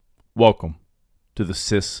Welcome to the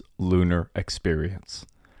Cis Lunar Experience.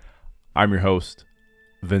 I'm your host,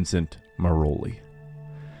 Vincent Maroli.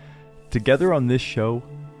 Together on this show,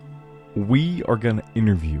 we are going to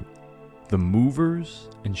interview the movers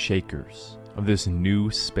and shakers of this new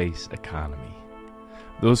space economy.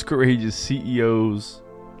 Those courageous CEOs,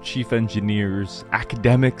 chief engineers,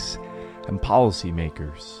 academics, and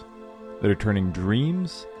policymakers that are turning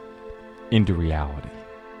dreams into reality.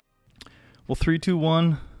 Well, 3, 2,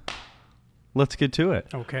 1, let's get to it.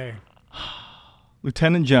 Okay.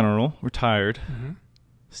 Lieutenant General, retired,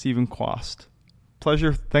 Steven Kwast.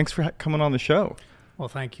 Pleasure. Thanks for coming on the show. Well,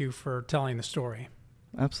 thank you for telling the story.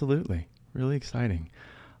 Absolutely. Really exciting.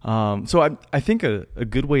 So I think a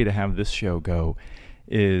good way to have this show go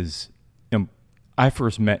is, I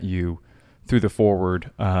first met you through the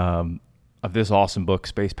foreword of this awesome book,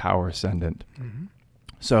 Space Power Ascendant. Mm-hmm.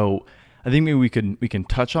 So I think maybe we can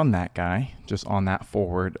touch on that guy, just on that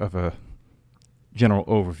forward of a general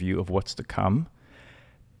overview of what's to come.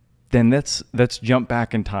 Then let's jump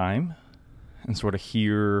back in time and sort of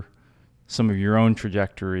hear some of your own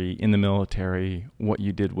trajectory in the military, what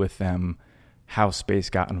you did with them, how space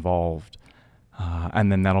got involved,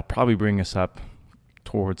 and then that'll probably bring us up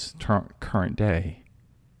towards current day,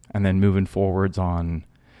 and then moving forwards on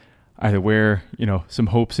either where, some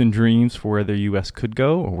hopes and dreams for where the U.S. could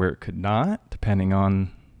go or where it could not, depending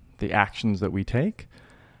on the actions that we take.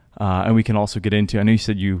 And we can also get into, I know you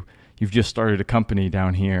said you've just started a company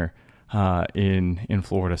down here in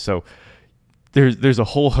Florida. So there's a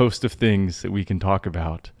whole host of things that we can talk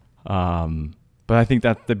about. But I think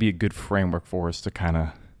that'd be a good framework for us to kind of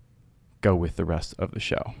go with the rest of the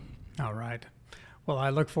show. All right. Well, I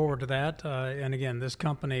look forward to that. And again, this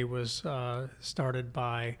company was started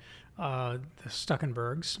by the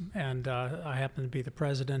Stuckenbergs, and I happen to be the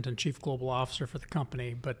president and chief global officer for the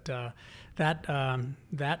company. But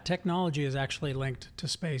that technology is actually linked to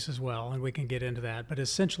space as well, and we can get into that. But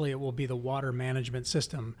essentially, it will be the water management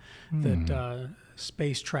system that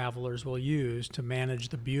space travelers will use to manage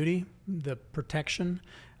the beauty, the protection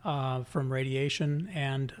from radiation,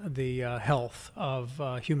 and the health of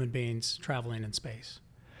human beings traveling in space.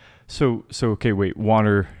 So okay, wait,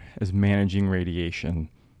 water is managing radiation,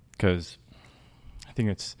 because I think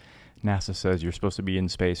it's NASA says you're supposed to be in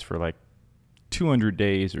space for like 200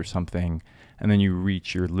 days or something, and then you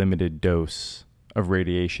reach your limited dose of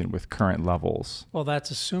radiation with current levels. Well,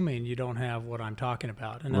 that's assuming you don't have what I'm talking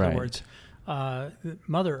about. In other words,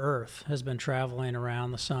 Mother Earth has been traveling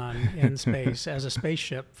around the sun in space as a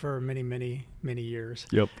spaceship for many, many, many years.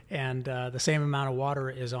 Yep. And the same amount of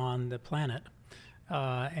water is on the planet,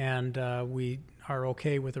 and we are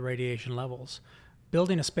okay with the radiation levels.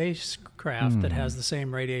 Building a spacecraft that has the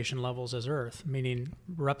same radiation levels as Earth, meaning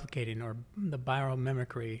replicating or the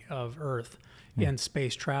biomimicry of Earth in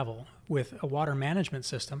space travel with a water management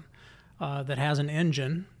system that has an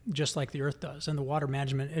engine just like the Earth does. And the water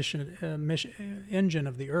management engine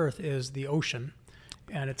of the Earth is the ocean,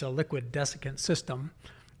 and it's a liquid desiccant system.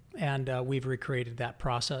 And we've recreated that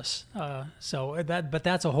process. But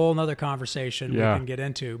that's a whole other conversation we can get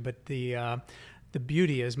into. But the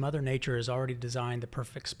beauty is Mother Nature has already designed the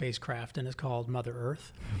perfect spacecraft, and it's called Mother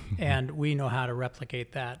Earth. And we know how to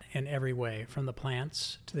replicate that in every way, from the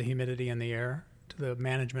plants to the humidity in the air to the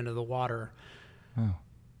management of the water. Oh.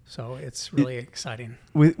 So it's really exciting.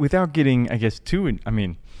 Without getting, I guess, too, I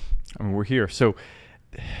mean, we're here. So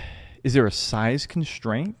is there a size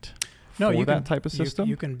constraint for that type of system?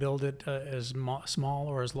 You can build it as small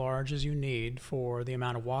or as large as you need for the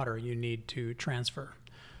amount of water you need to transfer.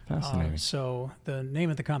 Fascinating. So the name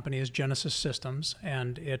of the company is Genesis Systems,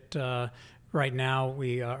 and it right now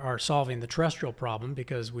we are solving the terrestrial problem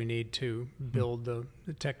because we need to build the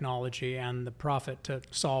technology and the profit to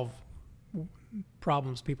solve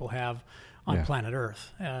problems people have on planet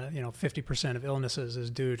Earth. 50% of illnesses is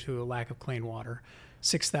due to a lack of clean water.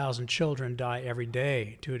 6,000 children die every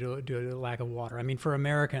day due to lack of water. I mean, for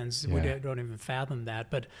Americans, we don't even fathom that.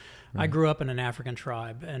 But I grew up in an African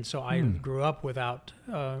tribe, and so I grew up without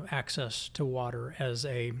access to water as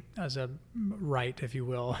a right, if you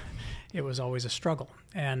will. It was always a struggle.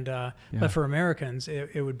 And but for Americans,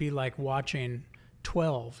 it would be like watching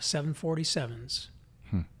 12 747s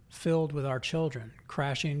filled with our children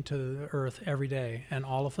crashing to the earth every day, and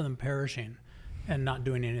all of them perishing and not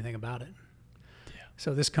doing anything about it.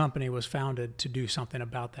 So this company was founded to do something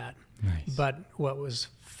about that. Nice. But what was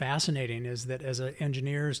fascinating is that as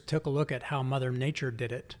engineers took a look at how Mother Nature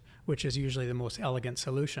did it, which is usually the most elegant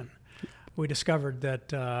solution, we discovered that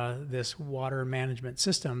this water management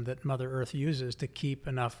system that Mother Earth uses to keep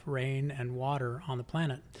enough rain and water on the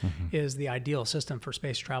planet is the ideal system for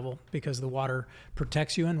space travel, because the water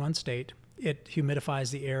protects you in one state. It humidifies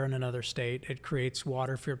the air in another state. It creates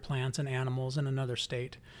water for plants and animals in another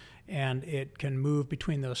state. And it can move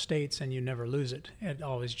between those states and you never lose it. It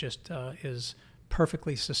always just is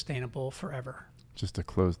perfectly sustainable forever. Just a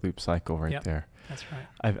closed loop cycle right there. That's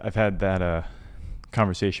right. I've had that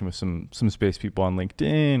conversation with some space people on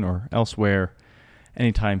LinkedIn or elsewhere.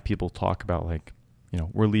 Anytime people talk about, like, you know,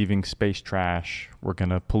 we're leaving space trash, we're going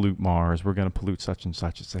to pollute Mars, we're going to pollute such and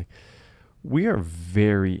such. It's like, we are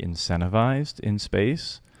very incentivized in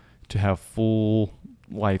space to have full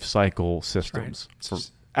life cycle systems for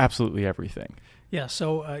absolutely everything. Yeah.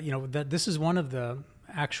 So, this is one of the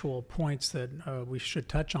actual points that we should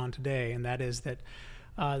touch on today, and that is that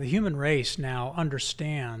the human race now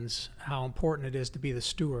understands how important it is to be the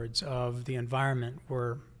stewards of the environment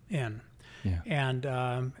we're in. Yeah. And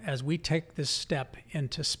as we take this step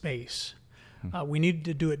into space, we need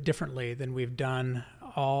to do it differently than we've done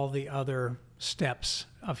all the other steps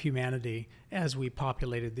of humanity as we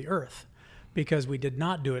populated the Earth, because we did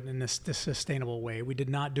not do it in this sustainable way. We did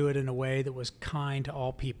not do it in a way that was kind to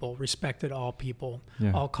all people, respected all people,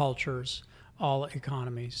 all cultures, all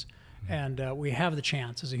economies. And we have the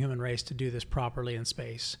chance as a human race to do this properly in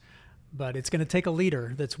space. But it's going to take a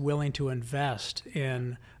leader that's willing to invest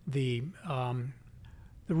in the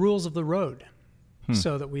rules of the road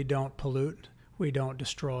so that we don't pollute, we don't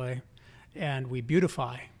destroy, and we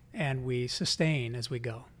beautify, and we sustain as we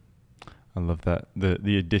go. I love that,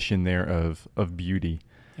 the addition there of beauty.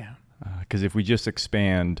 Yeah. Because if we just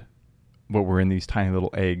expand what we're in, these tiny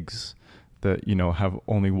little eggs that, you know, have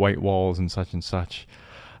only white walls and such,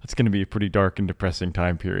 it's going to be a pretty dark and depressing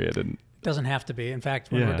time period. And it doesn't have to be. In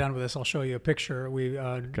fact, when we're done with this, I'll show you a picture. We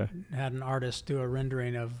had an artist do a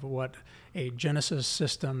rendering of what a Genesis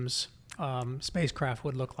Systems spacecraft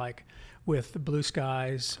would look like, with blue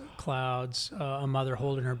skies, clouds, a mother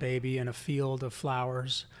holding her baby in a field of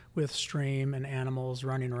flowers with stream and animals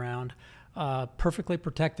running around, perfectly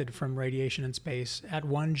protected from radiation in space at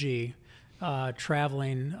 1G,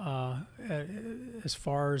 traveling as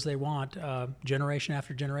far as they want, generation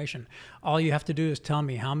after generation. All you have to do is tell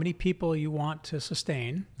me how many people you want to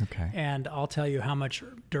sustain, and I'll tell you how much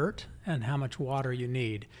dirt and how much water you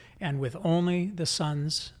need. And with only the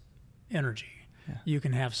sun's energy, you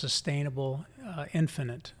can have sustainable,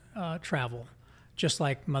 infinite travel, just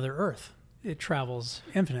like Mother Earth. It travels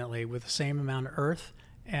infinitely with the same amount of earth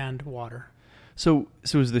and water. So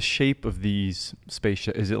is the shape of these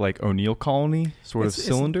spaceships, is it like O'Neill colony sort of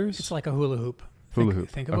cylinders? It's like a hula hoop.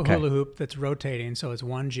 Think of a hula hoop that's rotating, so it's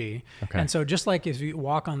 1G. And so just like if you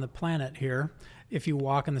walk on the planet here, if you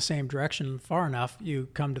walk in the same direction far enough, you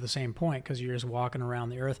come to the same point, because you're just walking around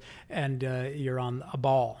the Earth, and you're on a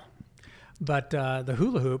ball. But the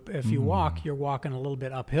hula hoop, if you walk, you're walking a little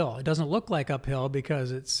bit uphill. It doesn't look like uphill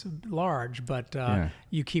because it's large, but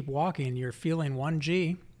you keep walking, you're feeling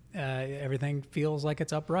 1G. Everything feels like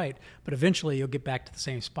it's upright, but eventually you'll get back to the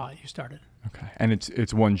same spot you started. Okay, and it's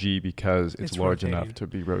 1G because it's large rotating. enough to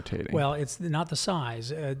be rotating. Well, it's not the size.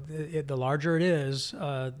 The larger it is,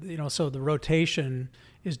 so the rotation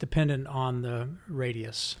is dependent on the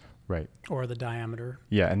radius. Right. Or the diameter.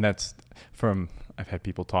 Yeah, and that's I've had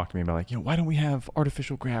people talk to me about, like, why don't we have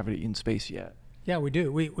artificial gravity in space yet? Yeah, we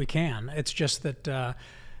do. We can. It's just that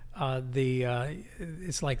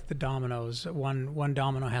it's like the dominoes. One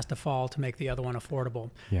domino has to fall to make the other one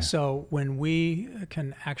affordable. Yeah. So when we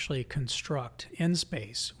can actually construct in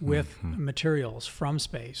space with materials from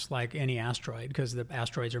space, like any asteroid, because the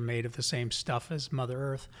asteroids are made of the same stuff as Mother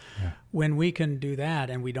Earth, when we can do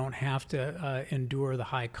that and we don't have to endure the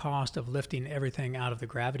high cost of lifting everything out of the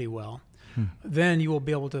gravity well, then you will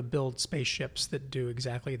be able to build spaceships that do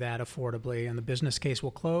exactly that affordably, and the business case will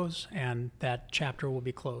close, and that chapter will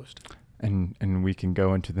be closed. And we can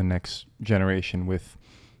go into the next generation with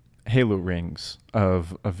halo rings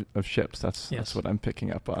of ships. That's what I'm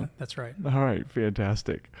picking up on. That's right. All right,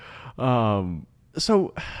 fantastic.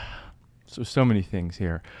 So many things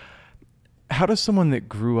here. How does someone that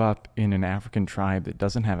grew up in an African tribe that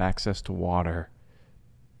doesn't have access to water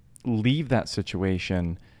leave that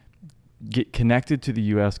situation, get connected to the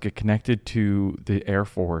U.S., get connected to the Air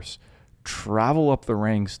Force, travel up the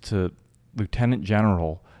ranks to Lieutenant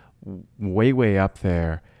General, way up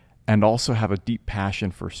there, and also have a deep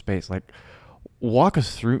passion for space? Like, walk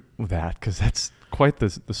us through that, because that's quite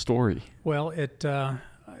the story. Well,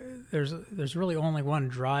 there's really only one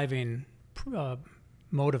driving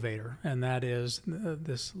motivator, and that is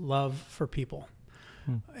this love for people.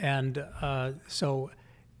 And so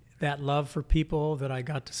that love for people that I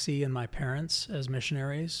got to see in my parents as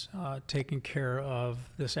missionaries, taking care of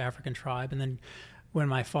this African tribe. And then when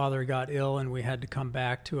my father got ill and we had to come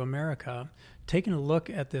back to America, taking a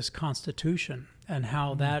look at this Constitution and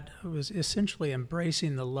how that was essentially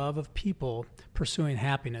embracing the love of people pursuing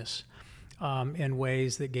happiness in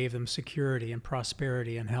ways that gave them security and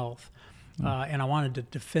prosperity and health. And I wanted to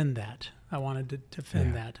defend that.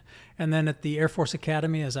 That. And then at the Air Force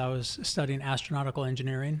Academy, as I was studying astronautical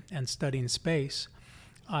engineering and studying space,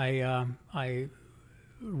 I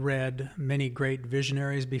read many great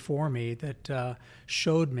visionaries before me that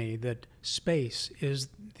showed me that space is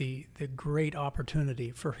the great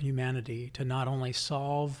opportunity for humanity to not only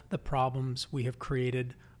solve the problems we have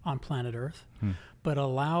created on planet Earth, but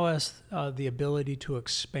allow us the ability to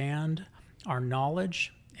expand our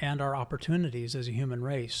knowledge and our opportunities as a human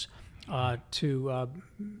race to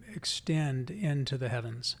extend into the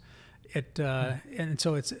heavens. And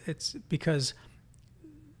so it's because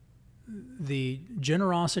the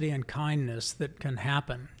generosity and kindness that can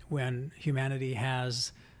happen when humanity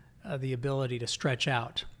has the ability to stretch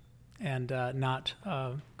out and not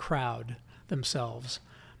crowd themselves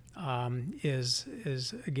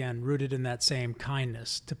is again rooted in that same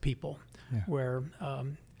kindness to people, where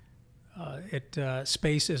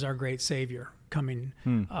space is our great savior coming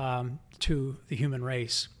to the human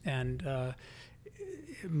race, and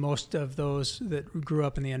most of those that grew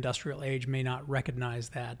up in the industrial age may not recognize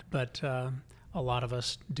that, but a lot of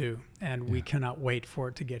us do, and we cannot wait for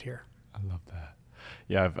it to get here. I love that.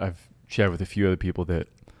 Yeah, I've chatted with a few other people that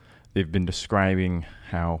they've been describing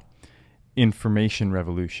how information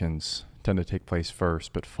revolutions tend to take place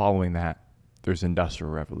first, but following that, there's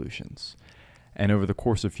industrial revolutions. And over the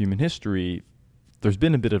course of human history, there's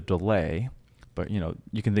been a bit of delay, but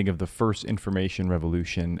you can think of the first information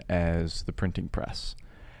revolution as the printing press.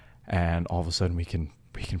 And all of a sudden we can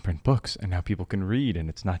print books, and now people can read, and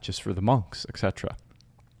it's not just for the monks, etc.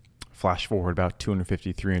 Flash forward about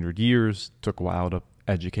 250, 300 years, took a while to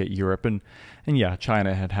educate Europe, and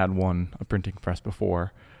China had a printing press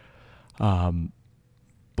before.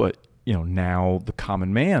 But now the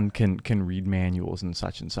common man can read manuals and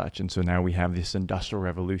such, and so now we have this industrial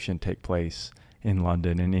revolution take place in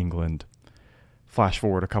London and England. Flash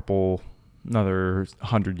forward another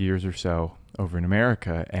 100 years or so over in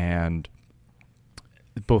America, and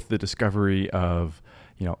both the discovery of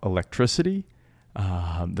electricity,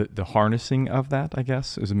 the harnessing of that, I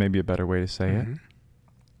guess, is maybe a better way to say it,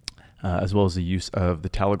 as well as the use of the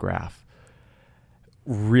telegraph,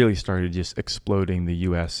 really started just exploding the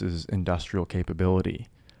U.S.'s industrial capability.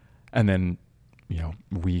 And then,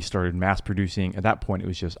 we started mass producing. At that point, it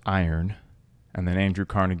was just iron. And then Andrew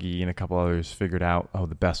Carnegie and a couple others figured out,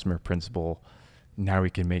 the Bessemer principle. Now we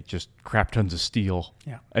can make just crap tons of steel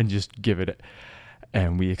and just give it.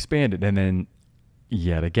 And we expanded. And then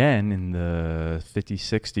yet again, in the 50s,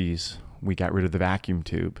 60s, we got rid of the vacuum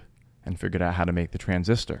tube and figured out how to make the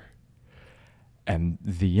transistor. And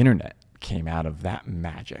the internet came out of that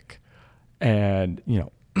magic. And,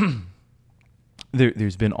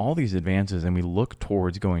 there's been all these advances, and we look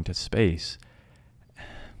towards going to space.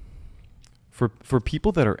 For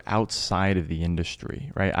people that are outside of the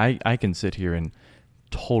industry, right? I can sit here and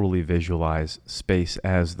totally visualize space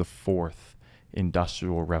as the fourth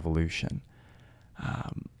industrial revolution.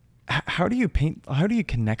 How do you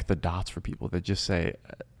connect the dots for people that just say,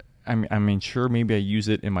 I mean, sure, maybe I use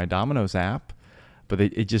it in my Domino's app, but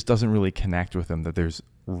it just doesn't really connect with them, that there's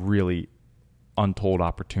really untold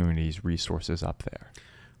opportunities, resources up there.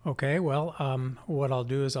 Okay, well, what I'll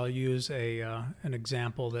do is I'll use an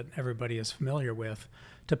example that everybody is familiar with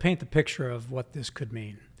to paint the picture of what this could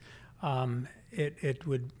mean. It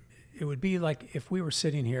would be like if we were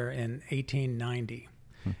sitting here in 1890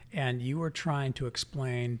 and you were trying to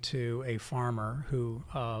explain to a farmer who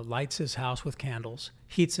lights his house with candles,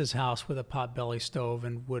 heats his house with a potbelly stove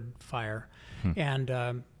and wood fire,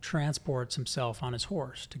 and transports himself on his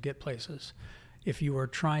horse to get places. If you were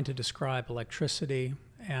trying to describe electricity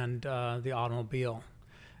and the automobile,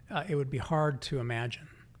 it would be hard to imagine.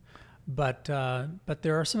 But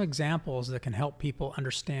there are some examples that can help people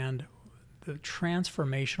understand the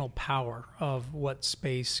transformational power of what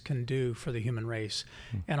space can do for the human race.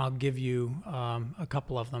 And I'll give you a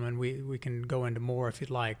couple of them, and we can go into more if you'd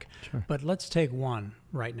like. Sure. But let's take one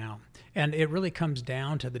right now. And it really comes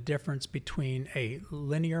down to the difference between a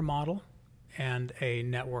linear model and a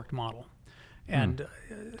networked model. And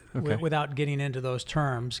without getting into those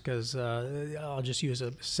terms, because I'll just use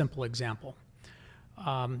a simple example.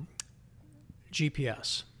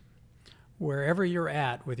 GPS. Wherever you're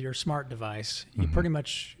at with your smart device, you pretty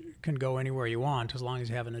much can go anywhere you want as long as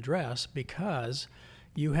you have an address, because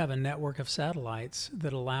you have a network of satellites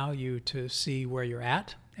that allow you to see where you're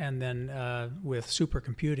at. And then with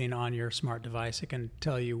supercomputing on your smart device, it can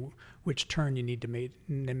tell you which turn you need to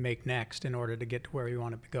make next in order to get to where you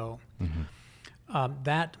want to go.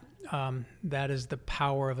 That is the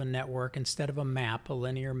power of a network. Instead of a map, a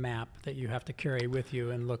linear map that you have to carry with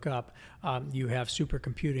you and look up, you have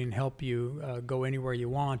supercomputing help you go anywhere you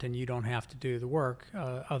want, and you don't have to do the work.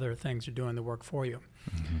 Other things are doing the work for you.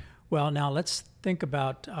 Well, now let's think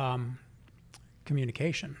about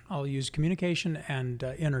communication. I'll use communication and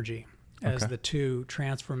energy as the two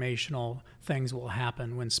transformational things will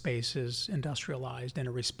happen when space is industrialized in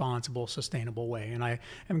a responsible, sustainable way. And I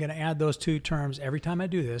am going to add those two terms every time I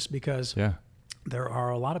do this because there are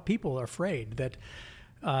a lot of people afraid that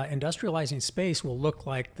industrializing space will look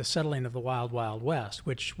like the settling of the Wild Wild West,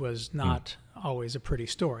 which was not always a pretty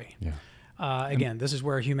story. Again, this is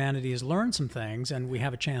where humanity has learned some things, and we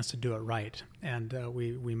have a chance to do it right, and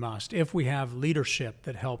we must, if we have leadership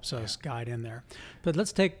that helps us guide in there. But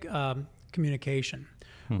let's take communication.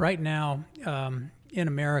 Right now, in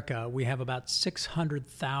America, we have about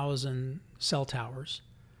 600,000 cell towers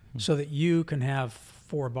so that you can have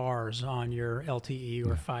 4 bars on your LTE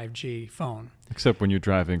or 5G phone. Except when you're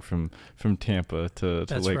driving from Tampa to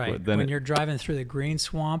That's Lakewood. right. Then when you're driving through the green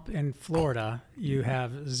swamp in Florida, you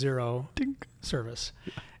have 0 service.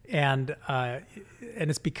 And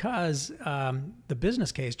it's because the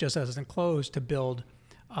business case just hasn't closed to build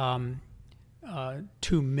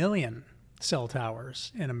 2 million cell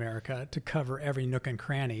towers in America to cover every nook and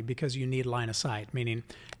cranny, because you need line of sight, meaning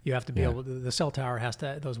you have to be able to, the cell tower has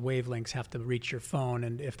to, those wavelengths have to reach your phone,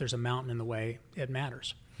 and if there's a mountain in the way, it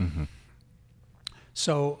matters.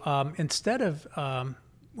 So instead of,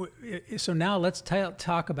 so now let's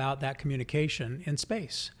talk about that communication in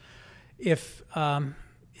space. If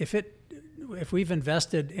we've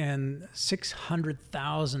invested in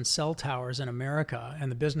 600,000 cell towers in America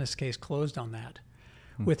and the business case closed on that,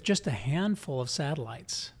 with just a handful of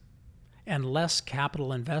satellites and less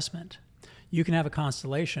capital investment, you can have a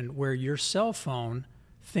constellation where your cell phone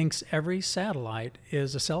thinks every satellite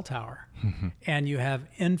is a cell tower, and you have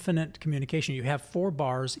infinite communication. You have 4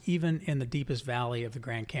 bars even in the deepest valley of the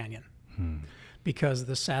Grand Canyon, because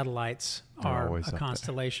the satellites are a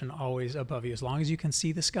constellation always above you. As long as you can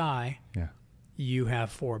see the sky, you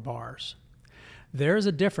have 4 bars. There's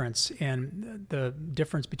a difference in the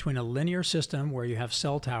difference between a linear system where you have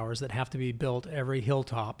cell towers that have to be built every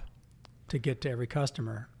hilltop to get to every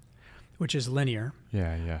customer, which is linear,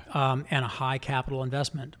 and a high capital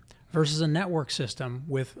investment, versus a network system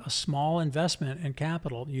with a small investment in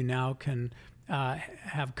capital. You now can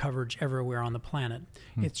have coverage everywhere on the planet.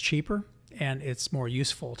 It's cheaper and it's more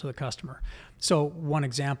useful to the customer. So one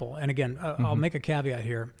example, and again, I'll make a caveat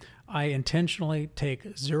here. I intentionally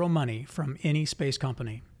take 0 money from any space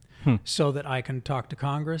company so that I can talk to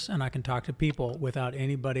Congress and I can talk to people without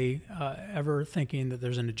anybody ever thinking that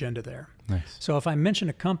there's an agenda there. Nice. So if I mention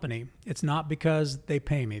a company, it's not because they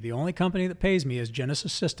pay me. The only company that pays me is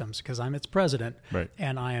Genesis Systems, because I'm its president,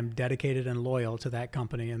 and I am dedicated and loyal to that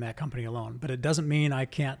company and that company alone. But it doesn't mean I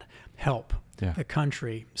can't help the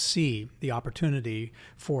country see the opportunity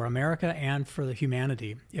for America and for the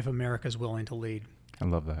humanity if America is willing to lead. I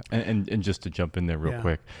love that. And just to jump in there real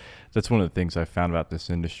quick, that's one of the things I found about this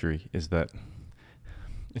industry is that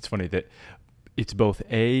it's funny that it's both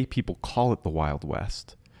people call it the Wild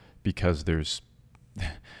West because there's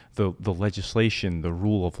the legislation, the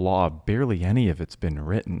rule of law, barely any of it's been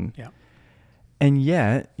written. And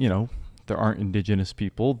yet, there aren't indigenous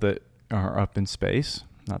people that are up in space,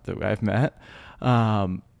 not that I've met.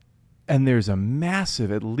 And there's a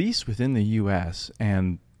massive, at least within the U.S.,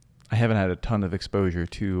 and I haven't had a ton of exposure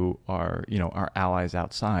to our allies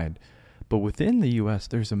outside, but within the U.S.,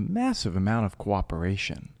 there's a massive amount of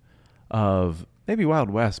cooperation of maybe Wild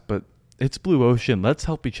West, but it's blue ocean. Let's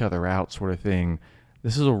help each other out sort of thing.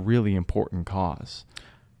 This is a really important cause.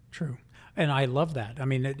 True. And I love that. I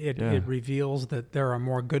mean, it reveals that there are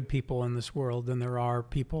more good people in this world than there are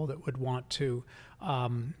people that would want to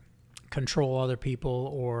control other people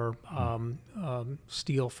or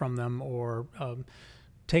steal from them or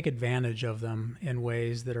take advantage of them in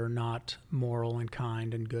ways that are not moral and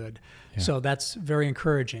kind and good. So that's very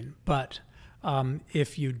encouraging. But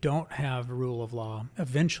if you don't have rule of law,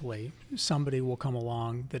 eventually somebody will come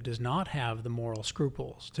along that does not have the moral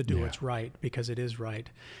scruples to do what's right because it is right.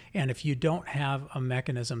 And if you don't have a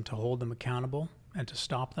mechanism to hold them accountable and to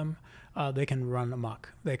stop them, they can run amok.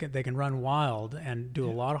 They can run wild and do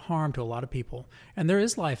a lot of harm to a lot of people. And there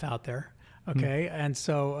is life out there. Okay, and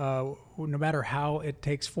so no matter how it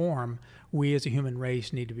takes form, we as a human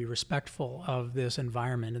race need to be respectful of this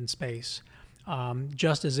environment in space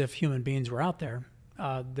just as if human beings were out there.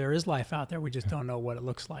 There is life out there. We just don't know what it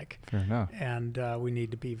looks like. Fair enough. And we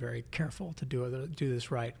need to be very careful to do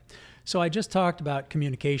this right. So I just talked about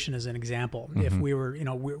communication as an example. If we were,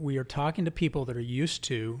 we are talking to people that are used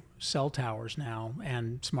to cell towers now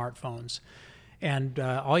and smartphones. And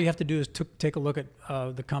all you have to do is take a look at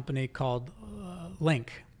the company called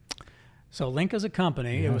Link. So Link is a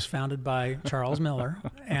company. It was founded by Charles Miller,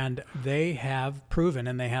 and they have proven,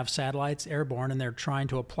 and they have satellites airborne, and they're trying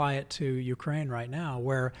to apply it to Ukraine right now,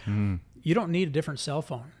 where you don't need a different cell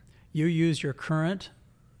phone. You use your current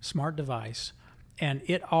smart device, and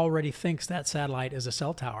it already thinks that satellite is a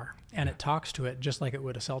cell tower, and it talks to it just like it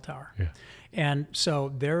would a cell tower. Yeah. And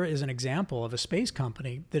so there is an example of a space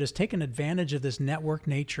company that has taken advantage of this network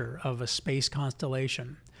nature of a space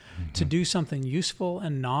constellation to do something useful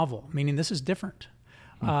and novel, meaning this is different.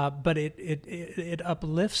 But it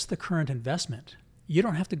uplifts the current investment. You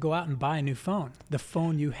don't have to go out and buy a new phone. The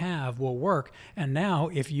phone you have will work. And now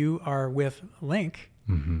if you are with Link,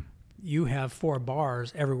 you have 4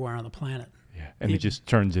 bars everywhere on the planet. Yeah. And it just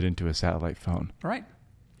turns it into a satellite phone. Right.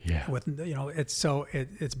 Yeah. With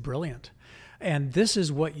it's brilliant. And this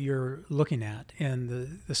is what you're looking at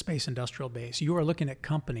in the space industrial base. You are looking at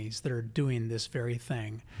companies that are doing this very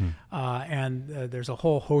thing. And there's a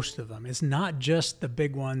whole host of them. It's not just the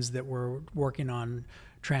big ones that were working on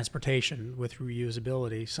transportation with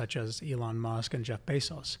reusability, such as Elon Musk and Jeff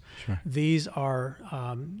Bezos. Sure. These are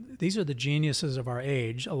the geniuses of our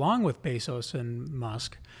age, along with Bezos and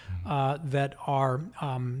Musk, that are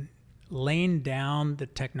laying down the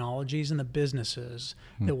technologies and the businesses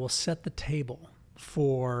that will set the table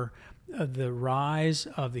for the rise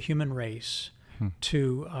of the human race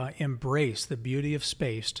to embrace the beauty of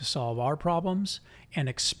space to solve our problems and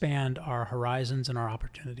expand our horizons and our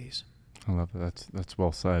opportunities. I love that. That's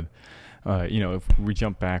well said. If we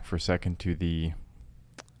jump back for a second to the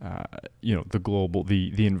global,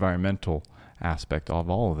 the environmental aspect of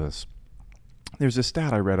all of this, there's a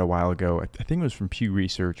stat I read a while ago. I think it was from Pew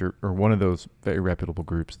Research or one of those very reputable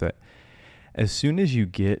groups, that as soon as you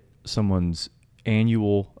get someone's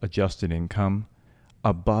annual adjusted income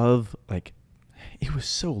above, like, it was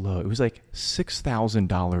so low, it was like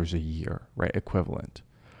 $6,000 a year, right, equivalent.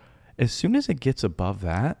 As soon as it gets above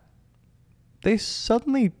that, they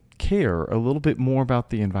suddenly care a little bit more about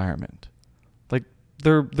the environment. Like,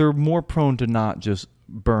 they're more prone to not just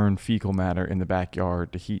burn fecal matter in the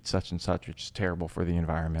backyard to heat such and such, which is terrible for the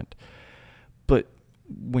environment. But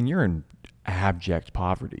when you're in abject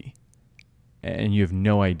poverty and you have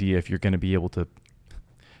no idea if you're going to be able to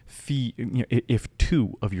feed, if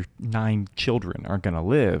 2 of your 9 children are going to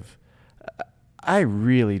live, I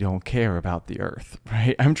really don't care about the earth,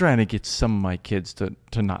 right? I'm trying to get some of my kids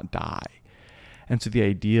to not die. And so the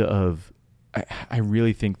idea of, I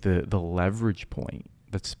really think the leverage point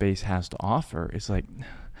that space has to offer is like,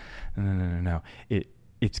 no.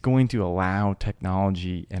 It's going to allow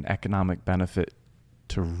technology and economic benefit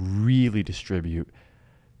to really distribute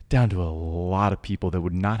down to a lot of people that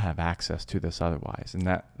would not have access to this otherwise. And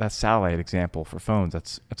that satellite example for phones,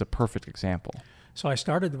 that's a perfect example. So I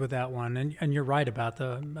started with that one, and you're right about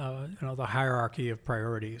the hierarchy of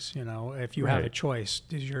priorities. If you have a choice,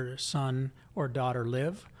 does your son or daughter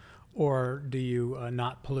live, or do you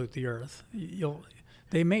not pollute the earth?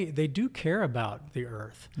 They do care about the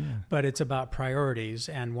earth, but it's about priorities.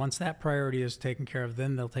 And once that priority is taken care of,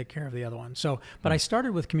 then they'll take care of the other one. So, but I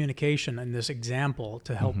started with communication in this example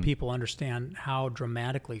to help people understand how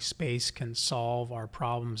dramatically space can solve our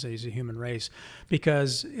problems as a human race,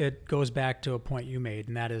 because it goes back to a point you made,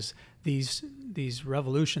 and that is these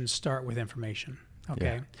revolutions start with information. Okay.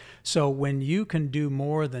 Yeah. So when you can do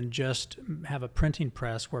more than just have a printing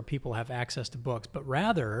press where people have access to books, but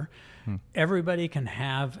rather everybody can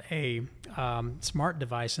have a smart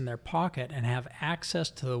device in their pocket and have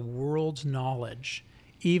access to the world's knowledge,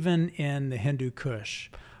 even in the Hindu Kush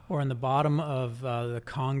or in the bottom of the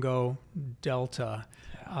Congo Delta,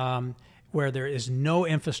 where there is no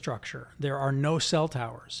infrastructure, there are no cell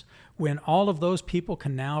towers. When all of those people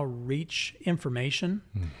can now reach information,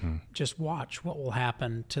 just watch what will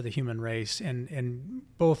happen to the human race in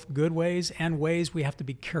both good ways and ways we have to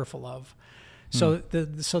be careful of. So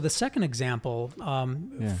the second example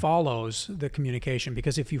follows the communication,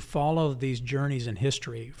 because if you follow these journeys in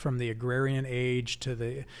history from the agrarian age to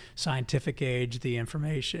the scientific age, the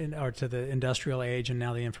information, or to the industrial age and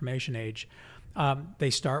now the information age, they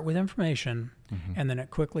start with information and then it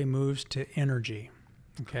quickly moves to energy.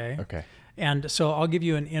 Okay. And so I'll give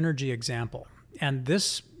you an energy example. And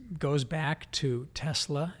this goes back to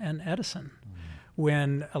Tesla and Edison.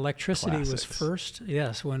 When electricity was first,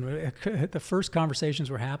 when the first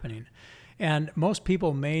conversations were happening. And most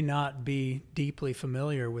people may not be deeply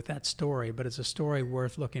familiar with that story, but it's a story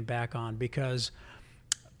worth looking back on, because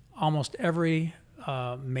almost every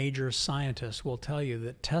major scientist will tell you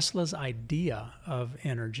that Tesla's idea of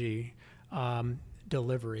energy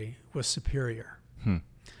delivery was superior.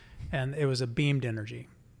 And it was a beamed energy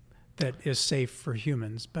that is safe for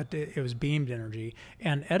humans, but it was beamed energy.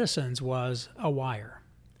 And Edison's was a wire.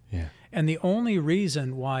 Yeah. And the only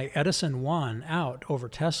reason why Edison won out over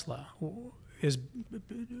Tesla is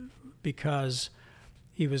because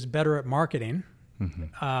he was better at marketing,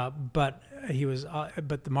 but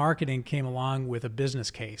the marketing came along with a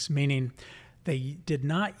business case, meaning they did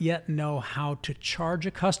not yet know how to charge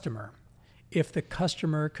a customer if the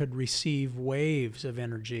customer could receive waves of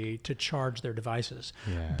energy to charge their devices.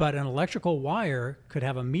 Yeah. But an electrical wire could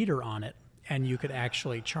have a meter on it, and you could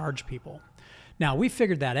actually charge people. Now, we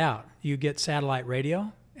figured that out. You get satellite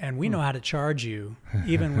radio, and we know how to charge you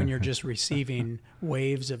even when you're just receiving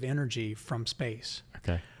waves of energy from space.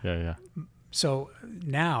 Okay. Yeah. So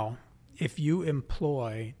now, if you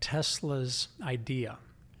employ Tesla's idea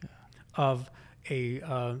of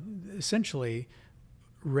essentially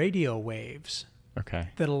radio waves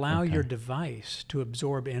that allow your device to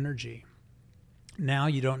absorb energy, now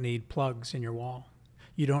you don't need plugs in your wall.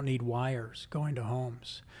 You don't need wires going to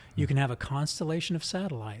homes. You can have a constellation of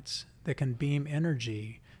satellites that can beam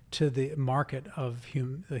energy to the market of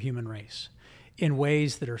the human race in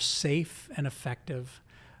ways that are safe and effective,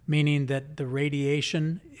 meaning that the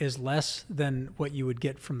radiation is less than what you would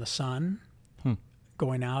get from the sun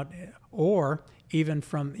going out, or even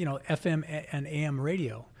from FM and AM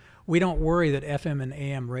radio. We don't worry that FM and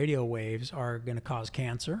AM radio waves are going to cause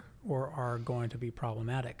cancer or are going to be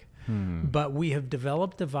problematic. But we have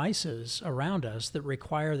developed devices around us that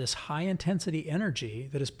require this high intensity energy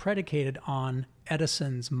that is predicated on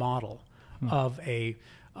Edison's model of a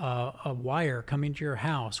wire coming to your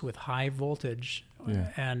house with high voltage.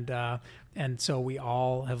 And so we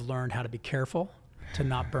all have learned how to be careful to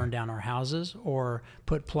not burn down our houses or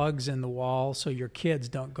put plugs in the wall so your kids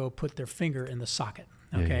don't go put their finger in the socket.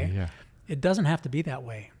 Okay? It doesn't have to be that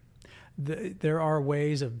way. There are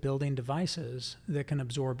ways of building devices that can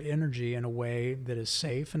absorb energy in a way that is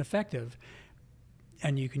safe and effective,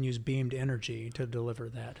 and you can use beamed energy to deliver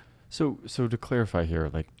that. So to clarify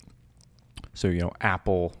here,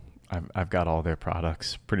 Apple, I've got all their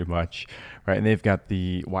products pretty much, right? And they've got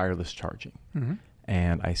the wireless charging.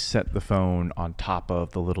 And I set the phone on top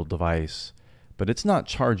of the little device, but it's not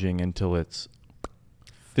charging until it's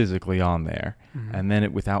physically on there. And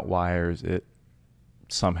then without wires, it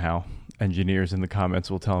somehow, engineers in the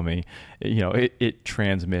comments will tell me, it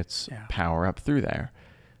transmits power up through there.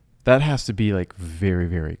 That has to be very,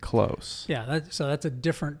 very close. Yeah, so that's a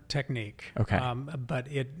different technique. Okay. But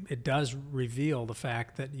it does reveal the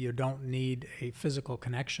fact that you don't need a physical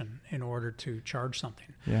connection in order to charge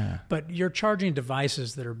something. Yeah. But you're charging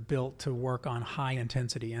devices that are built to work on high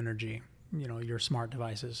intensity energy, your smart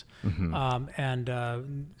devices.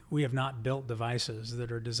 And we have not built devices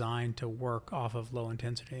that are designed to work off of low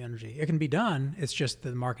intensity energy. It can be done. It's just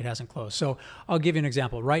the market hasn't closed. So I'll give you an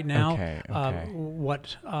example. Right now,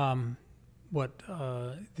 what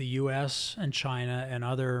the U.S. and China and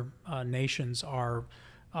other nations are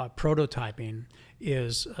prototyping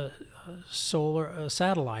is a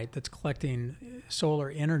satellite that's collecting solar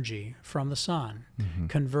energy from the sun,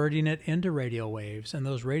 converting it into radio waves, and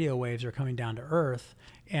those radio waves are coming down to Earth.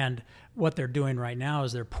 And what they're doing right now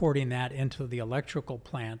is they're porting that into the electrical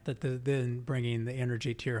plant that they're then bringing the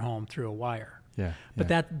energy to your home through a wire. But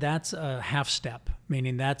that's a half step,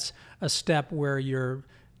 meaning that's a step where you're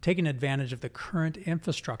taking advantage of the current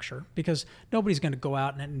infrastructure, because nobody's going to go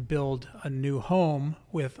out and build a new home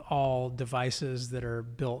with all devices that are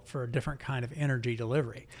built for a different kind of energy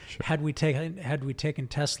delivery. Had we taken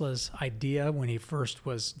Tesla's idea when he first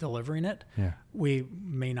was delivering it, we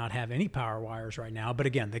may not have any power wires right now. But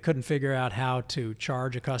again, they couldn't figure out how to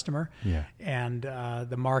charge a customer, and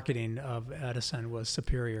the marketing of Edison was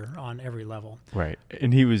superior on every level. Right,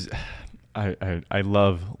 and he was. I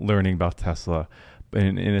love learning about Tesla. But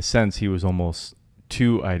in a sense, he was almost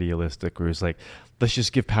too idealistic, where he was like, let's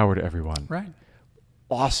just give power to everyone. Right.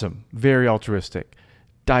 Awesome. Very altruistic.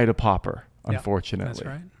 Died a pauper, unfortunately. That's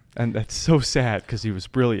right. And that's so sad because he was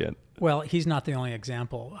brilliant. Well, he's not the only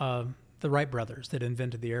example. The Wright brothers that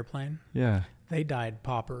invented the airplane, they died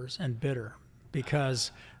paupers and bitter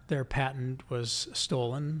because their patent was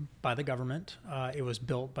stolen by the government. It was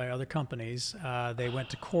built by other companies. They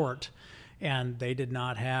went to court, and they did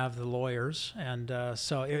not have the lawyers. And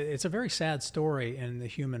so it's a very sad story in the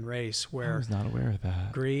human race where I was not aware of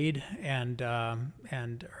that. greed and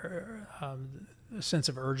sense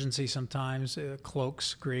of urgency sometimes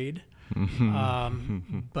cloaks greed.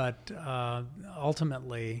 But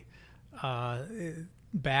ultimately,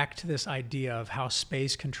 back to this idea of how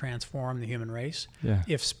space can transform the human race. Yeah.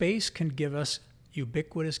 If space can give us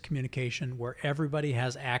ubiquitous communication where everybody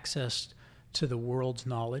has access to the world's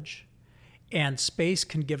knowledge, and space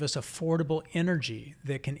can give us affordable energy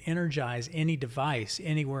that can energize any device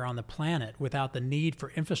anywhere on the planet without the need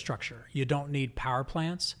for infrastructure. You don't need power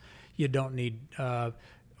plants. You don't need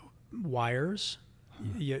wires.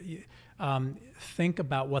 Think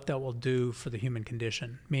about what that will do for the human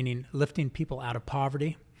condition, meaning lifting people out of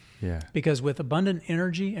poverty. Yeah. Because with abundant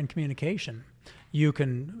energy and communication, you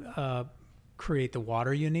can create the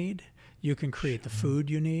water you need, you can create the food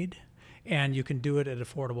you need, and you can do it at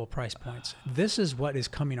affordable price points. This is what is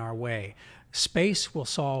coming our way. Space will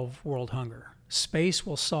solve world hunger. Space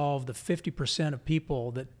will solve the 50% of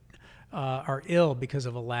people that are ill because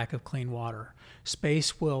of a lack of clean water.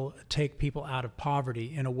 Space will take people out of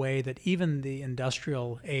poverty in a way that even the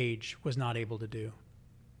industrial age was not able to do.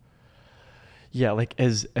 Yeah, like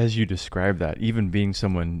as you describe that, even being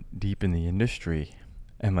someone deep in the industry,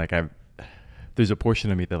 and like there's a portion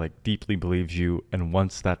of me that like deeply believes you and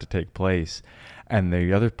wants that to take place, and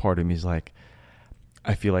the other part of me is like,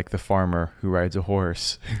 I feel like the farmer who rides a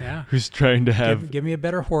horse, who's trying to have... Give me a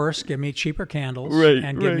better horse, give me cheaper candles,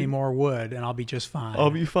 and give me more wood, and I'll be just fine. I'll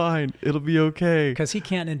be fine. It'll be okay. Because he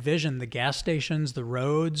can't envision the gas stations, the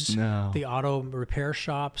roads, the auto repair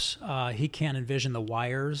shops. He can't envision the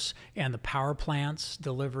wires and the power plants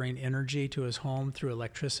delivering energy to his home through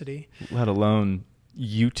electricity. Let alone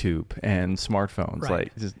YouTube and smartphones. Right.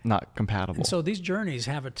 Like, it's not compatible. And so these journeys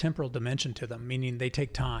have a temporal dimension to them, meaning they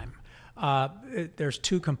take time. There's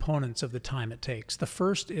two components of the time it takes. The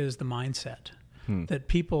first is the mindset, that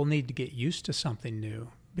people need to get used to something new,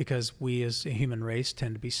 because we as a human race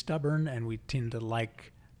tend to be stubborn, and we tend to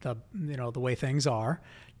like the way things are.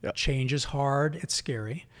 Yep. Change is hard. It's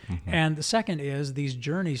scary. And the second is these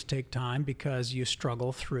journeys take time because you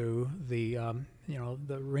struggle through the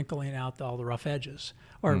wrinkling out all the rough edges,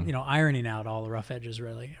 or ironing out all the rough edges,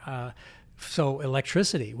 really. So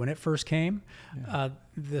electricity, when it first came,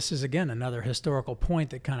 this is, again, another historical point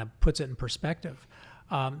that kind of puts it in perspective.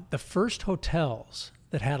 The first hotels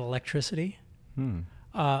that had electricity,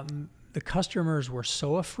 the customers were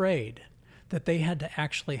so afraid that they had to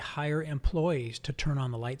actually hire employees to turn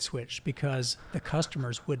on the light switch, because the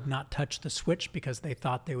customers would not touch the switch because they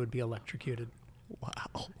thought they would be electrocuted.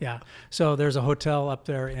 Wow. Yeah. So there's a hotel up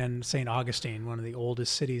there in St. Augustine, one of the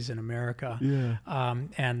oldest cities in America. Yeah.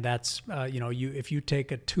 And that's, if you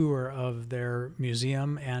take a tour of their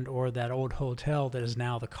museum or that old hotel that is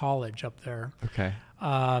now the college up there. Okay.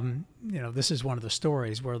 This is one of the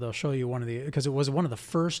stories where they'll show you because it was one of the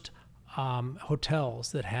first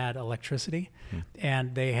hotels that had electricity,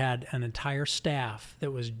 and they had an entire staff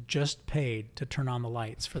that was just paid to turn on the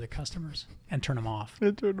lights for the customers and turn them off.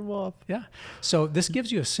 Yeah. So this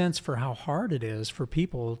gives you a sense for how hard it is for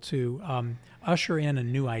people to usher in a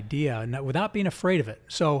new idea without being afraid of it.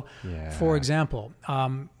 So, for example,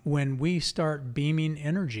 when we start beaming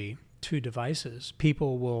energy to devices,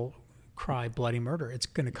 people will cry bloody murder. It's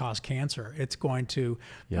going to cause cancer. It's going to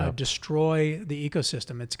destroy the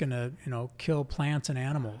ecosystem. It's going to kill plants and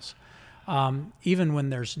animals. Even when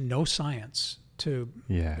there's no science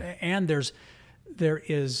and there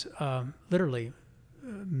is literally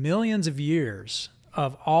millions of years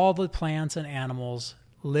of all the plants and animals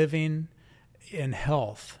living in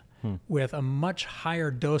health with a much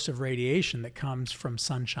higher dose of radiation that comes from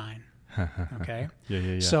sunshine. Okay.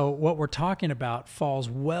 Yeah. So what we're talking about falls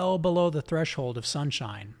well below the threshold of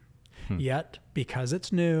sunshine. Yet, because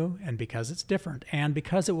it's new and because it's different and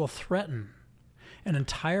because it will threaten an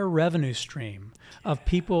entire revenue stream of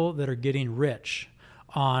people that are getting rich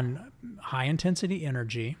on high intensity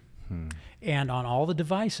energy and on all the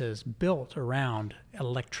devices built around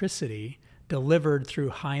electricity delivered through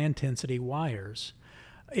high intensity wires,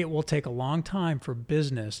 it will take a long time for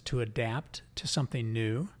business to adapt to something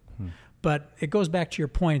new. But it goes back to your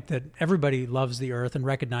point that everybody loves the earth and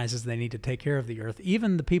recognizes they need to take care of the earth.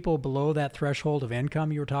 Even the people below that threshold of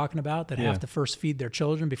income you were talking about that have to first feed their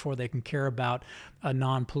children before they can care about a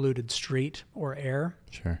non-polluted street or air.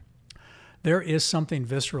 Sure. There is something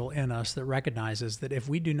visceral in us that recognizes that if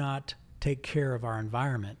we do not take care of our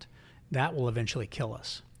environment, that will eventually kill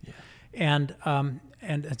us. Yeah.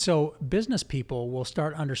 And so business people will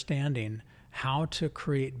start understanding how to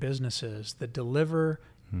create businesses that deliver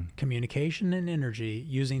communication and energy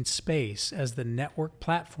using space as the network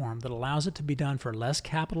platform that allows it to be done for less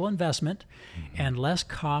capital investment and less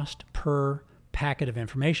cost per packet of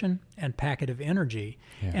information and packet of energy,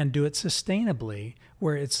 and do it sustainably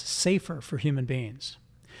where it's safer for human beings.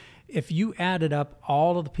 If you added up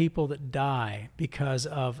all of the people that die because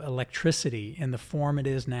of electricity in the form it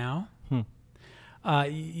is now,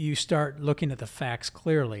 you start looking at the facts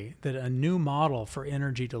clearly that a new model for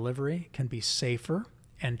energy delivery can be safer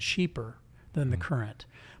and cheaper than the current.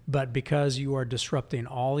 But because you are disrupting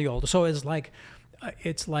all the old, so it's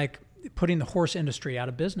like putting the horse industry out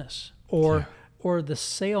of business, or the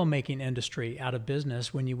sail making industry out of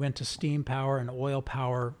business when you went to steam power and oil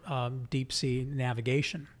power, deep sea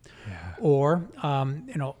navigation, or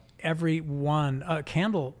the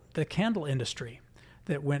candle industry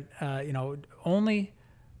that went only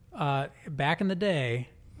back in the day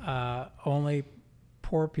only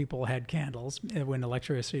poor people had candles when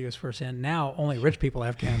electricity was first in. Now only rich people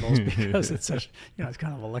have candles because it's such, it's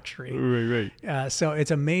kind of a luxury. Right. So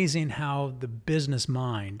it's amazing how the business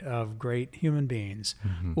mind of great human beings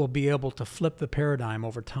will be able to flip the paradigm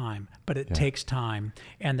over time, but it takes time,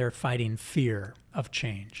 and they're fighting fear of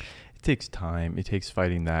change. It takes time. It takes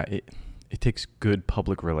fighting that. It takes good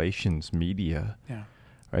public relations, media. Yeah.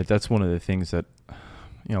 Right. That's one of the things that,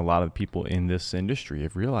 a lot of people in this industry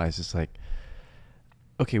have realized. It's like,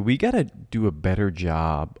 okay, we got to do a better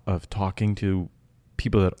job of talking to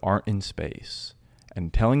people that aren't in space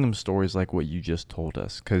and telling them stories like what you just told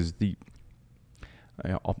us. Because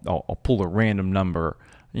I'll pull a random number,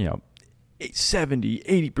 70,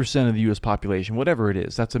 80% of the U.S. population, whatever it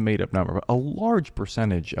is, that's a made-up number. But a large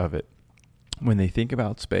percentage of it, when they think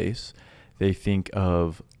about space, they think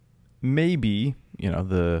of maybe,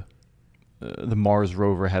 the Mars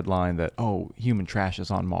rover headline that, human trash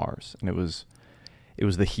is on Mars. And it was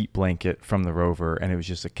the heat blanket from the rover, and it was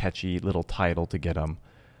just a catchy little title to get them.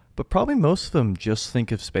 But probably most of them just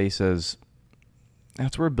think of space as,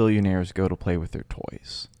 that's where billionaires go to play with their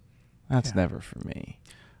toys. That's never for me.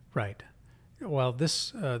 Right. Well,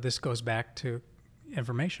 this goes back to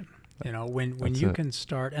information. When you can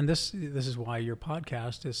start, and this is why your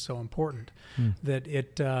podcast is so important, that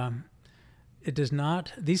it does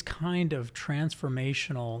not, these kind of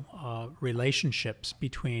transformational relationships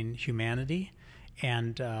between humanity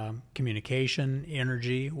and communication,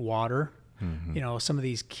 energy, water, some of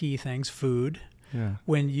these key things, food. Yeah.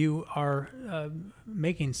 When you are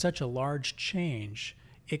making such a large change,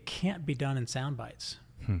 it can't be done in sound bites.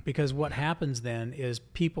 Because what happens then is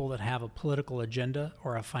people that have a political agenda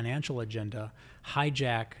or a financial agenda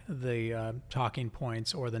hijack the talking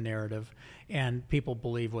points or the narrative, and people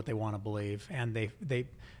believe what they want to believe, and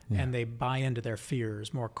they buy into their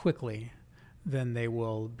fears more quickly than they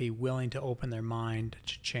will be willing to open their mind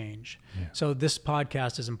to change. Yeah. So this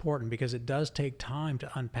podcast is important because it does take time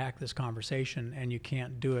to unpack this conversation, and you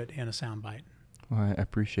can't do it in a soundbite. Well, I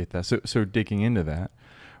appreciate that. So digging into that,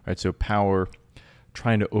 right? So power,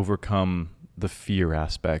 trying to overcome the fear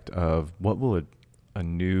aspect of what will a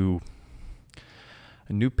new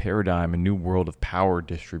paradigm, a new world of power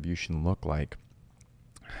distribution look like.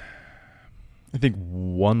 I think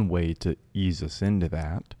one way to ease us into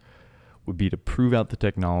that would be to prove out the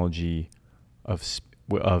technology of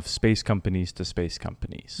space companies to space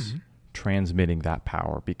companies, transmitting that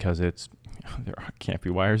power, because there can't be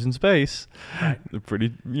wires in space. Right. They're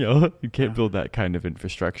pretty, you can't build that kind of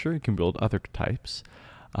infrastructure. You can build other types.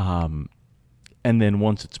 And then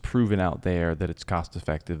once it's proven out there that it's cost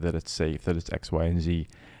effective, that it's safe, that it's X, Y, and Z,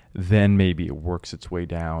 then maybe it works its way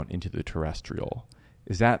down into the terrestrial.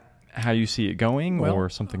 Is that how you see it going, or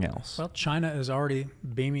something else? Well, China is already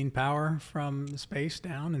beaming power from space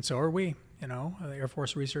down, and so are we. The Air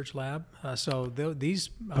Force Research Lab. So these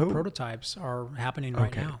prototypes are happening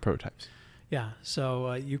right now. Prototypes. Yeah.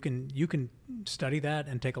 So you can study that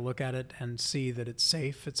and take a look at it and see that it's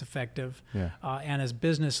safe, it's effective. Yeah. And as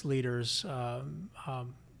business leaders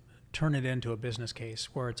turn it into a business case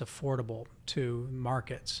where it's affordable to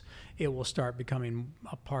markets, it will start becoming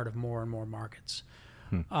a part of more and more markets.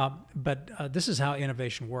 But this is how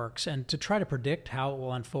innovation works. And to try to predict how it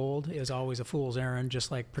will unfold is always a fool's errand,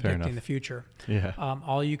 just like predicting the future. Yeah.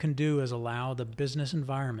 All you can do is allow the business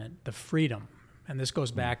environment, the freedom, and this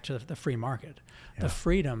goes back to the free market, the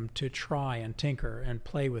freedom to try and tinker and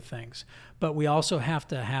play with things. But we also have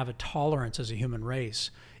to have a tolerance as a human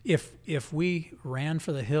race. If we ran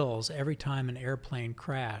for the hills every time an airplane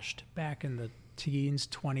crashed back in the teens,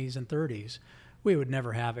 20s, and 30s, we would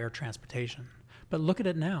never have air transportation. But look at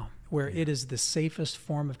it now, where it is the safest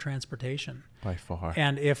form of transportation. By far.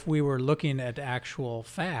 And if we were looking at actual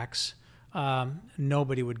facts,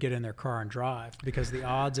 nobody would get in their car and drive, because the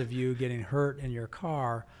odds of you getting hurt in your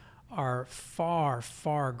car are far,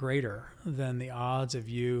 far greater than the odds of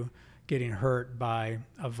you getting hurt by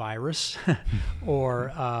a virus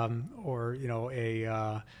or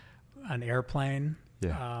an airplane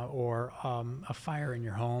or a fire in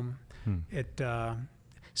your home.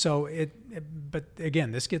 But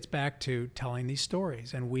again, this gets back to telling these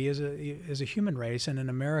stories, and we as a human race and in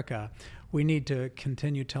America, we need to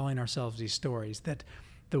continue telling ourselves these stories, that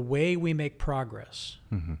the way we make progress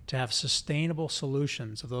to have sustainable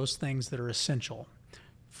solutions of those things that are essential: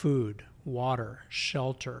 food, water,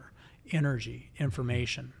 shelter, energy,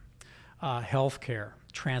 information, healthcare,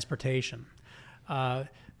 transportation.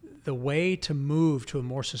 The way to move to a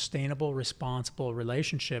more sustainable, responsible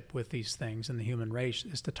relationship with these things in the human race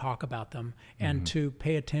is to talk about them and to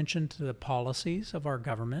pay attention to the policies of our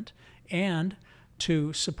government and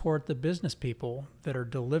to support the business people that are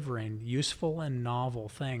delivering useful and novel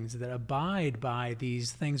things that abide by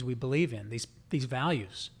these things we believe in, these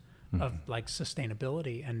values of like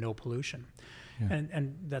sustainability and no pollution. Yeah.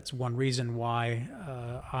 And that's one reason why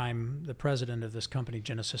I'm the president of this company,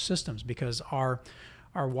 Genesis Systems, because our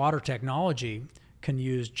water technology can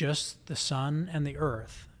use just the sun and the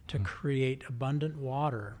earth to create abundant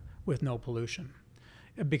water with no pollution,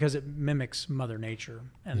 because it mimics Mother Nature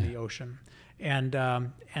and the ocean.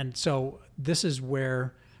 And so this is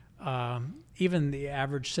where even the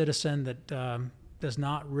average citizen that does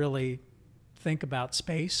not really think about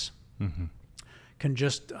space can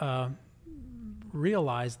just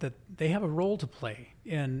realize that they have a role to play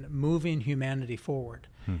in moving humanity forward.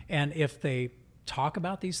 And if they talk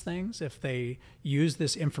about these things, if they use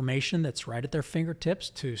this information that's right at their fingertips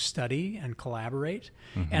to study and collaborate,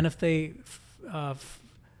 and if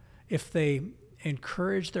they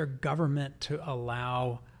encourage their government to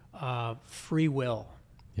allow free will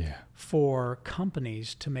for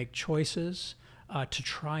companies to make choices, to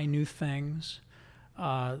try new things,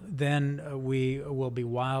 then we will be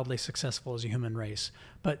wildly successful as a human race.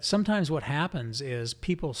 But sometimes what happens is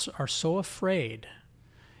people are so afraid,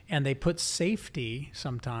 and they put safety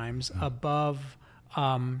sometimes above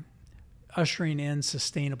ushering in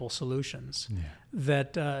sustainable solutions.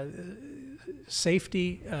 That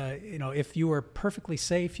safety, if you were perfectly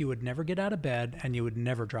safe, you would never get out of bed and you would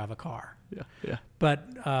never drive a car. But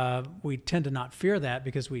we tend to not fear that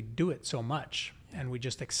because we do it so much. And we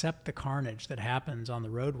just accept the carnage that happens on the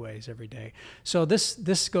roadways every day. So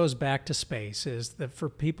this goes back to space, is that for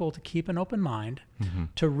people to keep an open mind,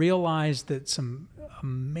 to realize that some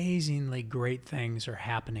amazingly great things are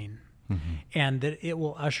happening, and that it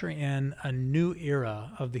will usher in a new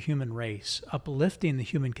era of the human race, uplifting the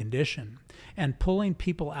human condition and pulling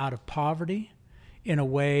people out of poverty in a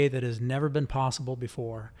way that has never been possible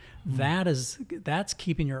before. That's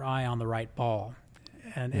keeping your eye on the right ball.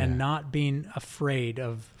 And not being afraid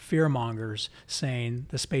of fearmongers saying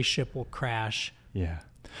the spaceship will crash.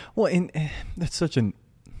 Well, and that's such a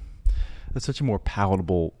more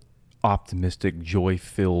palatable, optimistic,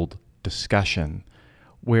 joy-filled discussion.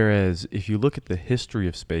 Whereas if you look at the history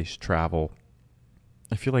of space travel,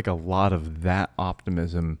 I feel like a lot of that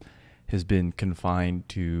optimism has been confined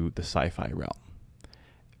to the sci-fi realm.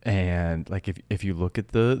 And like if you look at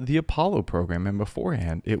the Apollo program, and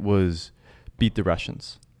beforehand it was beat the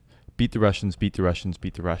Russians, beat the Russians, beat the Russians,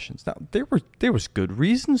 beat the Russians. Now there was good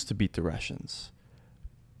reasons to beat the Russians,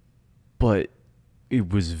 but it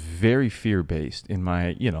was very fear-based. In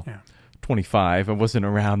my 25, I wasn't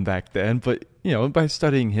around back then, but by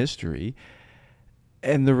studying history,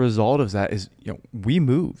 and the result of that is we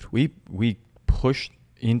moved, we pushed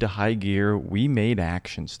into high gear, we made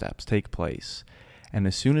action steps take place, and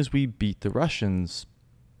as soon as we beat the Russians,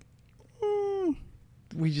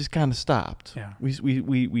 we just kind of stopped.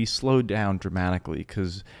 We slowed down dramatically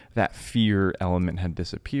because that fear element had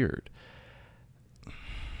disappeared.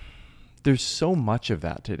 There's so much of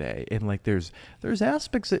that today, and like there's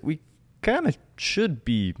aspects that we kind of should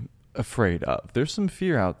be afraid of. There's some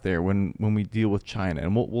fear out there when we deal with China,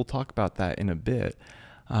 and we'll talk about that in a bit.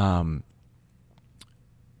 But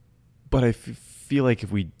I feel like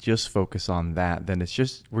if we just focus on that, then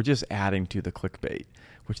we're just adding to the clickbait,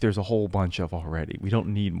 which there's a whole bunch of already. We don't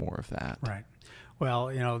need more of that. Right.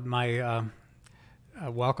 Well, my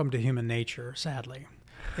welcome to human nature, sadly,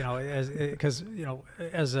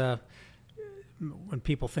 when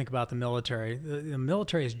people think about the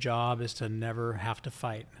military's job is to never have to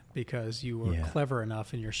fight, because you were clever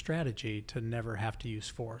enough in your strategy to never have to use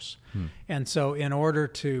force. And so in order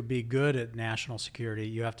to be good at national security,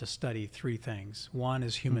 you have to study three things. One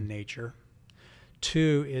is human nature.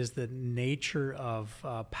 Two is the nature of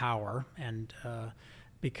power, and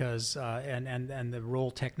because and the role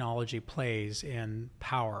technology plays in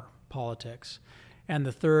power politics. And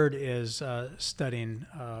the third is studying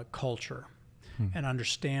culture. and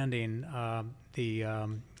understanding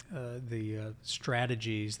the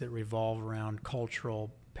strategies that revolve around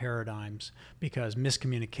cultural paradigms, because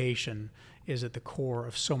miscommunication is at the core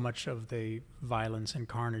of so much of the violence and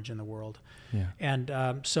carnage in the world. Yeah. And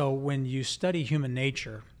so when you study human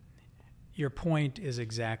nature, your point is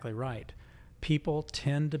exactly right. People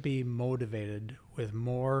tend to be motivated with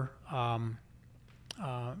more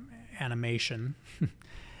animation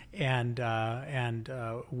and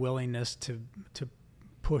willingness to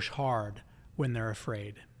push hard when they're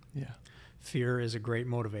afraid. Yeah. Fear is a great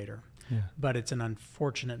motivator, but it's an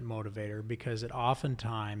unfortunate motivator because it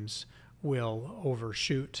oftentimes will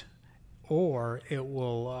overshoot, or it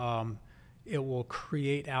will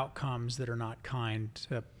create outcomes that are not kind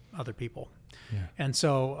to other people. Yeah. And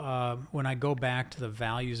so when I go back to the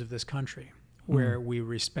values of this country, where we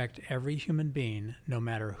respect every human being, no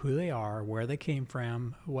matter who they are, where they came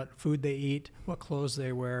from, what food they eat, what clothes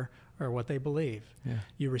they wear, or what they believe. Yeah.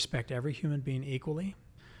 You respect every human being equally.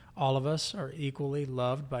 All of us are equally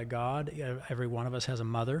loved by God. Every one of us has a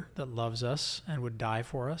mother that loves us and would die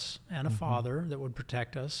for us, and a father that would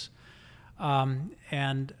protect us.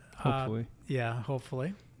 Hopefully.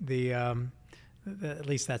 Hopefully. At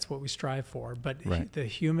least that's what we strive for. But Right. the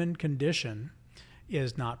human condition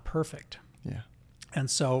is not perfect. Yeah. And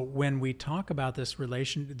so when we talk about this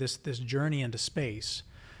journey into space,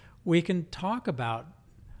 we can talk about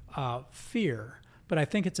fear, but I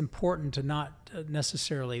think it's important to not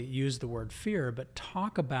necessarily use the word fear, but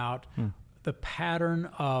talk about the pattern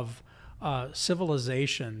of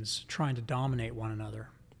civilizations trying to dominate one another,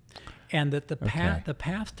 and that the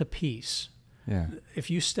path to peace. Yeah. If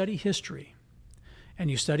you study history, and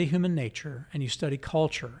you study human nature, and you study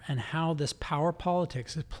culture, and how this power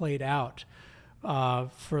politics has played out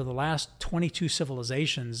for the last 22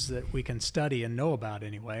 civilizations that we can study and know about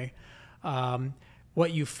anyway,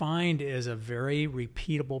 what you find is a very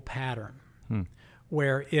repeatable pattern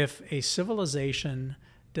where if a civilization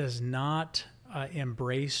does not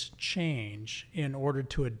embrace change in order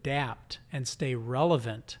to adapt and stay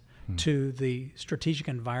relevant to the strategic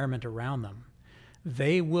environment around them,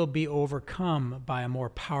 they will be overcome by a more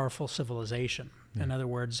powerful civilization. In other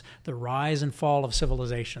words, the rise and fall of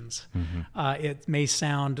civilizations. It may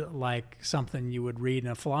sound like something you would read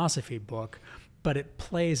in a philosophy book, but it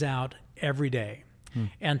plays out every day.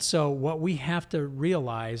 And so what we have to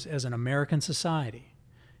realize as an American society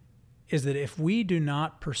is that if we do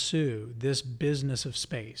not pursue this business of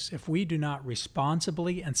space, if we do not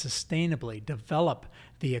responsibly and sustainably develop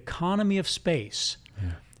the economy of space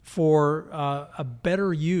for a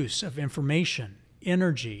better use of information,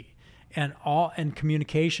 energy, and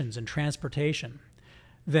communications and transportation,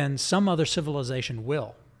 then some other civilization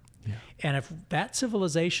will. Yeah. And if that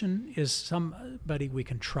civilization is somebody we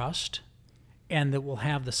can trust and that will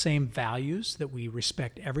have the same values, that we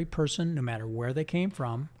respect every person no matter where they came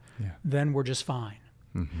from, then we're just fine.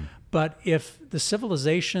 But if the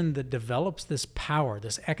civilization that develops this power,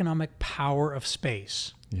 this economic power of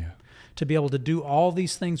space, to be able to do all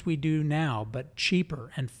these things we do now, but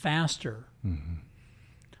cheaper and faster,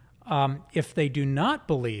 if they do not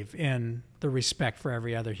believe in the respect for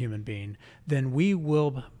every other human being, then we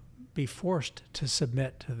will be forced to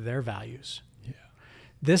submit to their values.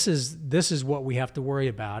 This is what we have to worry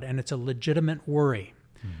about, and it's a legitimate worry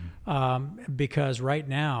because right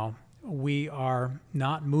now we are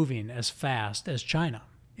not moving as fast as China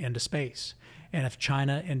into space. And if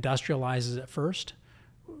China industrializes it first,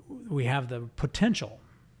 we have the potential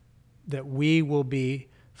that we will be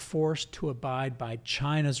forced to abide by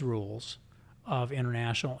China's rules of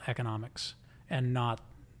international economics and not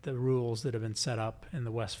the rules that have been set up in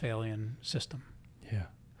the Westphalian system.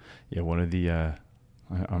 Yeah. One of the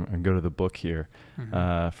I'm going to go to the book here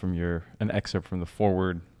from an excerpt from the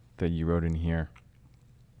foreword that you wrote in here,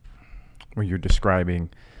 where you're describing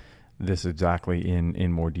this exactly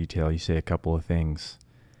in more detail. You say a couple of things.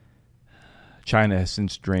 China has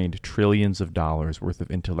since drained trillions of dollars worth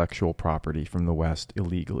of intellectual property from the West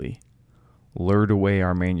illegally, lured away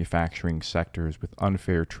our manufacturing sectors with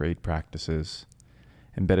unfair trade practices,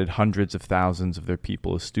 embedded hundreds of thousands of their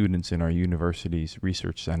people as students in our universities,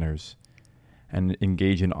 research centers, and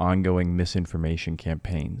engage in ongoing misinformation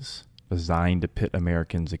campaigns designed to pit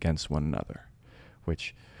Americans against one another,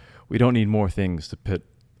 which we don't need more things to pit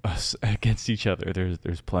us against each other.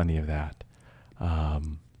 There's plenty of that.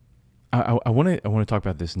 I want to talk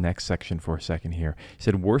about this next section for a second here. He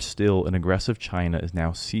said, worse still, an aggressive China is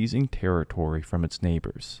now seizing territory from its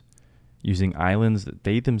neighbors, using islands that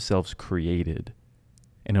they themselves created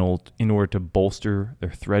in order to bolster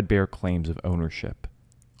their threadbare claims of ownership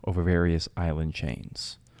over various island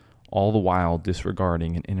chains, all the while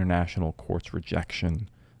disregarding an international court's rejection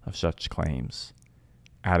of such claims,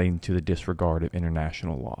 adding to the disregard of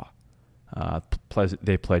international law.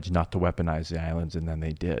 They pledged not to weaponize the islands, and then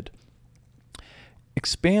they did.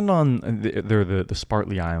 Expand on the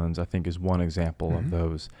Spratly Islands, I think, is one example of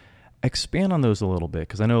those. Expand on those a little bit,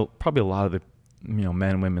 because I know probably a lot of the men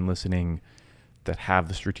and women listening that have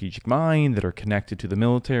the strategic mind, that are connected to the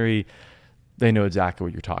military, they know exactly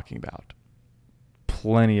what you're talking about.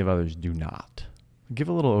 Plenty of others do not. Give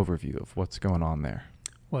a little overview of what's going on there.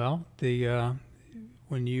 Well,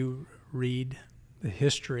 when you read the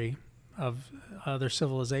history of other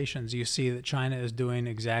civilizations, you see that China is doing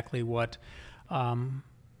exactly what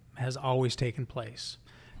has always taken place,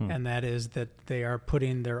 and that is that they are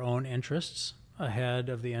putting their own interests ahead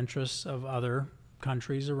of the interests of other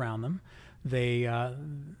countries around them. They are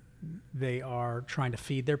trying to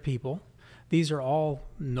feed their people. These are all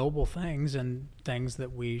noble things and things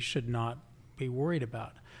that we should not be worried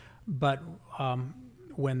about. But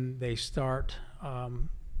when they start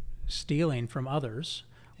stealing from others,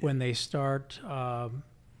 when they start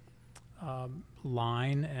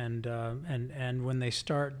lying and when they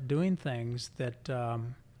start doing things that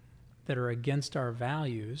are against our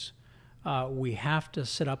values, we have to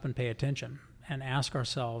sit up and pay attention and ask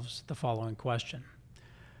ourselves the following question.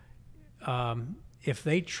 If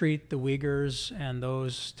they treat the Uyghurs and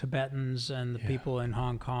those Tibetans and the people in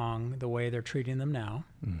Hong Kong the way they're treating them now,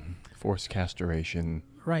 forced castration,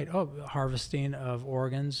 right? Harvesting of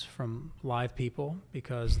organs from live people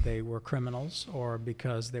because they were criminals or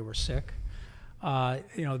because they were sick.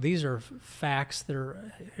 These are facts that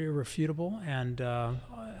are irrefutable and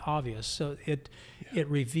obvious. So it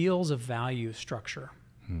reveals a value structure,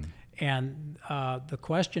 and the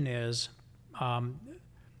question is.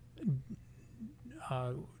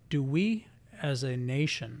 Do we, as a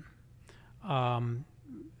nation,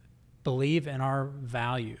 believe in our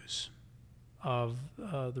values of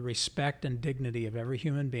the respect and dignity of every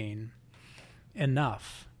human being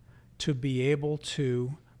enough to be able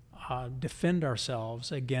to defend ourselves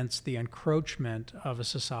against the encroachment of a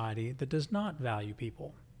society that does not value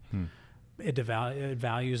people? It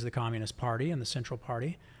values the Communist Party and the Central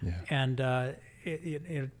Party, and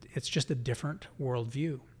it's just a different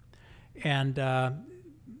worldview. And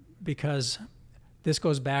because this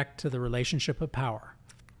goes back to the relationship of power.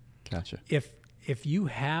 Gotcha. If you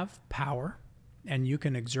have power and you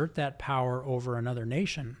can exert that power over another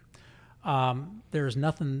nation, there's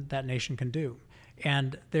nothing that nation can do.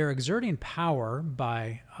 And they're exerting power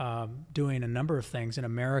by doing a number of things in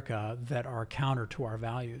America that are counter to our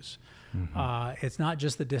values. It's not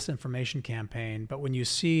just the disinformation campaign, but when you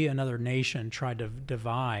see another nation try to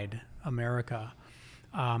divide America,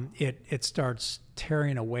 it starts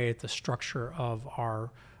tearing away at the structure of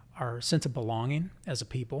our sense of belonging as a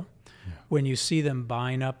people. When you see them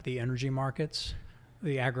buying up the energy markets,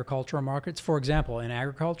 the agricultural markets. For example, in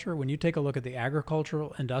agriculture, when you take a look at the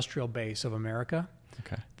agricultural industrial base of America,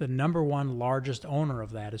 the number one largest owner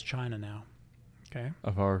of that is China now. Okay.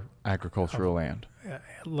 Of our agricultural land.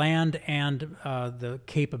 Land and the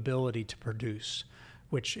capability to produce,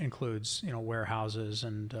 which includes warehouses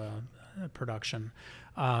and production.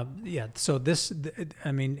 So this,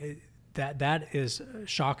 I mean, that is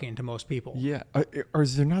shocking to most people. Yeah.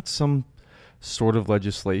 Is there not some sort of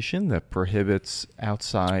legislation that prohibits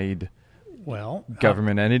outside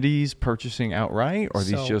government entities purchasing outright? Or are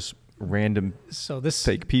these just random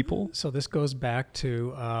fake people? So this goes back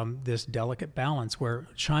to this delicate balance where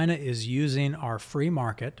China is using our free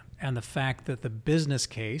market and the fact that the business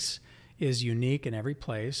case is unique in every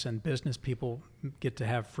place, and business people get to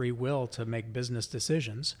have free will to make business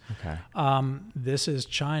decisions. This is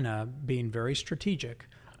China being very strategic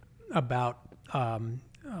about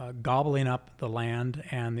gobbling up the land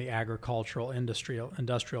and the agricultural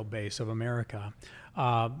industrial base of America,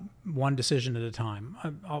 one decision at a time.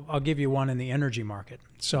 I'll give you one in the energy market.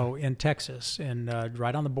 So in Texas,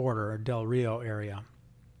 right on the border, Del Rio area,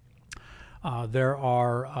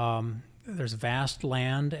 there's vast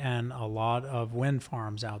land and a lot of wind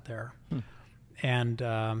farms out there. And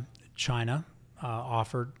a Chinese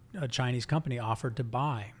company offered to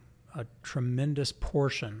buy a tremendous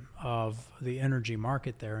portion of the energy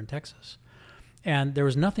market there in Texas. And there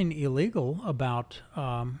was nothing illegal about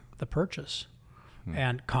the purchase.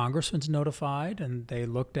 And Congress was notified, and they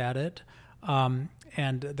looked at it.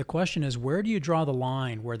 And the question is, where do you draw the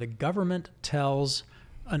line where the government tells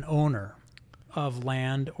an owner of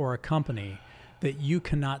land or a company that you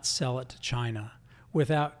cannot sell it to China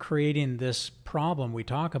without creating this problem we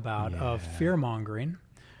talk about of fear-mongering,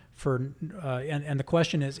 and the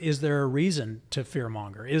question is there a reason to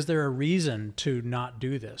fearmonger? Is there a reason to not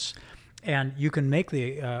do this? And you can make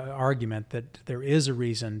the argument that there is a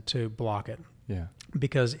reason to block it. Yeah.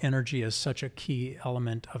 Because energy is such a key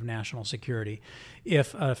element of national security.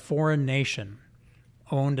 If a foreign nation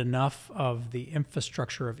owned enough of the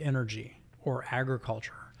infrastructure of energy or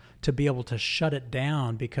agriculture to be able to shut it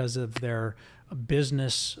down because of their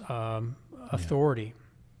business authority,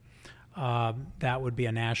 that would be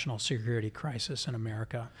a national security crisis in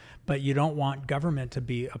America. But you don't want government to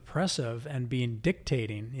be oppressive and being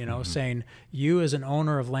dictating, saying you as an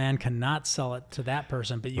owner of land cannot sell it to that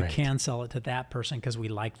person, but you can sell it to that person because we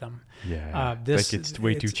like them. Yeah, it's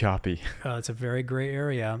way too choppy. It's a very gray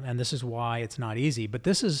area, and this is why it's not easy. But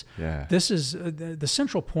this is the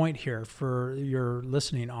central point here for your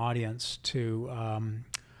listening audience to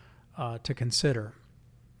consider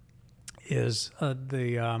is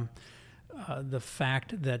the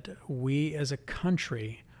fact that we as a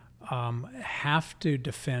country have to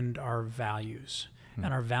defend our values,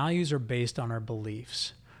 and our values are based on our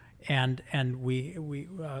beliefs, and we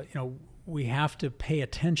have to pay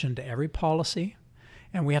attention to every policy,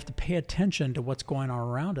 and we have to pay attention to what's going on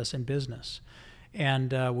around us in business,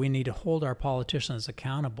 and we need to hold our politicians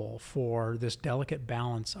accountable for this delicate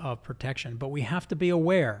balance of protection. But we have to be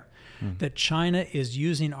aware that China is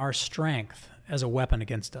using our strength as a weapon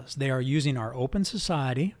against us. They are using our open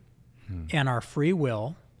society and our free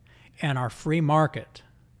will and our free market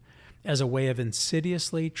as a way of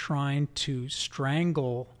insidiously trying to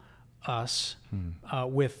strangle us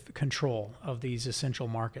with control of these essential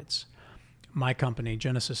markets. My company,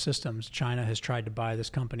 Genesis Systems, China has tried to buy this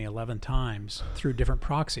company 11 times through different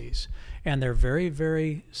proxies, and they're very,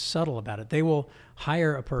 very subtle about it. They will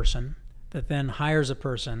hire a person that then hires a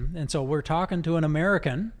person. And so we're talking to an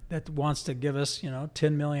American that wants to give us,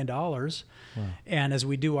 $10 million. Wow. And as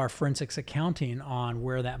we do our forensics accounting on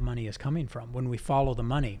where that money is coming from, when we follow the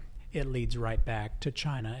money, it leads right back to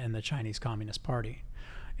China and the Chinese Communist Party.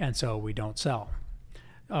 And so we don't sell.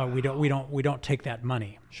 We don't take that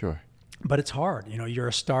money. Sure. But it's hard. You're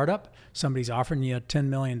a startup, somebody's offering you $10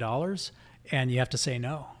 million, and you have to say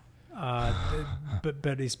no.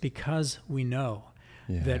 But it's because we know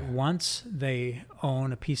that once they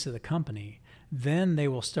own a piece of the company, then they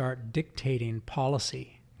will start dictating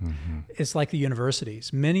policy. Mm-hmm. It's like the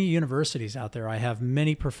universities. Many universities out there, I have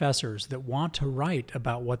many professors that want to write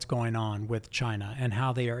about what's going on with China and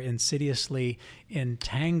how they are insidiously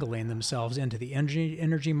entangling themselves into the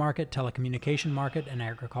energy market, telecommunication market, and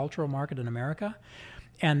agricultural market in America.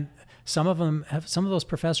 And some of those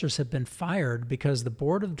professors have been fired because the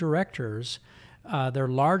board of directors, their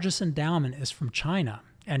largest endowment is from China,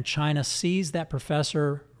 and China sees that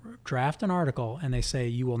professor draft an article and they say,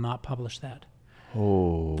 you will not publish that.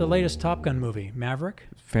 Oh. The latest Top Gun movie, Maverick.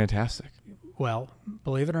 Fantastic. Well,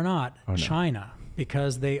 believe it or not, China,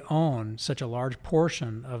 because they own such a large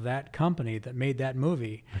portion of that company that made that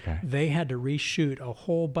movie, they had to reshoot a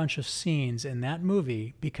whole bunch of scenes in that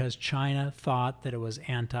movie because China thought that it was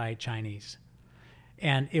anti-Chinese.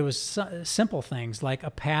 And it was simple things like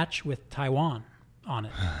a patch with Taiwan on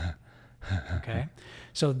it. Okay?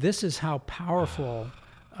 So this is how powerful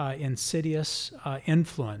insidious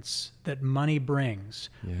influence that money brings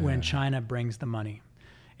when China brings the money.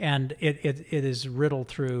 And it is riddled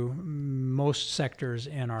through most sectors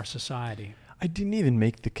in our society. I didn't even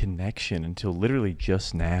make the connection until literally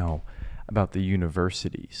just now about the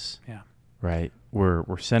universities. Yeah. Right?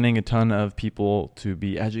 We're sending a ton of people to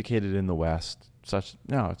be educated in the West.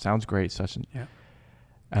 It sounds great.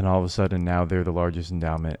 And all of a sudden now they're the largest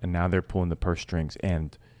endowment, and now they're pulling the purse strings.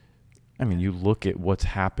 And I mean, you look at what's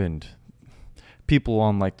happened. People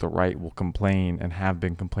on the right will complain and have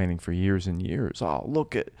been complaining for years and years. Oh,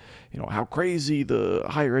 look at, how crazy the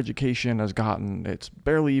higher education has gotten. It's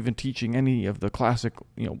barely even teaching any of the classic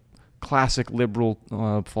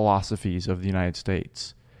liberal philosophies of the United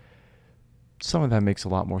States. Some of that makes a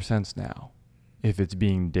lot more sense now if it's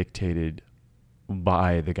being dictated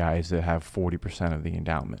by the guys that have 40% of the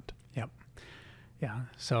endowment. Yep. Yeah.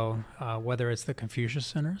 So whether it's the Confucius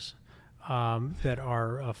Centers that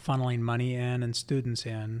are funneling money in and students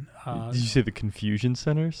in. Did you say the Confusion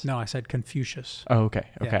Centers? No, I said Confucius. Oh, okay.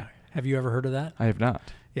 Okay. Yeah. Have you ever heard of that? I have not.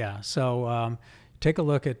 Yeah. So take a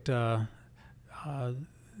look at the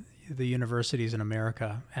universities in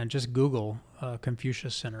America and just Google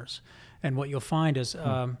Confucius Centers. And what you'll find is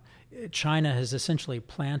China has essentially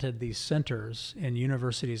planted these centers in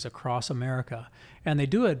universities across America. And they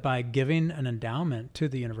do it by giving an endowment to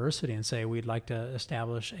the university and say, we'd like to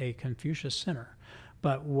establish a Confucius Center.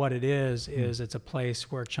 But what it is it's a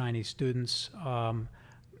place where Chinese students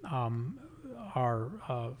are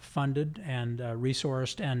funded and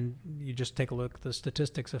resourced, and you just take a look at the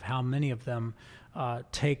statistics of how many of them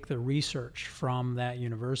take the research from that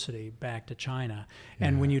university back to China. Yeah.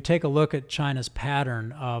 And when you take a look at China's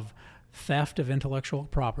pattern of theft of intellectual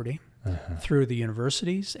property through the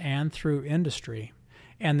universities and through industry,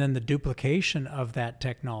 and then the duplication of that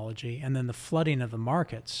technology, and then the flooding of the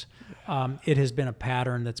markets, it has been a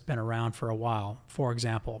pattern that's been around for a while. For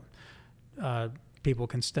example, people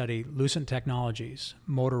can study Lucent Technologies,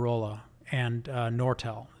 Motorola, and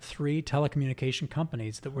Nortel, 3 telecommunication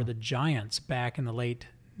companies that were the giants back in the late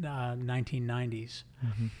 1990s.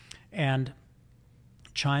 Mm-hmm. And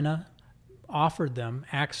China offered them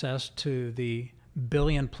access to the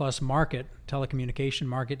billion-plus market, telecommunication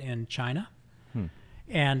market in China.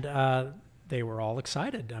 And they were all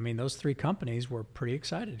excited. I mean, those 3 companies were pretty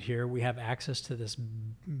excited. Here we have access to this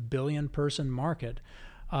billion-person market,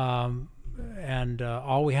 and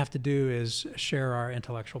all we have to do is share our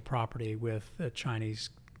intellectual property with the Chinese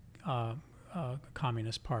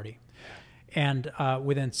Communist Party. And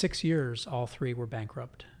within 6 years, all 3 were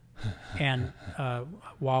bankrupt. And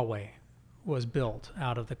Huawei was built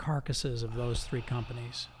out of the carcasses of those 3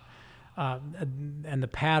 companies. And the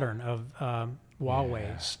pattern of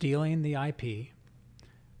Huawei stealing the IP,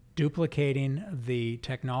 duplicating the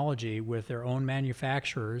technology with their own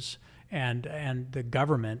manufacturers, and the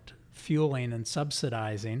government fueling and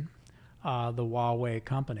subsidizing the Huawei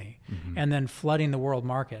company, and then flooding the world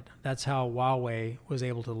market. That's how Huawei was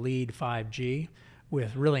able to lead 5G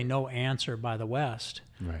with really no answer by the West,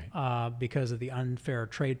 because of the unfair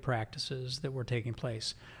trade practices that were taking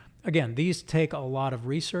place. Again, these take a lot of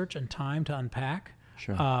research and time to unpack.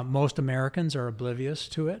 Sure. Most Americans are oblivious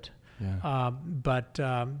to it, but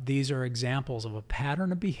these are examples of a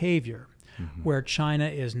pattern of behavior where China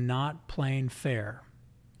is not playing fair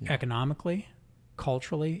economically,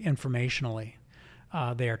 culturally, informationally.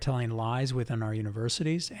 They are telling lies within our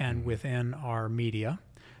universities and within our media.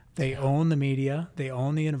 They own the media, they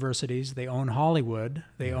own the universities, they own Hollywood,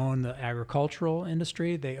 they own the agricultural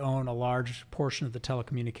industry, they own a large portion of the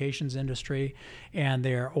telecommunications industry, and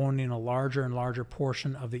they're owning a larger and larger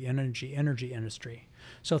portion of the energy industry.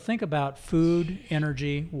 So think about food,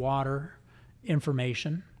 energy, water,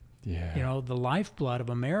 information. Yeah. You know, the lifeblood of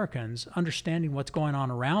Americans, understanding what's going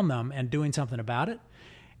on around them and doing something about it,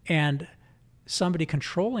 and somebody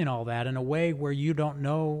controlling all that in a way where you don't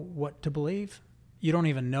know what to believe. You don't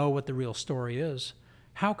even know what the real story is.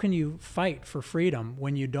 How can you fight for freedom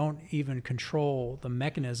when you don't even control the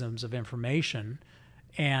mechanisms of information,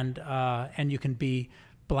 and you can be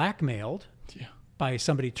blackmailed by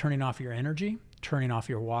somebody turning off your energy, turning off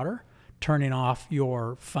your water, turning off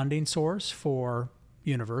your funding source for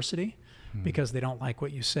university because they don't like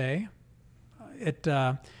what you say?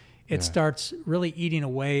 It starts really eating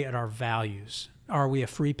away at our values. Are we a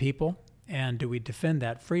free people? And do we defend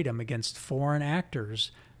that freedom against foreign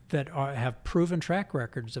actors that have proven track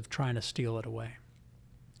records of trying to steal it away?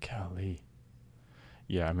 Golly.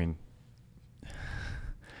 Yeah, I mean,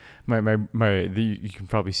 you can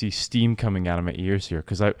probably see steam coming out of my ears here,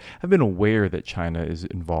 because I've been aware that China is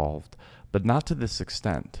involved, but not to this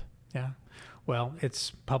extent. Yeah. Well,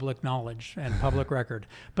 it's public knowledge and public record.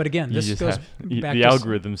 But again, this goes back the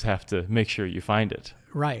algorithms have to make sure you find it.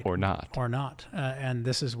 Right. Or not. And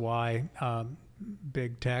this is why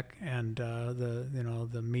big tech and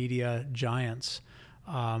the media giants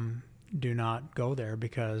do not go there,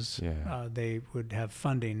 because they would have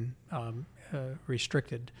funding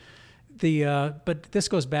restricted. But this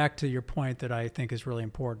goes back to your point that I think is really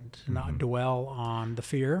important, to not dwell on the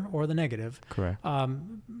fear or the negative. Correct.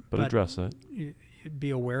 But address it. Be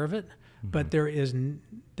aware of it. But there is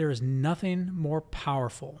nothing more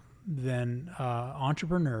powerful than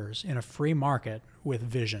entrepreneurs in a free market with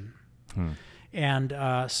vision. And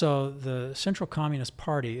so the Central Communist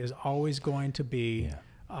Party is always going to be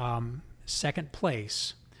second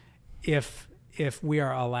place if we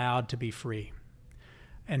are allowed to be free.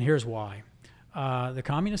 And here's why. The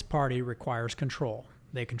Communist Party requires control.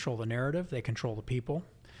 They control the narrative, they control the people.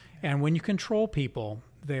 And when you control people,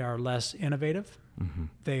 they are less innovative,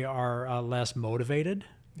 they are less motivated,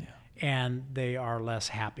 and they are less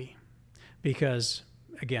happy. Because,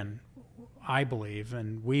 again, I believe,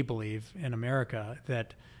 and we believe in America,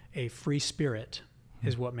 that a free spirit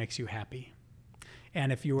is what makes you happy.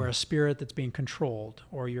 And if you are a spirit that's being controlled,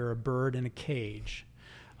 or you're a bird in a cage,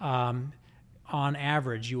 on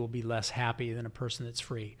average, you will be less happy than a person that's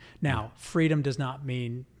free. Now, freedom does not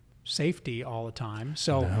mean safety all the time.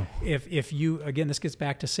 So if you, again, this gets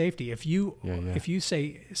back to safety. If you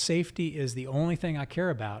say safety is the only thing I care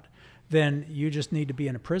about, then you just need to be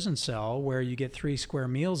in a prison cell where you get 3 square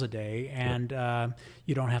meals a day and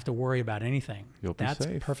you don't have to worry about anything. You'll be That's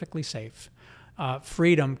safe. perfectly safe.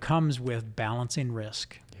 Freedom comes with balancing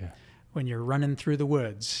risk. Yeah. When you're running through the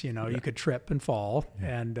woods, you could trip and fall.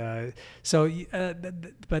 Yeah. And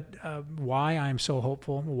but why I'm so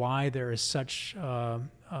hopeful, why there is such a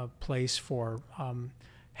place for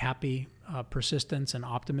happy persistence and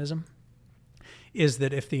optimism, is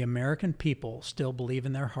that if the American people still believe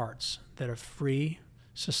in their hearts that a free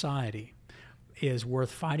society is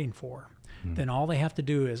worth fighting for, then all they have to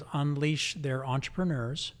do is unleash their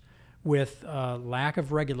entrepreneurs with lack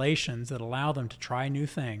of regulations that allow them to try new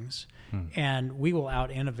things, and we will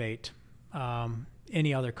out-innovate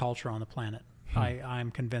any other culture on the planet.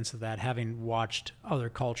 I'm convinced of that, having watched other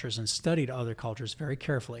cultures and studied other cultures very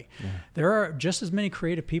carefully. Yeah. There are just as many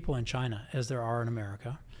creative people in China as there are in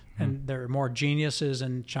America, and there are more geniuses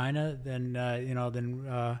in China than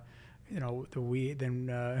we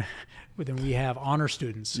have honor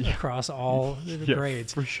students across all the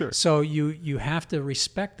grades. For sure. So you have to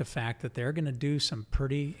respect the fact that they're going to do some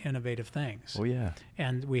pretty innovative things. Oh yeah.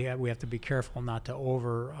 And we have to be careful not to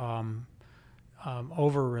over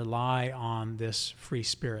rely on this free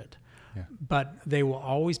spirit. Yeah. But they will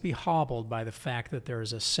always be hobbled by the fact that there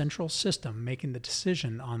is a central system making the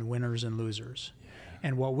decision on winners and losers.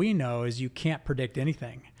 And what we know is you can't predict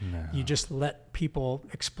anything. No. You just let people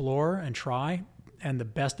explore and try, and the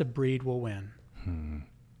best of breed will win.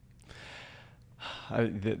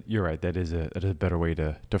 You're right. That is a better way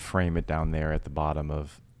to frame it down there at the bottom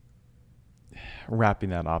of wrapping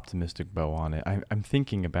that optimistic bow on it. I'm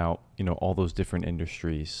thinking about all those different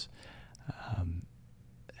industries.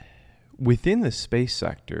 Within the space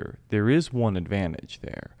sector, there is one advantage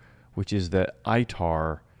there, which is that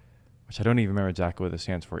ITAR, which I don't even remember exactly what it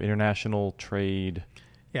stands for, International Trade.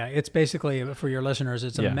 Yeah, it's basically, for your listeners,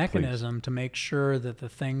 it's a mechanism to make sure that the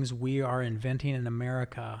things we are inventing in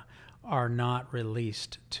America are not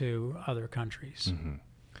released to other countries. Mm-hmm.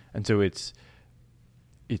 And so it's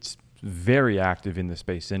very active in the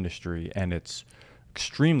space industry, and it's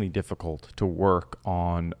extremely difficult to work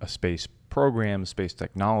on a space program, space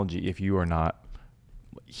technology, if you are not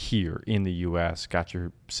here in the U.S., got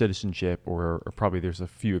your citizenship, or probably there's a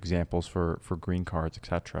few examples for green cards,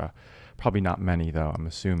 etc. Probably not many, though, I'm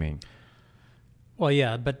assuming. Well,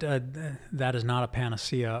 yeah, but that is not a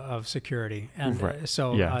panacea of security. And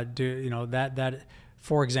that,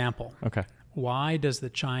 for example, okay. Why does the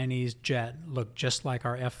Chinese jet look just like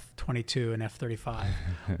our F-22 and F-35?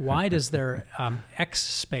 Why does their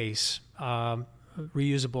X-Space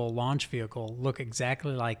reusable launch vehicle look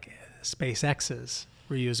exactly like SpaceX's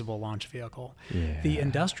reusable launch vehicle? Yeah. The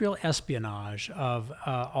industrial espionage of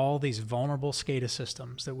all these vulnerable SCADA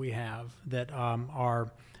systems that we have that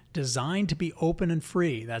are designed to be open and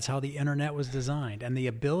free. That's how the internet was designed. And the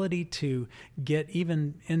ability to get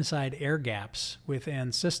even inside air gaps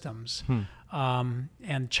within systems.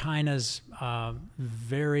 And China's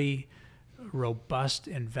very robust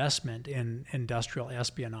investment in industrial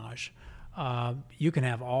espionage. You can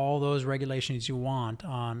have all those regulations you want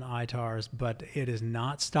on ITARs, but it is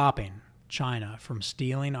not stopping China from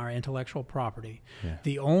stealing our intellectual property. Yeah.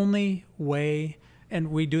 The only way,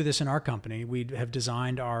 and we do this in our company, we have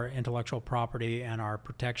designed our intellectual property and our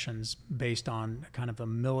protections based on kind of a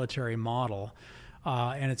military model.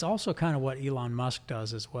 And it's also kind of what Elon Musk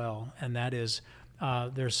does as well. And that is,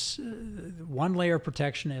 there's one layer of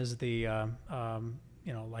protection is the,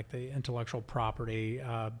 like the intellectual property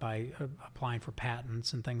by applying for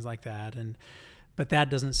patents and things like that. But that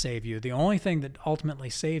doesn't save you. The only thing that ultimately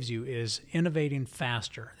saves you is innovating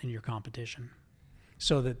faster than your competition,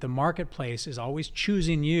 so that the marketplace is always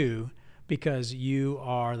choosing you because you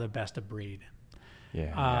are the best of breed.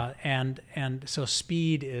 Yeah. And so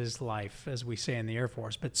speed is life, as we say in the Air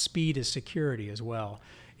Force, but speed is security as well.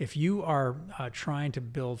 If you are trying to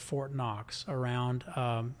build Fort Knox around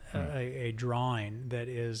a drawing that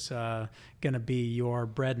is going to be your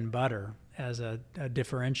bread and butter as a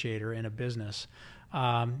differentiator in a business,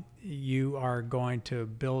 you are going to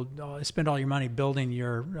spend all your money building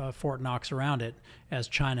your Fort Knox around it, as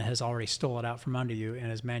China has already stole it out from under you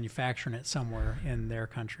and is manufacturing it somewhere in their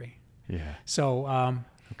country. Yeah. So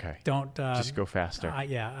okay. Don't just go faster.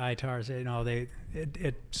 ITARs,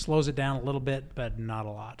 it slows it down a little bit, but not a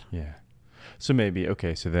lot. Yeah. So maybe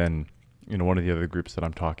so then one of the other groups that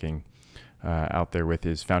I'm talking out there with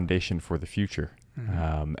is Foundation for the Future,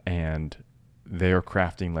 and they're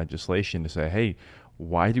crafting legislation to say, hey,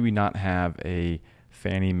 why do we not have a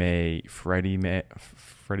Fannie Mae, Freddie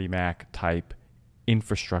Mac type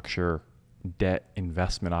infrastructure debt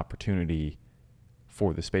investment opportunity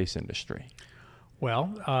for the space industry?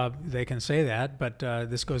 Well, they can say that, but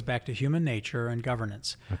this goes back to human nature and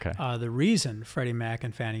governance. Okay. The reason Freddie Mac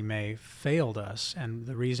and Fannie Mae failed us, and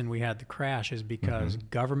the reason we had the crash, is because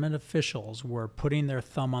government officials were putting their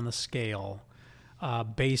thumb on the scale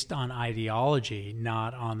based on ideology,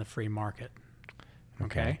 not on the free market.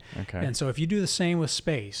 Okay. And so if you do the same with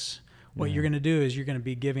space, what you're going to do is you're going to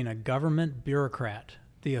be giving a government bureaucrat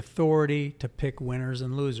the authority to pick winners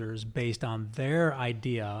and losers based on their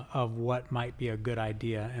idea of what might be a good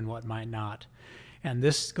idea and what might not. And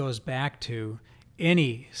this goes back to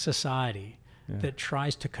any society that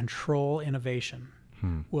tries to control innovation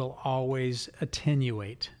will always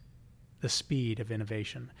attenuate the speed of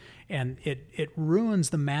innovation. And it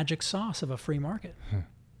ruins the magic sauce of a free market.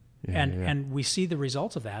 And we see the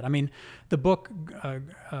results of that. I mean, the book,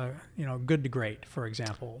 Good to Great, for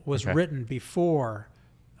example, was written before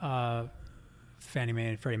Fannie Mae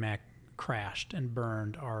and Freddie Mac crashed and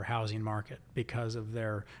burned our housing market because of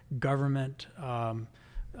their government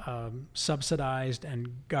subsidized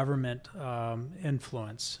and government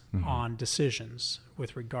influence on decisions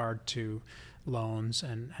with regard to loans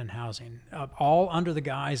and housing, all under the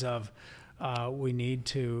guise of we need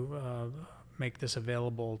to make this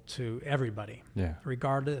available to everybody,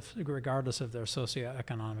 regardless of their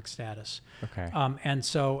socioeconomic status. And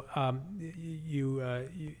so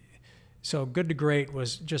so Good to Great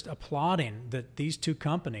was just applauding that these two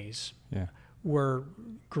companies were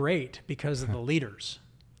great because of the leaders.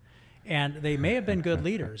 And they may have been good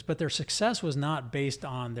leaders, but their success was not based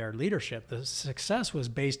on their leadership. The success was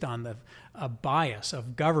based on a bias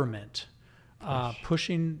of government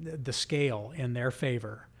pushing the scale in their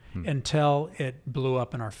favor until it blew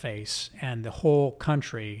up in our face, and the whole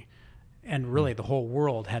country and really the whole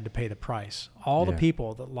world had to pay the price. All the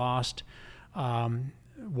people that lost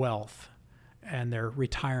wealth and their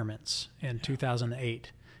retirements in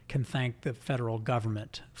 2008 can thank the federal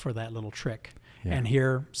government for that little trick. And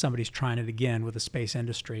here somebody's trying it again with the space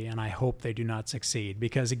industry, and I hope they do not succeed,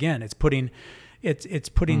 because again, it's putting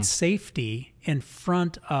safety in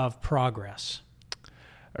front of progress.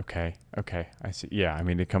 Okay, I see. Yeah, I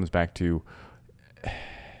mean, it comes back to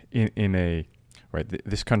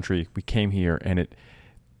this country. We came here, and it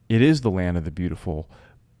is the land of the beautiful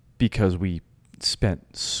because we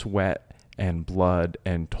spent sweat and blood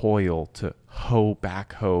and toil to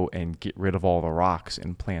backhoe and get rid of all the rocks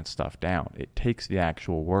and plant stuff down. It takes the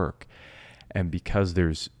actual work, and because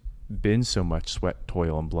there's been so much sweat,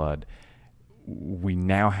 toil, and blood, we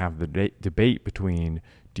now have the debate between,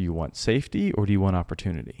 do you want safety or do you want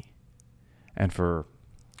opportunity? And for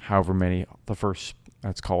however many, the first,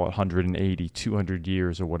 let's call it 180, 200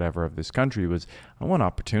 years or whatever of this country was, I want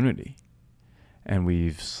opportunity. And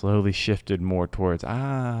we've slowly shifted more towards,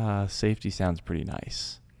 safety sounds pretty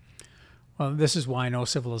nice. Well, this is why no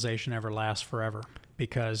civilization ever lasts forever,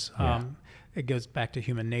 because it goes back to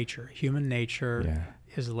human nature. Human nature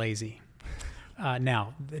is lazy.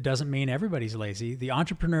 Now, it doesn't mean everybody's lazy. The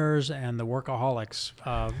entrepreneurs and the workaholics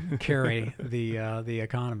carry the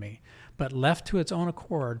economy. But left to its own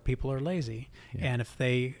accord, people are lazy. And if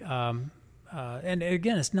they, and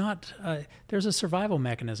again, it's not, there's a survival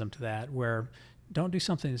mechanism to that where don't do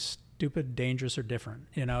something stupid, dangerous, or different.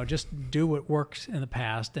 Just do what works in the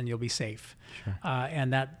past and you'll be safe. Sure.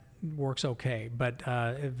 And that works okay. But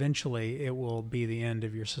eventually it will be the end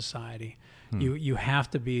of your society. You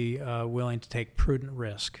have to be willing to take prudent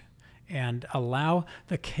risk and allow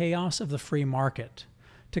the chaos of the free market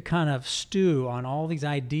to kind of stew on all these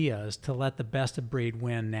ideas to let the best of breed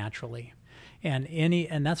win naturally.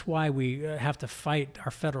 And that's why we have to fight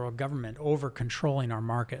our federal government over controlling our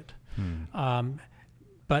market.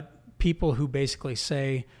 But people who basically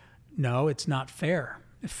say, no, it's not fair.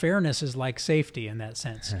 Fairness is like safety in that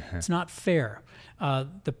sense. It's not fair.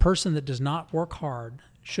 The person that does not work hard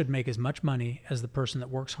should make as much money as the person that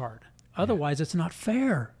works hard. Otherwise, it's not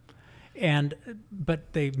fair.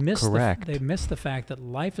 But they miss the fact that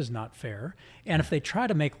life is not fair. And if they try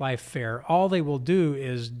to make life fair, all they will do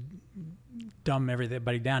is dumb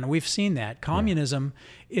everybody down. And we've seen that. Communism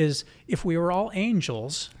is, if we were all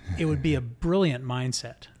angels, it would be a brilliant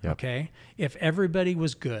mindset. Okay? If everybody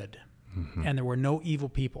was good. And there were no evil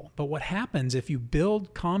people. But what happens if you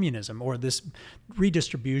build communism or this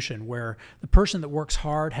redistribution where the person that works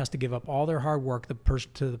hard has to give up all their hard work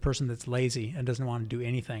to the person that's lazy and doesn't want to do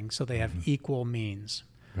anything, so they have equal means?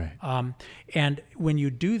 Right. And when you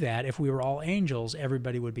do that, if we were all angels,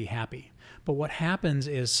 everybody would be happy. But what happens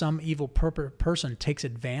is some evil person takes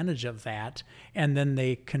advantage of that, and then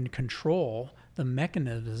they can control the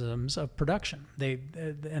mechanisms of production.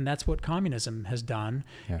 And that's what communism has done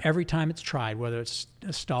every time it's tried, whether it's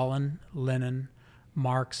Stalin, Lenin,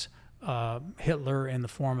 Marx, Hitler in the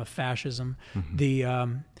form of fascism.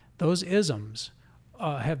 Those isms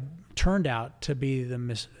have turned out to be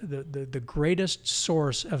the greatest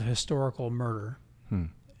source of historical murder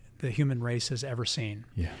the human race has ever seen.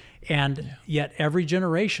 And yet every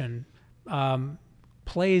generation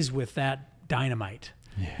plays with that dynamite.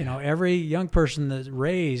 Every young person that's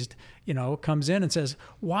raised, comes in and says,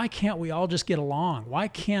 why can't we all just get along? Why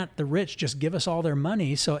can't the rich just give us all their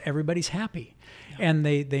money so everybody's happy? And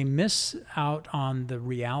they miss out on the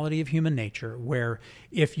reality of human nature, where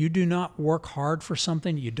if you do not work hard for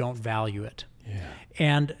something, you don't value it.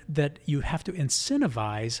 And that you have to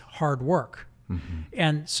incentivize hard work.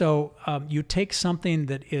 And so you take something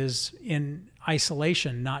that is in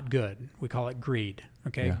isolation not good. We call it greed.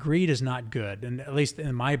 Okay, greed is not good, and at least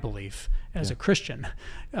in my belief as a Christian,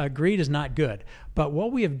 greed is not good. But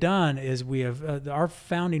what we have done is we have our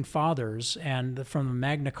founding fathers and from the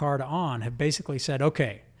Magna Carta on have basically said,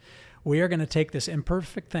 okay, we are going to take this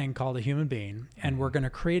imperfect thing called a human being, and we're going to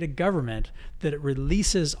create a government that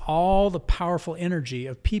releases all the powerful energy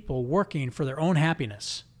of people working for their own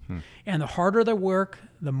happiness. And the harder they work,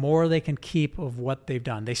 the more they can keep of what they've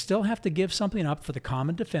done. They still have to give something up for the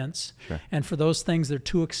common defense and for those things that are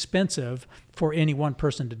too expensive for any one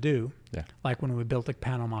person to do, like when we built the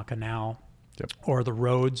Panama Canal or the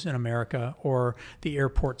roads in America or the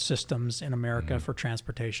airport systems in America for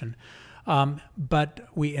transportation. But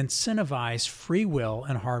we incentivize free will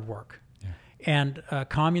and hard work. And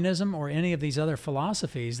communism or any of these other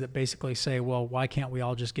philosophies that basically say, well, why can't we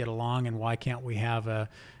all just get along, and why can't we have a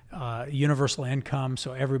universal income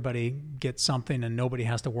so everybody gets something and nobody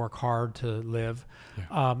has to work hard to live?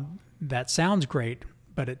 That sounds great,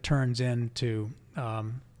 but it turns into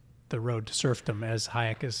the road to serfdom, as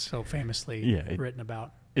Hayek has so famously written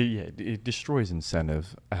about. It destroys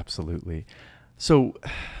incentive, absolutely. So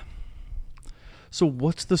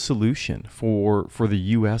what's the solution for the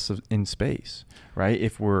U.S. in space, right?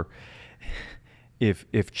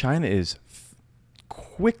 If China is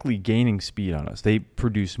quickly gaining speed on us, they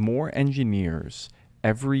produce more engineers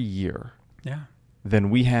every year than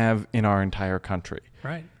we have in our entire country.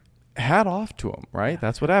 Right. Hat off to them, right?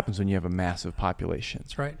 That's what happens when you have a massive population.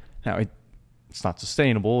 That's right. Now, it's not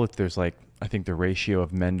sustainable if there's I think the ratio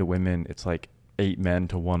of men to women, it's 8 men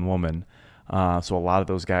to 1 woman. So a lot of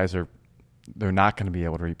those guys they're not going to be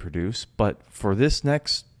able to reproduce. But for this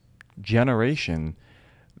next generation,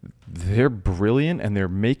 they're brilliant and they're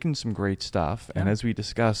making some great stuff. And as we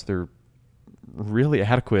discussed, they're really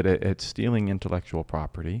adequate at stealing intellectual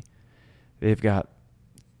property. They've got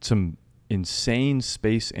some insane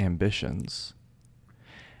space ambitions.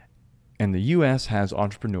 And the U.S. has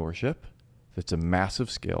entrepreneurship. That's a massive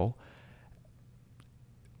skill.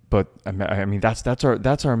 But I mean, that's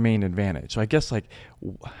our main advantage. So I guess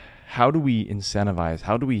how do we incentivize?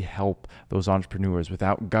 How do we help those entrepreneurs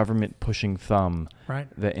without government pushing thumb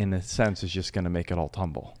that in a sense is just going to make it all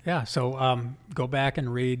tumble? Yeah, so go back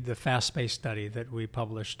and read the Fast Space study that we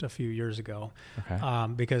published a few years ago,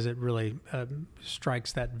 because it really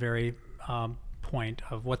strikes that very point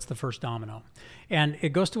of what's the first domino. And it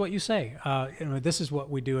goes to what you say. This is what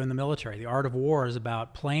we do in the military. The art of war is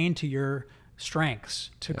about playing to your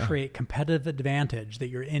strengths to create competitive advantage that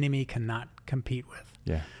your enemy cannot compete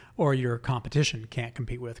with. Or your competition can't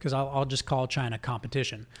compete with, because I'll just call China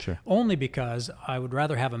competition. Only because I would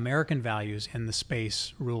rather have American values in the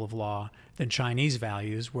space rule of law than Chinese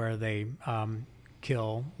values, where they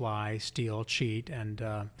kill, lie, steal, cheat,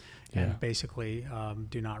 and basically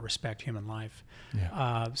do not respect human life.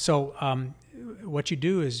 So what you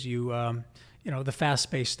do is the Fast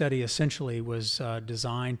Space study essentially was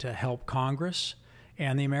designed to help Congress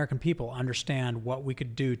and the American people understand what we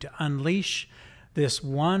could do to unleash this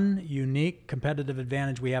one unique competitive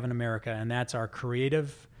advantage we have in America, and that's our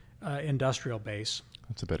creative industrial base.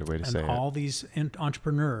 That's a better way to say it. And all these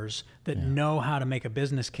entrepreneurs that know how to make a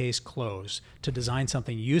business case close to design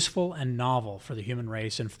something useful and novel for the human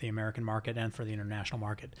race and for the American market and for the international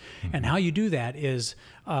market. And how you do that is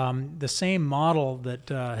the same model that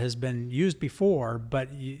has been used before, but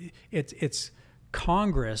it's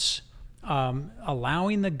Congress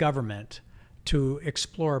allowing the government to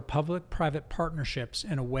explore public-private partnerships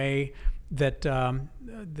in a way that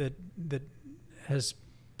has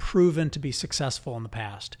proven to be successful in the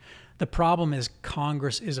past. The problem is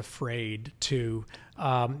Congress is afraid to,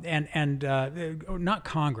 not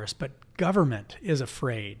Congress, but government is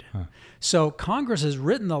afraid. So Congress has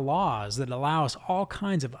written the laws that allow us all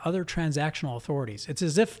kinds of other transactional authorities. It's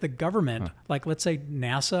as if the government, like let's say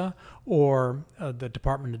NASA or the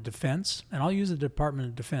Department of Defense, and I'll use the Department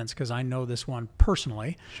of Defense because I know this one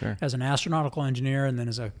personally. Sure. As an astronautical engineer and then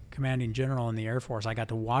as a commanding general in the Air Force, I got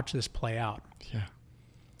to watch this play out. Yeah.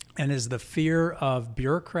 And is the fear of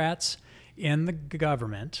bureaucrats in the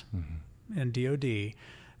government and DOD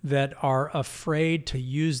that are afraid to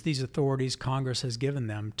use these authorities Congress has given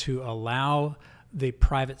them to allow the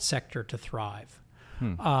private sector to thrive.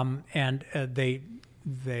 And they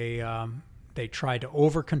try to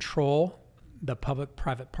over-control the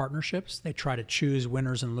public-private partnerships. They try to choose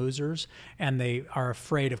winners and losers, and they are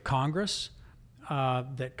afraid of Congress,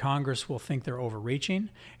 that Congress will think they're overreaching,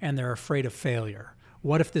 and they're afraid of failure.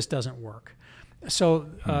 What if this doesn't work? So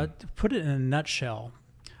to put it in a nutshell,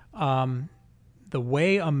 the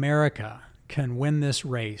way America can win this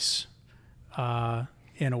race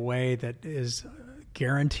in a way that is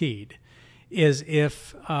guaranteed is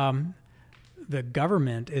if the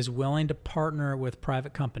government is willing to partner with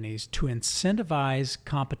private companies to incentivize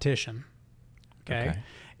competition,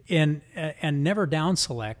 and never down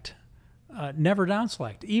select.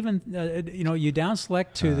 Even you down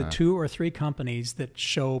select to the 2 or 3 companies that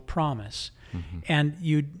show promise, and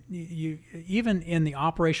you even in the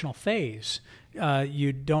operational phase,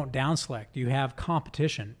 you don't down select. You have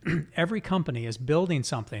competition. Every company is building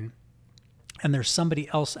something, and there's somebody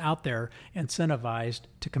else out there incentivized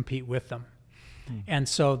to compete with them. And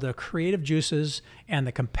so the creative juices and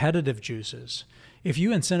the competitive juices, if you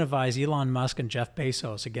incentivize Elon Musk and Jeff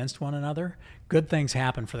Bezos against one another, good things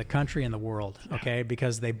happen for the country and the world, okay?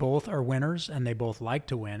 Because they both are winners and they both like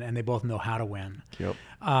to win and they both know how to win. Yep.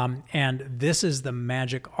 And this is the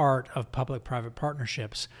magic art of public-private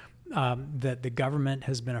partnerships that the government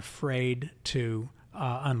has been afraid to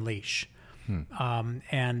unleash.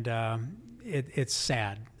 It's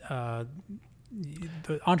sad. The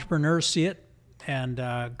entrepreneurs see it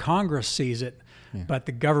and Congress sees it, but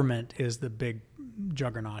the government is the big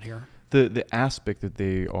juggernaut here. The aspect that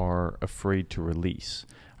they are afraid to release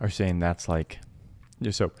are saying that's like,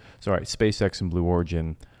 so all right, SpaceX and Blue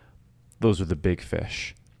Origin, those are the big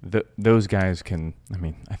fish. Those guys can,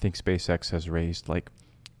 I think SpaceX has raised like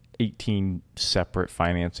 18 separate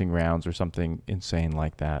financing rounds or something insane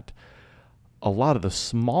like that. A lot of the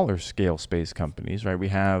smaller scale space companies, right? We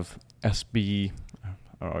have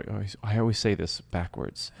I always say this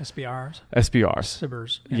backwards. SBRs.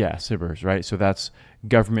 SBRs. SBRs, right? So that's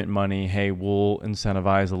government money. Hey, we'll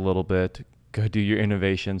incentivize a little bit. Go do your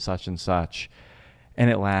innovation, such and such.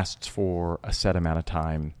 And it lasts for a set amount of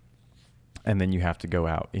time. And then you have to go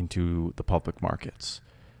out into the public markets.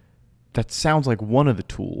 That sounds like one of the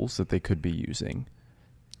tools that they could be using.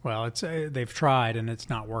 Well, they've tried and it's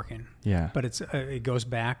not working. Yeah. But it goes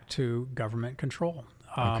back to government control.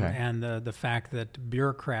 And the fact that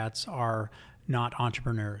bureaucrats are not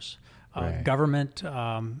entrepreneurs. Right. Government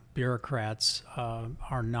bureaucrats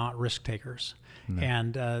are not risk takers. No.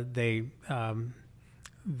 And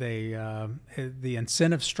the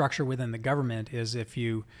incentive structure within the government is if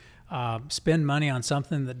you spend money on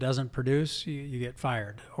something that doesn't produce, you get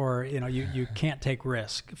fired, or you can't take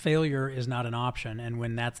risk. Failure is not an option, and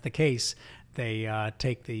when that's the case, they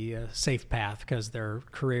take the safe path because their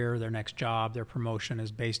career, their next job, their promotion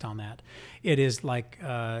is based on that. It is like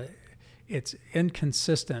it's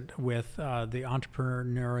inconsistent with the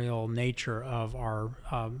entrepreneurial nature of our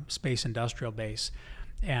space industrial base.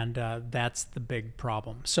 And that's the big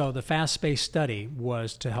problem. So the Fast Space Study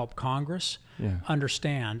was to help Congress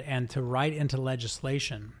understand and to write into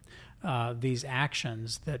legislation these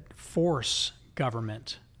actions that force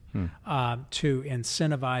government to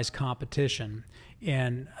incentivize competition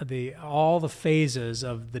in all the phases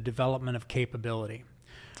of the development of capability.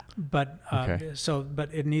 But but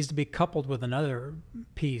it needs to be coupled with another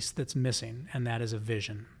piece that's missing, and that is a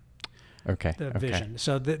vision. Vision.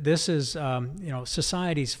 So this is,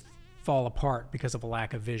 societies fall apart because of a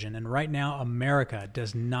lack of vision. And right now, America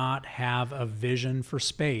does not have a vision for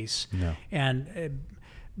space. No. And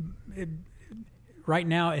right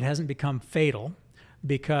now, it hasn't become fatal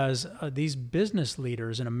because these business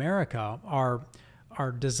leaders in America are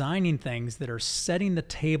designing things that are setting the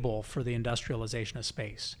table for the industrialization of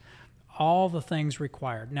space. All the things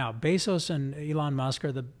required. Now, Bezos and Elon Musk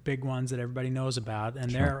are the big ones that everybody knows about,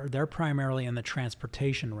 and they're primarily in the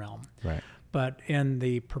transportation realm. Right. but in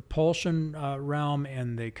the propulsion realm,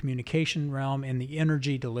 in the communication realm, in the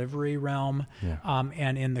energy delivery realm,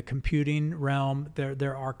 and in the computing realm,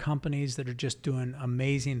 there are companies that are just doing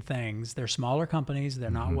amazing things. They're smaller companies.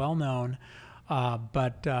 They're not well known,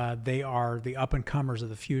 but they are the up-and-comers of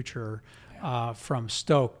the future, from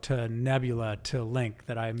Stoke to Nebula to Link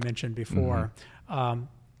that I mentioned before.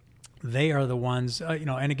 They are the ones,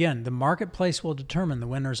 and again, the marketplace will determine the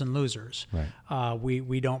winners and losers. Right.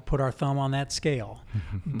 We don't put our thumb on that scale.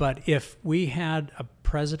 But if we had a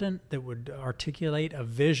president that would articulate a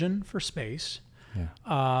vision for space,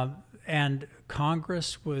 and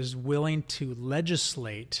Congress was willing to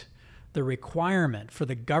legislate the requirement for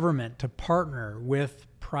the government to partner with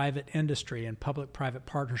private industry and public-private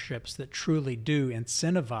partnerships that truly do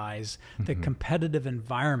incentivize the competitive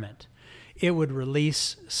environment, it would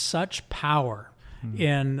release such power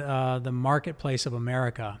in the marketplace of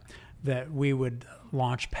America that we would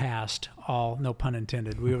launch past all, no pun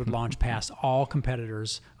intended, we would launch past all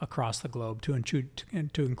competitors across the globe to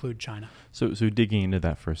include China. So digging into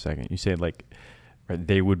that for a second, you said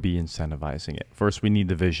they would be incentivizing it. First, we need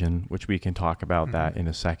the vision, which we can talk about that in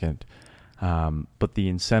a second. But the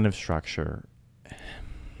incentive structure,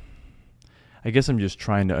 I guess I'm just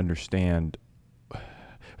trying to understand.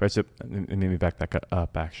 Right, so maybe back that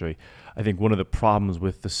up, actually. I think one of the problems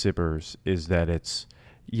with the SBIRs is that it's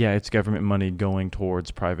government money going towards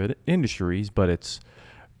private industries, but it's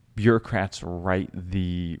bureaucrats write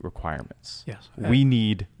the requirements. Yes. We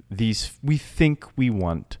need these, we think we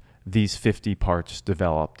want these 50 parts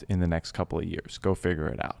developed in the next couple of years. Go figure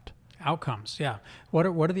it out. Outcomes, yeah. What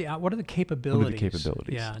are the capabilities? What are the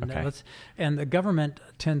capabilities? Yeah, okay. And the government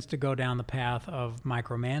tends to go down the path of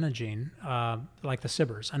micromanaging, like the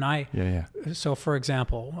SBIRs. And So, for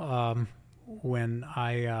example, when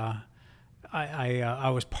I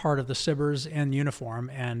was part of the SBIRs in uniform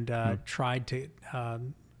and tried to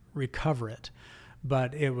recover it,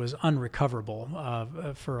 but it was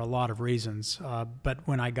unrecoverable for a lot of reasons. But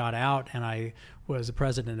when I got out and I was the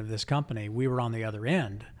president of this company, we were on the other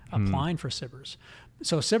end applying for SBIRs.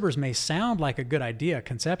 So SBIRs may sound like a good idea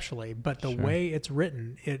conceptually, but the way it's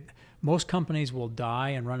written, most companies will die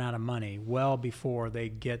and run out of money well before they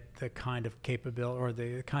get the kind of capability or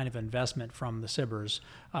the kind of investment from the SBIRs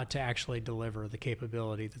to actually deliver the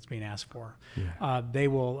capability that's being asked for. Yeah. They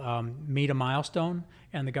will meet a milestone,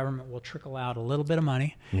 and the government will trickle out a little bit of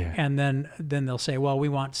money, and then they'll say, well, we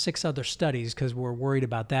want 6 other studies because we're worried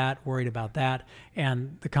about that,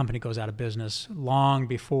 and the company goes out of business long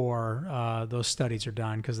before those studies are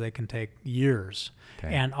done because they can take years.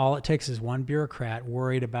 Okay. And all it takes is one bureaucrat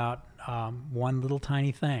worried about one little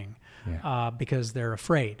tiny thing because they're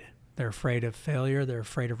afraid. They're afraid of failure. They're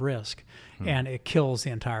afraid of risk. And it kills the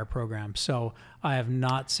entire program. So I have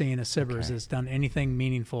not seen a SBIRS that's done anything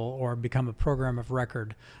meaningful or become a program of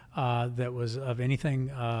record that was of anything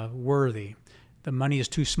worthy. The money is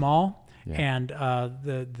too small, and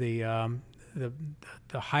the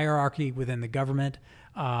hierarchy within the government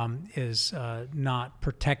is not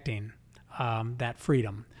protecting that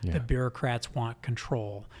freedom. The bureaucrats want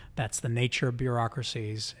control. That's the nature of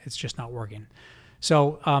bureaucracies. It's just not working.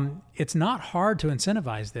 So it's not hard to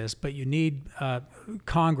incentivize this, but you need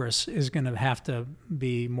Congress is going to have to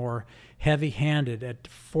be more heavy-handed at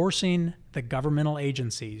forcing the governmental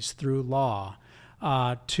agencies through law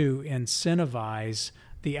to incentivize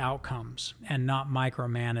the outcomes and not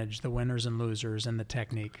micromanage the winners and losers and the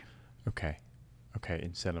technique. Okay,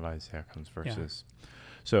 incentivize the outcomes versus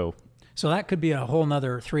So that could be a whole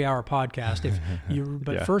nother 3-hour podcast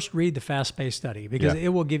first read the fast space study because it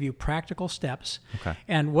will give you practical steps. Okay.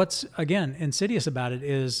 And what's, again, insidious about it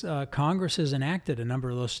is Congress has enacted a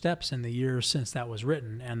number of those steps in the years since that was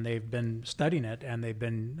written, and they've been studying it and they've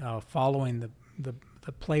been following the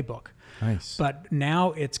playbook. Nice. But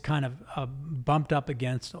now it's kind of bumped up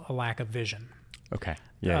against a lack of vision. Okay.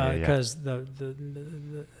 Because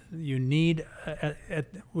you need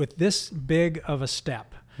with this big of a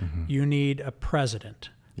step, you need a president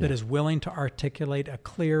that is willing to articulate a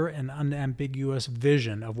clear and unambiguous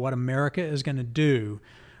vision of what America is going to do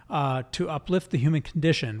to uplift the human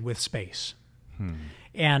condition with space.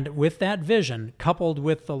 And with that vision, coupled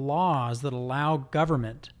with the laws that allow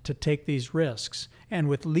government to take these risks, and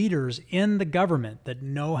with leaders in the government that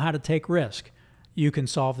know how to take risk, you can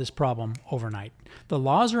solve this problem overnight. The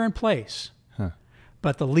laws are in place,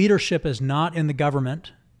 but the leadership is not in the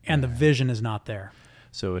government, and the vision is not there.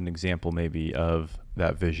 So an example maybe of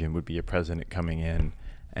that vision would be a president coming in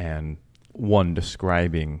and, one,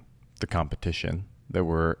 describing the competition that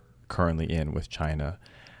we're currently in with China,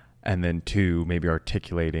 and then 2, maybe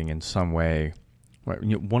articulating in some way Right.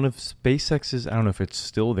 One of SpaceX's, I don't know if it's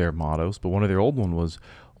still their mottos, but one of their old one was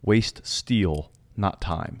waste steel, not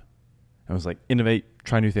time. It was like innovate,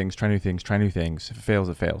 try new things, try new things, try new things. If it fails,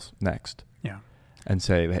 it fails. Next. Yeah. And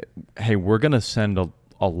say, hey, we're going to send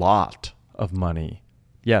a lot of money,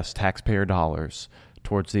 yes, taxpayer dollars,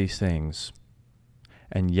 towards these things.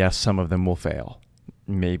 And yes, some of them will fail,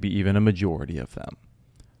 maybe even a majority of them.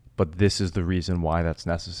 But this is the reason why that's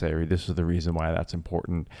necessary. This is the reason why that's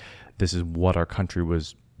important. This is what our country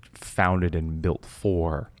was founded and built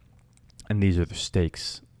for. And these are the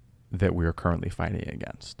stakes that we are currently fighting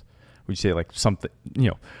against. Would you say like something,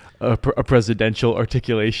 a presidential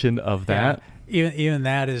articulation of that? Yeah. Even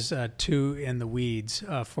that is too in the weeds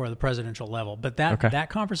for the presidential level. But that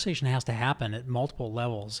conversation has to happen at multiple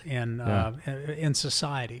levels in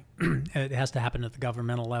society. It has to happen at the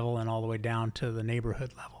governmental level and all the way down to the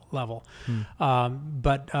neighborhood level.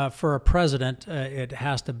 But for a president, it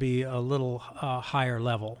has to be a little higher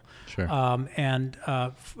level. Sure.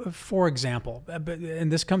 For example, and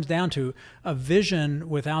this comes down to a vision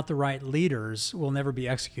without the right leaders will never be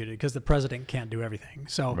executed because the president can't do everything.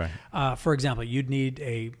 So, right. For example, you'd need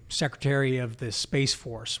a secretary of the Space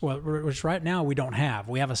Force, which right now we don't have.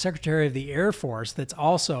 We have a secretary of the Air Force that's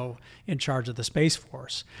also in charge of the Space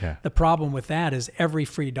Force. Yeah. The problem with that is every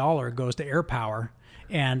free dollar goes to air power.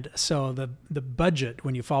 And so the budget,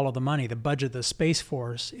 when you follow the money, the budget of the Space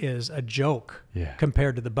Force is a joke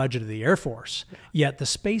compared to the budget of the Air Force. Yet the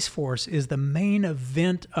Space Force is the main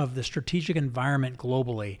event of the strategic environment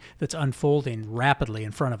globally that's unfolding rapidly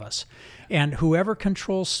in front of us. And whoever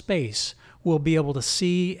controls space will be able to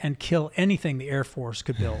see and kill anything the Air Force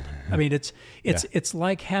could build. I mean, it's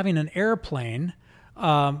like having an airplane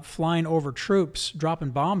flying over troops, dropping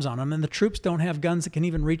bombs on them, and the troops don't have guns that can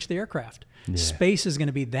even reach the aircraft. Yeah. Space is going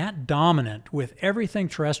to be that dominant with everything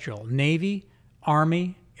terrestrial, Navy,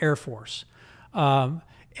 Army, Air Force.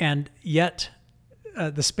 And yet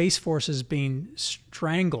the Space Force is being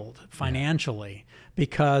strangled financially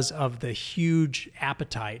because of the huge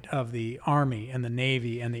appetite of the Army and the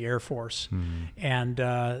Navy and the Air Force. Mm-hmm. And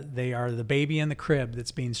they are the baby in the crib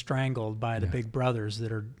that's being strangled by the big brothers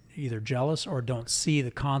that are either jealous or don't see the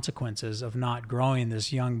consequences of not growing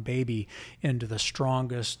this young baby into the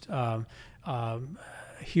strongest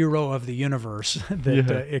hero of the universe that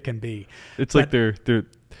it can be. It's like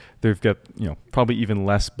they've got probably even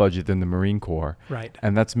less budget than the Marine Corps, right?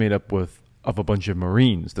 And that's made up of a bunch of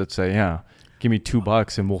Marines that say, give me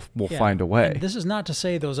 $2 and we'll find a way. And this is not to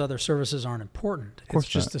say those other services aren't important. It's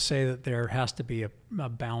just to say that there has to be a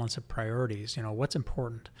balance of priorities. What's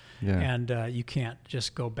important. Yeah. And you can't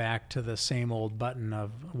just go back to the same old button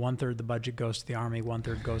of 1/3 the budget goes to the Army,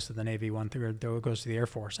 1/3 goes to the Navy, 1/3 goes to the Air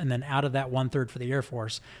Force. And then out of that 1/3 for the Air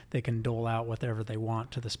Force, they can dole out whatever they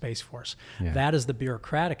want to the Space Force. Yeah. That is the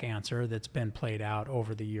bureaucratic answer that's been played out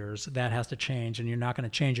over the years. That has to change, and you're not going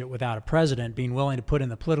to change it without a president being willing to put in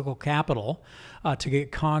the political capital to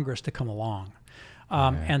get Congress to come along.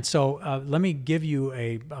 And so let me give you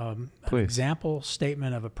an example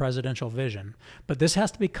statement of a presidential vision. But this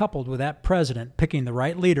has to be coupled with that president picking the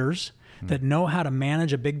right leaders that know how to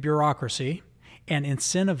manage a big bureaucracy and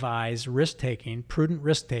incentivize risk-taking, prudent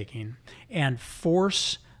risk-taking, and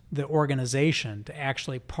force the organization to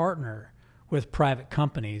actually partner with private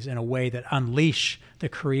companies in a way that unleash the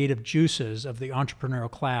creative juices of the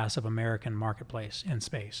entrepreneurial class of American marketplace in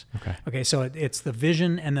space. Okay, so it's the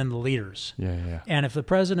vision and then the leaders. Yeah. And if the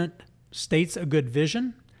president states a good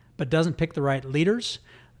vision but doesn't pick the right leaders,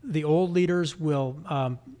 the old leaders will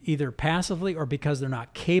either passively or because they're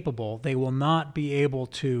not capable, they will not be able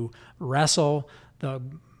to wrestle the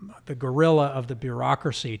gorilla of the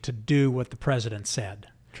bureaucracy to do what the president said.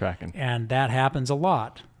 Tracking. And that happens a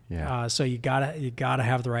lot. Yeah. So you gotta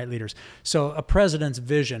have the right leaders. So a president's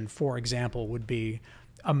vision, for example, would be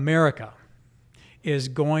America is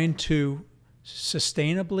going to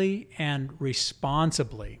sustainably and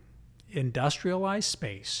responsibly industrialize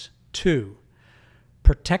space to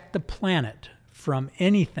protect the planet from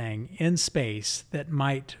anything in space that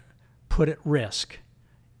might put at risk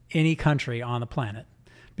any country on the planet.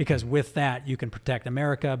 Because with that, you can protect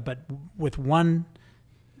America, but with one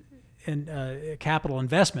capital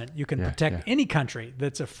investment, you can protect any country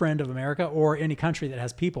that's a friend of America or any country that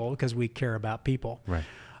has people, because we care about people. Right.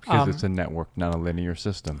 Because it's a network, not a linear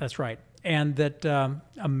system. That's right. And that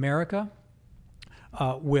America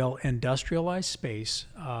will industrialize space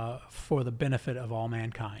for the benefit of all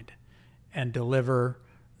mankind and deliver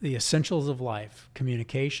the essentials of life,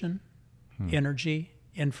 communication, energy,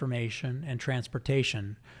 information, and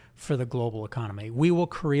transportation for the global economy. We will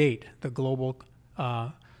create the global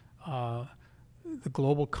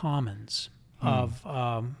commons of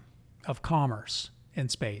of commerce in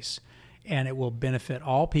space, and it will benefit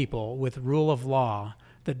all people with rule of law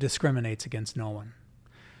that discriminates against no one.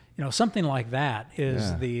 Something like that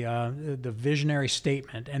is the visionary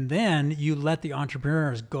statement, and then you let the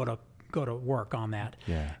entrepreneurs go to work on that.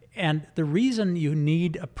 Yeah. And the reason you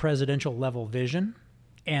need a presidential level vision,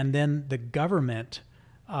 and then the government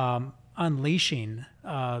unleashing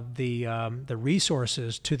the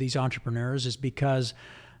resources to these entrepreneurs, is because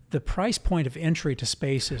the price point of entry to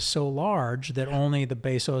space is so large that only the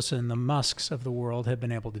Bezos and the Musks of the world have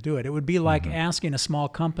been able to do it. It would be like asking a small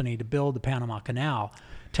company to build the Panama Canal.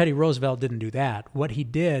 Teddy Roosevelt didn't do that. What he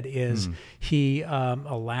did is he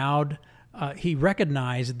he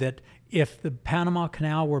recognized that if the Panama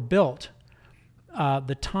Canal were built,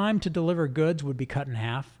 the time to deliver goods would be cut in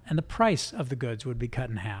half, and the price of the goods would be cut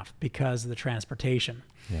in half because of the transportation.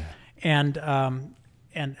 Yeah.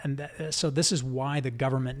 So this is why the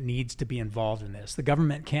government needs to be involved in this. The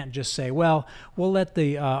government can't just say, well, we'll let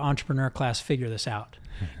the entrepreneur class figure this out.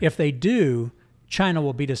 If they do, China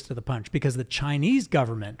will beat us to the punch, because the Chinese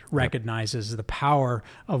government recognizes the power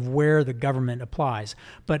of where the government applies.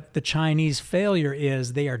 But the Chinese failure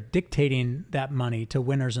is they are dictating that money to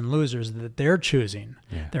winners and losers that they're choosing.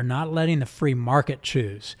 Yeah. They're not letting the free market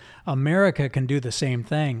choose. America can do the same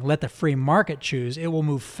thing. Let the free market choose. It will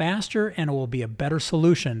move faster, and it will be a better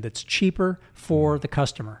solution that's cheaper for the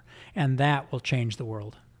customer. And that will change the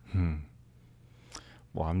world.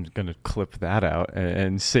 Well, I'm going to clip that out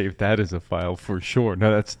and save that as a file for sure.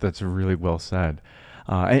 No, that's really well said.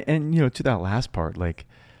 And to that last part, like,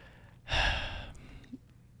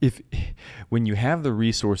 when you have the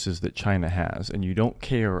resources that China has, and you don't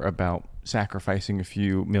care about sacrificing a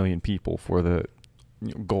few million people for the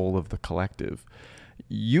goal of the collective,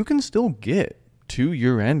 you can still get to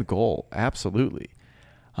your end goal, absolutely.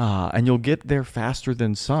 And you'll get there faster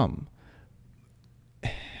than some.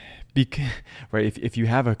 Right, if you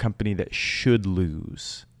have a company that should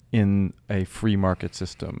lose in a free market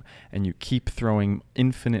system, and you keep throwing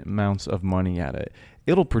infinite amounts of money at it,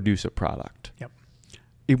 it'll produce a product. Yep.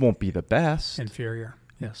 It won't be the best. Inferior,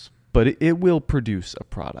 yes. But it will produce a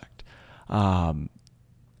product. And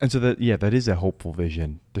so that is a hopeful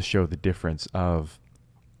vision to show the difference of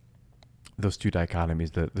those two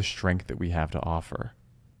dichotomies, the strength that we have to offer.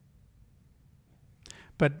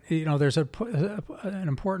 But there's an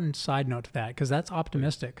important side note to that, because that's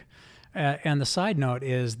optimistic. And the side note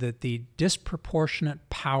is that the disproportionate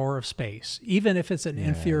power of space, even if it's an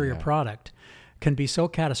inferior product, can be so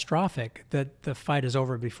catastrophic that the fight is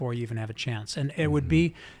over before you even have a chance. And it would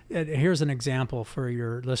be, here's an example for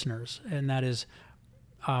your listeners, and that is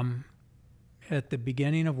at the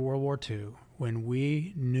beginning of World War II, when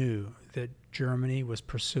we knew that Germany was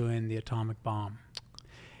pursuing the atomic bomb,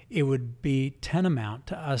 it would be tantamount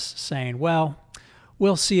to us saying, well,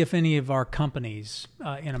 we'll see if any of our companies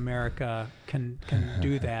in America can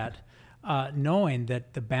do that, knowing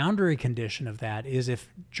that the boundary condition of that is if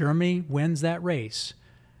Germany wins that race,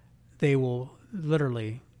 they will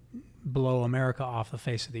literally blow America off the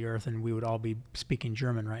face of the earth, and we would all be speaking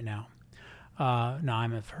German right now. Now,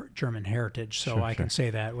 I'm of German heritage, so I can say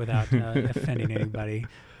that without offending anybody.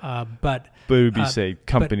 But it would be say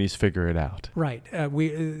companies figure it out. Right.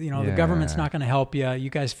 The government's not going to help you.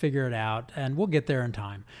 You guys figure it out, and we'll get there in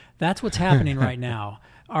time. That's what's happening right now.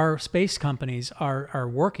 Our space companies are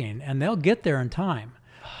working, and they'll get there in time.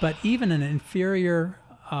 But even an inferior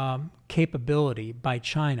capability by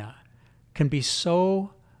China can be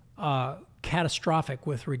so catastrophic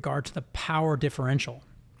with regard to the power differential.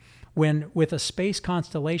 When with a space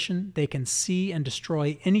constellation, they can see and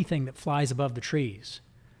destroy anything that flies above the trees.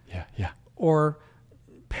 Yeah. Or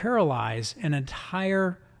paralyze an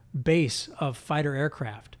entire base of fighter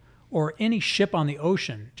aircraft, or any ship on the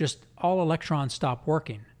ocean, just all electrons stop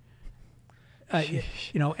working. And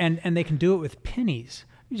they can do it with pennies.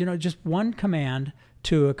 Just one command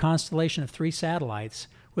to a constellation of 3 satellites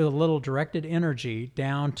with a little directed energy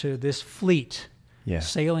down to this fleet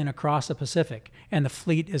sailing across the Pacific, and the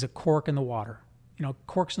fleet is a cork in the water.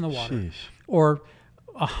 Corks in the water. Sheesh. Or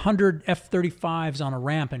 100 F-35s on a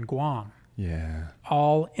ramp in Guam. Yeah.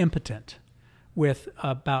 All impotent, with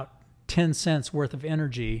about 10 cents worth of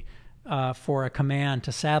energy for a command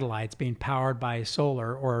to satellites being powered by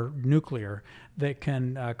solar or nuclear that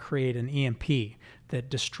can create an EMP that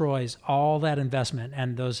destroys all that investment.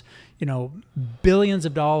 And those, billions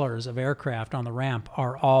of dollars of aircraft on the ramp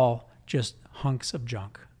are all just hunks of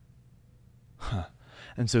junk. Huh.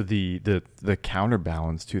 And so the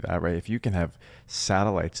counterbalance to that, right? If you can have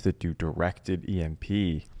satellites that do directed EMP,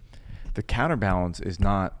 the counterbalance is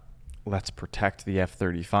not let's protect the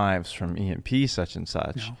F-35s from EMP such and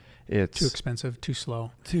such. No. It's too expensive, too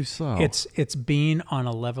slow. Too slow. It's being on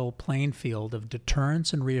a level playing field of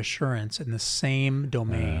deterrence and reassurance in the same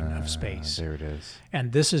domain of space. There it is.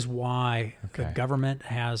 And this is why the government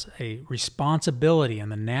has a responsibility in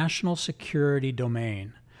the national security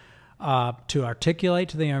domain to articulate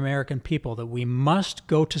to the American people that we must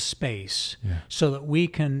go to space so that we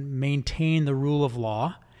can maintain the rule of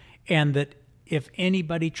law, and that if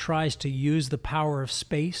anybody tries to use the power of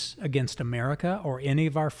space against America or any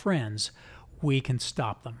of our friends, we can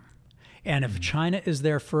stop them. And if China is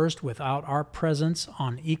there first without our presence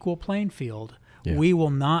on equal playing field, we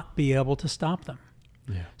will not be able to stop them.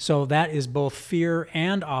 Yeah. So that is both fear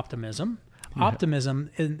and optimism. Yeah. Optimism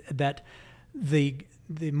in that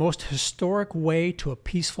the most historic way to a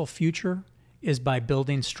peaceful future is by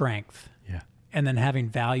building strength and then having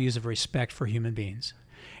values of respect for human beings.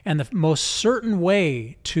 And the most certain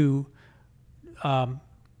way to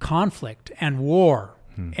conflict and war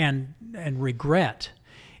and regret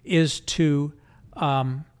is to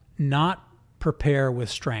not prepare with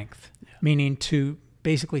strength, meaning to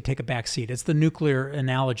basically take a back seat. It's the nuclear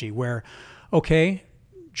analogy where, okay,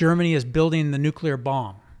 Germany is building the nuclear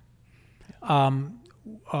bomb.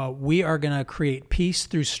 We are going to create peace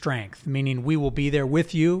through strength, meaning we will be there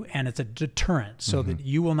with you, and it's a deterrent so that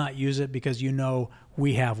you will not use it because you know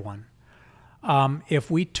we have one. If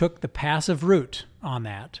we took the passive route on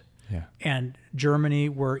that, and Germany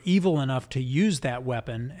were evil enough to use that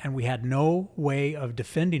weapon, and we had no way of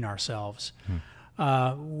defending ourselves,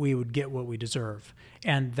 we would get what we deserve.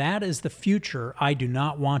 And that is the future I do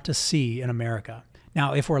not want to see in America.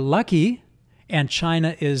 Now, if we're lucky and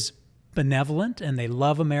China is benevolent and they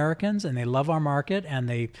love Americans and they love our market and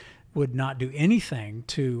they would not do anything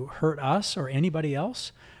to hurt us or anybody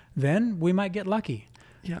else, then we might get lucky.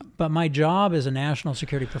 Yeah. But my job as a national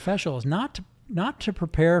security professional is not to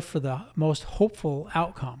prepare for the most hopeful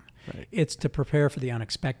outcome. Right. It's to prepare for the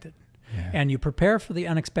unexpected. Yeah. And you prepare for the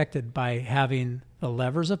unexpected by having the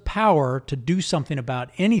levers of power to do something about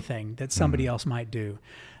anything that somebody else might do.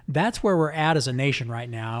 That's where we're at as a nation right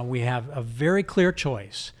now. We have a very clear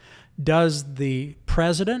choice. Does the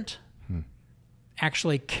president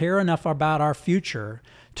actually care enough about our future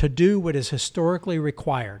to do what is historically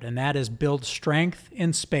required, and that is build strength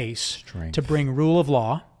in space to bring rule of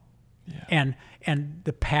law and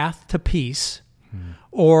the path to peace?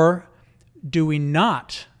 Or do we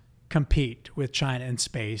not compete with China in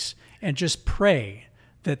space and just pray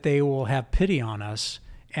that they will have pity on us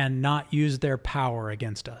and not use their power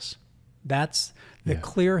against us? That's the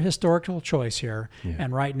clear historical choice here. Yeah.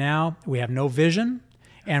 And right now, we have no vision,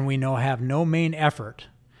 and we have no main effort.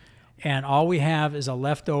 And all we have is a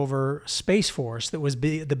leftover Space Force that was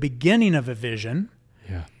the beginning of a vision.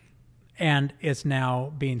 Yeah. And it's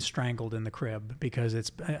now being strangled in the crib because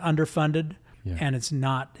it's underfunded and it's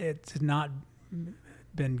not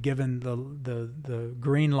been given the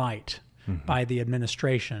green light by the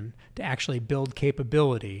administration to actually build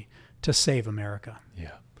capability to save America.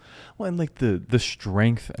 Yeah. Well, and like the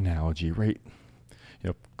strength analogy, right?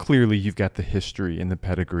 Clearly you've got the history and the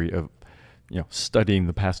pedigree of, studying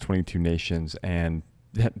the past 22 nations and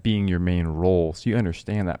that being your main role. So you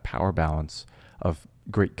understand that power balance of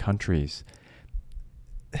great countries.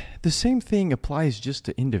 The same thing applies just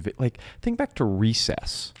to like think back to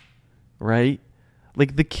recess, right?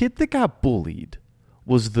 Like the kid that got bullied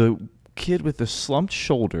was the kid with the slumped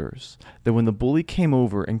shoulders that when the bully came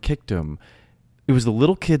over and kicked him, it was the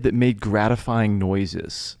little kid that made gratifying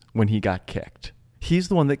noises when he got kicked. He's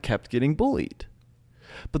the one that kept getting bullied.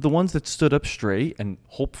 But the ones that stood up straight and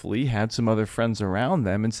hopefully had some other friends around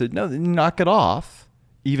them and said, no, knock it off,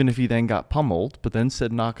 even if he then got pummeled, but then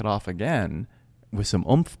said knock it off again with some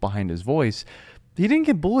oomph behind his voice, he didn't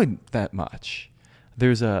get bullied that much.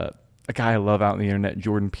 There's a guy I love out on the internet,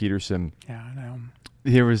 Jordan Peterson. Yeah, I know.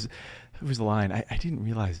 There was a line, I didn't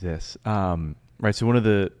realize this. Right, so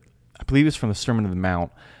I believe it's from the Sermon on the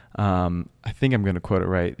Mount. I think I'm going to quote it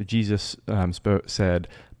right. Jesus said,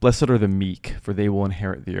 "Blessed are the meek, for they will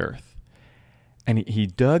inherit the earth." And he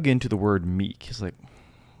dug into the word meek. He's like,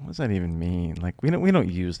 what does that even mean? Like, we don't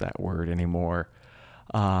use that word anymore.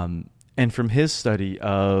 And from his study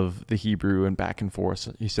of the Hebrew and back and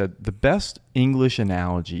forth, he said, the best English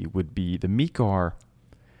analogy would be the meek are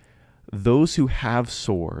those who have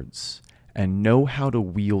swords and know how to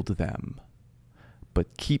wield them,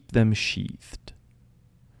 but keep them sheathed.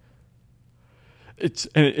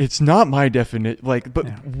 It's not my definition,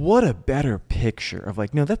 what a better picture of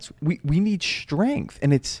we need strength,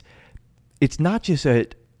 and it's not just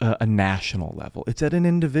at a national level, it's at an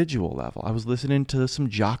individual level. I was listening to some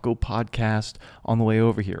Jocko podcast on the way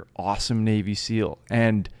over here, awesome Navy SEAL,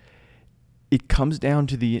 and it comes down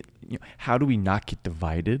to how do we not get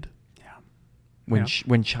divided? Yeah.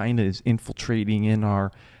 When China is infiltrating in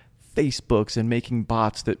our Facebooks and making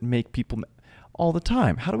bots that make people all the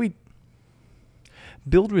time, how do we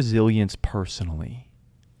build resilience personally,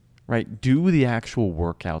 right? Do the actual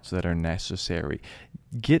workouts that are necessary.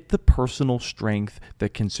 Get the personal strength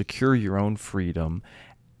that can secure your own freedom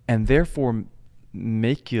and therefore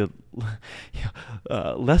make you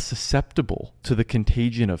less susceptible to the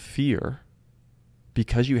contagion of fear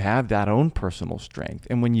because you have that own personal strength.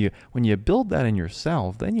 And when you build that in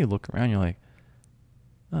yourself, then you look around, you're like,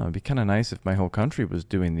 oh, it'd be kind of nice if my whole country was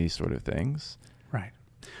doing these sort of things. Right.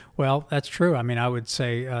 Well, that's true. I mean, I would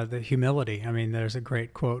say the humility. I mean, there's a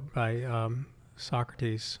great quote by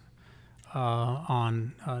Socrates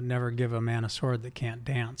on never give a man a sword that can't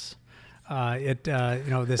dance.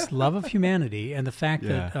 This love of humanity and the fact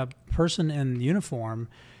that a person in uniform,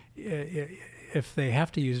 if they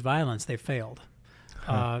have to use violence, they failed.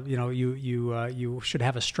 You should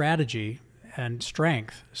have a strategy and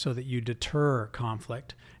strength so that you deter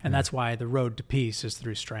conflict. And that's why the road to peace is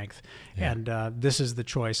through strength. Yeah. And this is the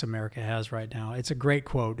choice America has right now. It's a great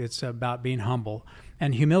quote. It's about being humble.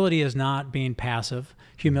 And humility is not being passive.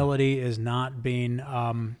 Humility is not being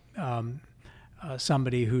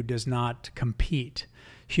somebody who does not compete.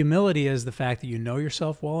 Humility is the fact that you know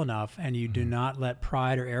yourself well enough and you do not let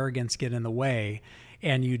pride or arrogance get in the way,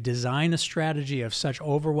 and you design a strategy of such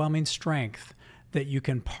overwhelming strength that you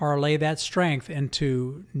can parlay that strength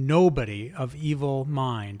into nobody of evil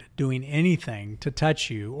mind doing anything to touch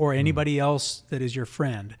you or anybody else that is your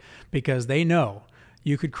friend, because they know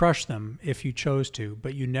you could crush them if you chose to,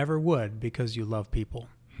 but you never would because you love people.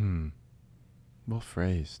 Well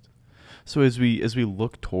phrased. So as we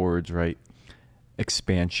look towards, right,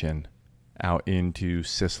 expansion out into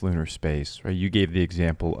cislunar space, right? You gave the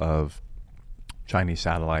example of Chinese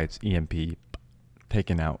satellites, EMP,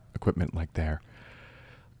 taking out equipment like there.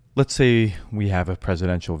 Let's say we have a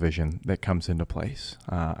presidential vision that comes into place.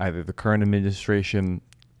 Either the current administration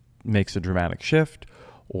makes a dramatic shift,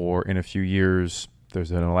 or in a few years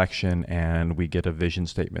there's an election and we get a vision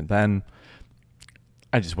statement. Then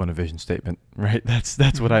I just want a vision statement, right?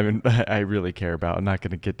 That's what I really care about. I'm not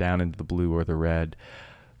going to get down into the blue or the red.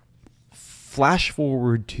 Flash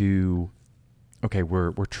forward to, okay,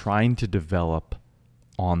 we're trying to develop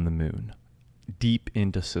on the moon, deep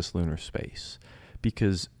into cislunar space,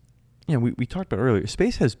 because we talked about earlier,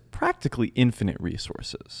 space has practically infinite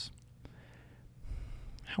resources.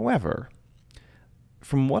 However,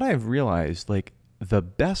 from what I've realized, like, the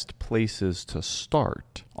best places to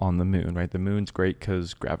start on the moon, right? The moon's great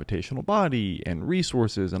because gravitational body and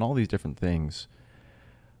resources and all these different things.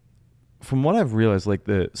 From what I've realized, like,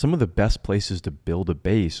 some of the best places to build a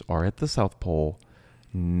base are at the South Pole,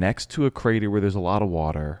 next to a crater where there's a lot of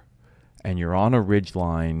water, and you're on a ridge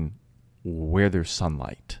line where there's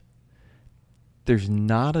sunlight. There's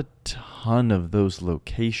not a ton of those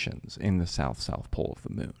locations in the South Pole of the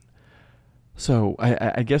moon. So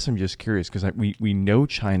I guess I'm just curious, because we know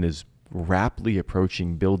China's rapidly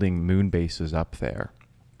approaching building moon bases up there.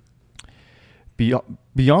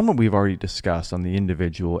 Beyond what we've already discussed on the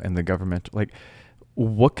individual and the government, like,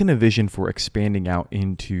 what can a vision for expanding out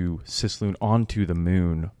into cislunar onto the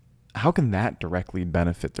moon, how can that directly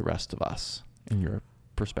benefit the rest of us in your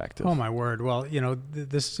perspective? Oh, my word. Well,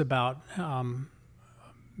 this is about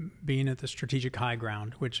being at the strategic high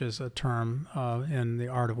ground, which is a term in the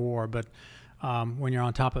art of war. But when you're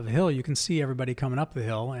on top of a hill, you can see everybody coming up the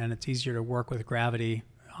hill, and it's easier to work with gravity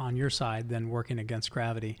on your side than working against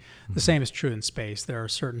gravity. The same is true in space. There are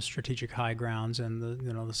certain strategic high grounds, and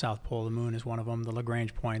the South Pole of the moon is one of them. The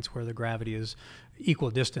Lagrange points, where the gravity is equal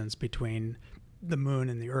distance between the moon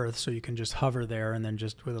and the Earth, so you can just hover there, and then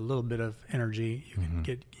just with a little bit of energy,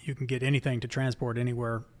 you can get anything to transport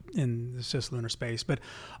anywhere in the cislunar space. But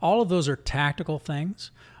all of those are tactical things.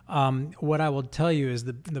 What I will tell you is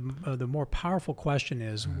the more powerful question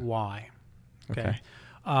is why. Okay.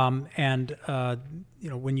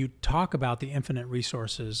 When you talk about the infinite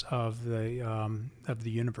resources of the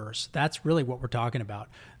universe, that's really what we're talking about.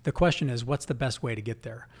 The question is, what's the best way to get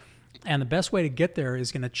there? And the best way to get there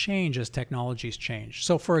is going to change as technologies change.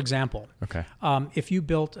 So, for example, if you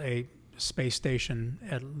built a space station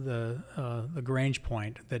at the Lagrange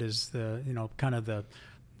point that is the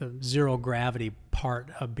zero gravity part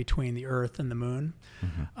of between the Earth and the moon,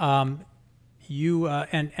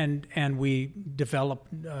 and we develop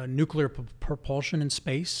nuclear propulsion in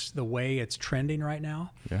space the way it's trending right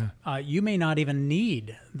now. You may not even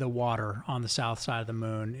need the water on the south side of the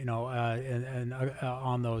moon, and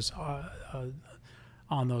on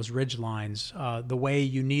those ridge lines the way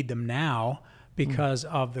you need them now, because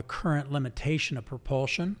of the current limitation of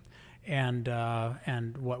propulsion and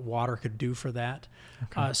what water could do for that.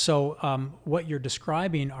 Okay. So what you're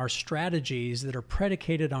describing are strategies that are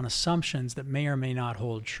predicated on assumptions that may or may not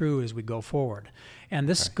hold true as we go forward. And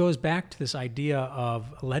this goes back to this idea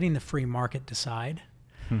of letting the free market decide,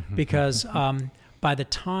 because by the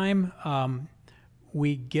time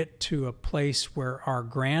we get to a place where our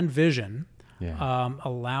grand vision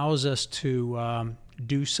allows us to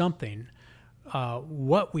do something,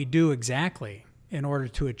 what we do exactly in order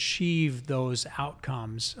to achieve those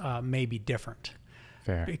outcomes may be different.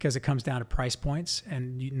 Fair. Because it comes down to price points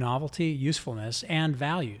and novelty, usefulness, and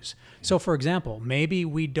values. So, for example, maybe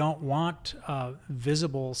we don't want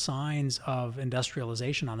visible signs of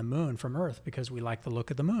industrialization on the moon from Earth because we like the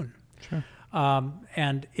look of the moon. Sure.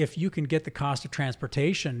 And if you can get the cost of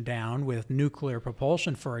transportation down with nuclear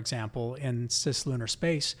propulsion, for example, in cislunar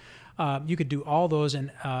space, you could do all those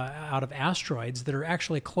out of asteroids that are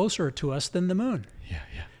actually closer to us than the moon. Yeah.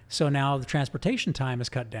 So now the transportation time is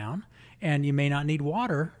cut down, and you may not need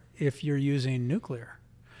water if you're using nuclear.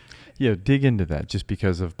 Yeah, dig into that. Just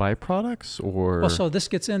because of byproducts, or Well, so this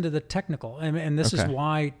gets into the technical, and this is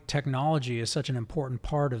why technology is such an important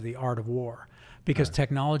part of the art of war. Because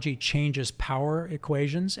technology changes power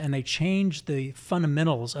equations, and they change the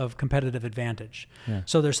fundamentals of competitive advantage. Yeah.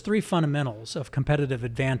 So there's three fundamentals of competitive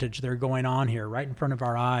advantage that are going on here right in front of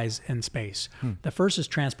our eyes in space. The first is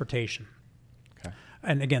transportation. Okay.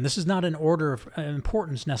 And again, this is not an order of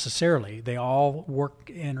importance necessarily. They all work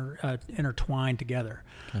intertwined together.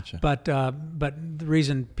 Gotcha. But the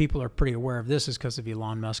reason people are pretty aware of this is because of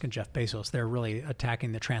Elon Musk and Jeff Bezos. They're really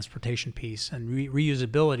attacking the transportation piece, and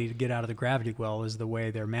reusability to get out of the gravity well is the way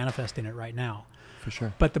they're manifesting it right now. For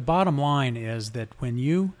sure. But the bottom line is that when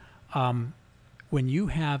you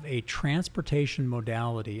have a transportation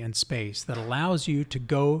modality in space that allows you to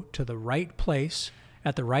go to the right place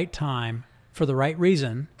at the right time for the right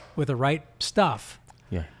reason with the right stuff,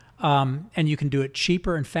 and you can do it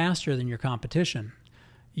cheaper and faster than your competition,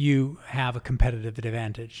 you have a competitive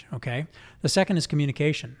advantage, okay? The second is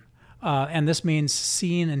communication. And this means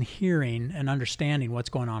seeing and hearing and understanding what's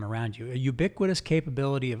going on around you. A ubiquitous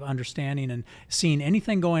capability of understanding and seeing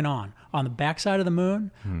anything going on the backside of the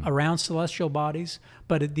moon, around celestial bodies,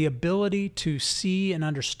 but the ability to see and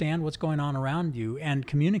understand what's going on around you and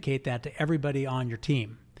communicate that to everybody on your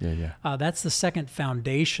team. That's the second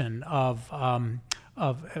foundation of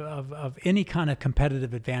any kind of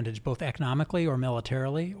competitive advantage, both economically or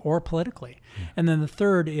militarily or politically. And then the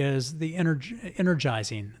third is the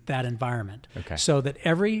energizing that environment, so that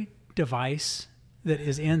every device that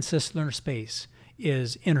is in cislunar space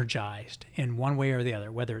is energized in one way or the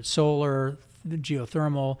other, whether it's solar,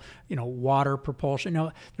 geothermal, water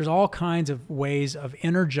propulsion. There's all kinds of ways of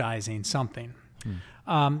energizing something.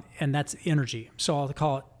 And that's energy. So I'll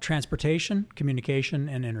call it transportation, communication,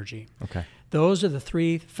 and energy. Okay. Those are the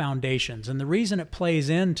three foundations. And the reason it plays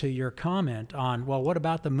into your comment on, well, what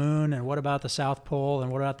about the moon and what about the South Pole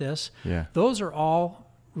and what about this? Those are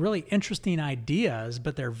all really interesting ideas,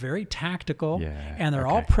 but they're very tactical, and they're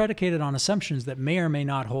all predicated on assumptions that may or may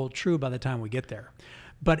not hold true by the time we get there.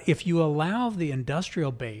 But if you allow the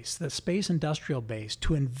industrial base, the space industrial base,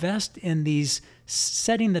 to invest in these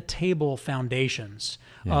setting the table foundations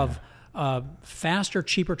of faster,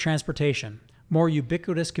 cheaper transportation, more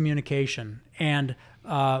ubiquitous communication, and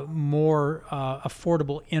more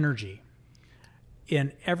affordable energy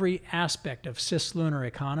in every aspect of cislunar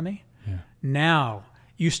economy, now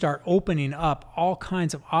you start opening up all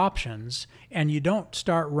kinds of options, and you don't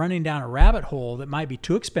start running down a rabbit hole that might be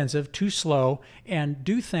too expensive, too slow, and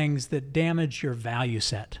do things that damage your value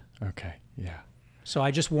set. So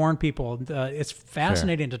I just warn people, it's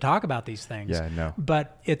fascinating to talk about these things,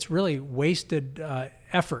 but it's really wasted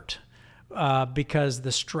effort because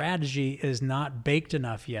the strategy is not baked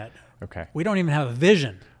enough yet. We don't even have a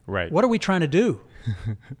vision. What are we trying to do?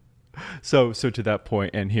 So to that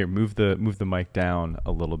point, and here, move the mic down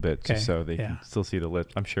a little bit just so they can still see the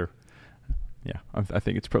lips. I'm sure. I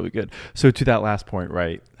think it's probably good. So to that last point,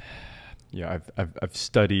 right? I've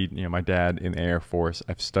studied. My dad in the Air Force.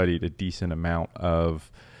 I've studied a decent amount of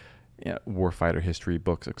warfighter history,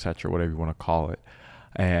 books, etc., whatever you want to call it.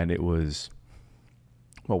 And it was,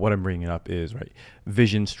 well, what I'm bringing up is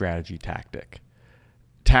vision, strategy, tactic.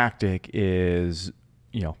 Tactic is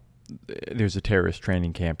there's a terrorist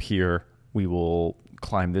training camp here. We will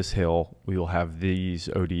climb this hill. We will have these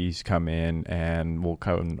ODs come in, and we'll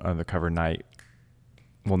come on the cover night.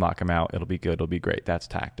 We'll knock them out. It'll be good. It'll be great. That's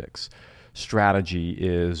tactics. Strategy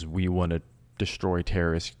is we want to destroy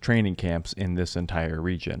terrorist training camps in this entire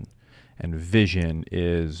region. And vision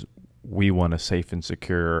is we want a safe and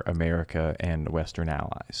secure America and Western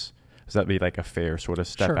allies. Does that be like a fair sort of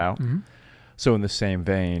step Sure. out? Mm-hmm. So in the same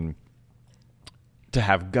vein, to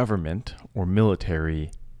have government or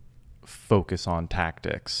military focus on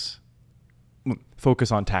tactics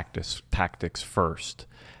first,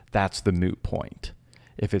 that's the moot point.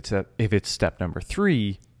 If it's step number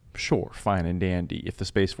 3, sure, fine and dandy. If the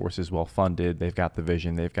Space Force is well funded, they've got the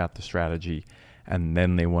vision, they've got the strategy, and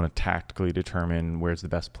then they want to tactically determine where's the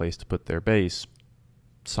best place to put their base,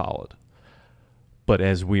 solid. But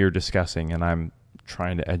as we are discussing, and I'm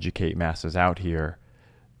trying to educate masses out here,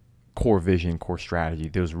 core vision, core strategy,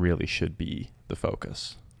 those really should be the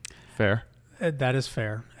focus. Fair? That is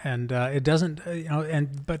fair. And it doesn't,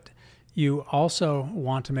 but you also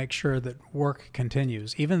want to make sure that work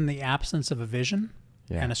continues. Even in the absence of a vision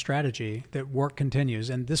and a strategy, that work continues.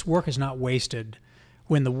 And this work is not wasted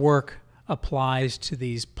when the work applies to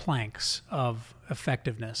these planks of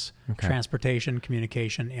effectiveness, transportation,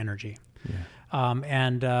 communication, energy. Yeah.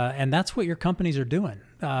 And that's what your companies are doing.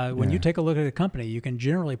 When you take a look at a company, you can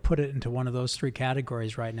generally put it into one of those 3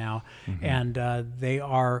 categories right now. Mm-hmm. And they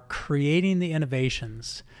are creating the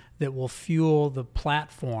innovations that will fuel the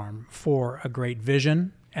platform for a great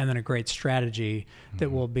vision and then a great strategy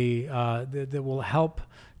that will be that will help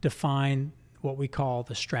define what we call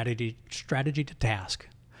the strategy to task.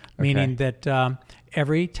 Meaning that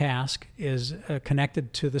every task is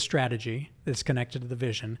connected to the strategy, that's connected to the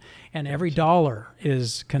vision, and every dollar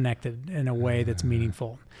is connected in a way that's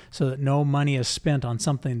meaningful, so that no money is spent on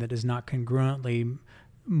something that is not congruently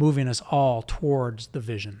moving us all towards the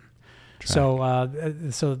vision. So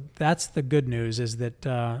that's the good news, is that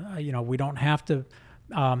we don't have to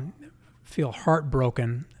feel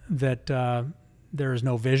heartbroken that there is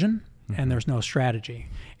no vision. And there's no strategy,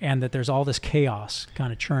 and that there's all this chaos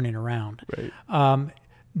kind of churning around. Right.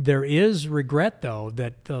 There is regret, though,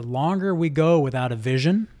 that the longer we go without a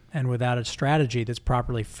vision and without a strategy that's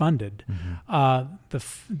properly funded,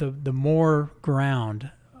 the more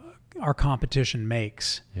ground our competition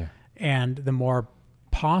makes, and the more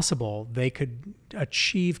possible they could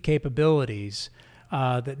achieve capabilities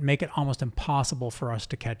that make it almost impossible for us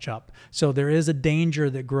to catch up. So there is a danger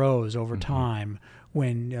that grows over time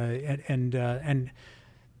when and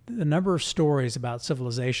the number of stories about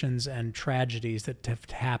civilizations and tragedies that have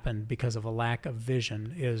happened because of a lack of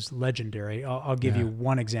vision is legendary. I'll give you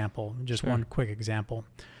one example, just one quick example.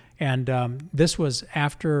 And this was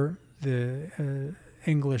after the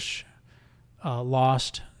English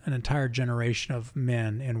lost an entire generation of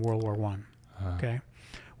men in World War I. Okay,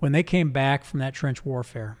 when they came back from that trench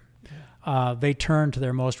warfare, they turned to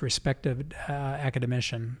their most respected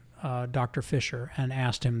academician, Dr. Fisher, and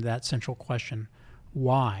asked him that central question: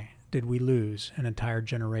 why did we lose an entire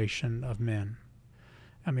generation of men?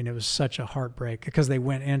 I mean, it was such a heartbreak, because they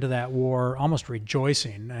went into that war almost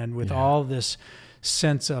rejoicing and with all this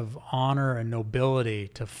sense of honor and nobility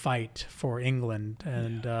to fight for England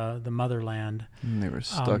and the motherland. And they were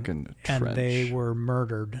stuck in the trench. And they were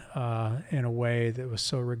murdered in a way that was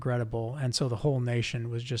so regrettable. And so the whole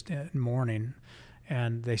nation was just in mourning,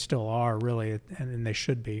 and they still are, really, and they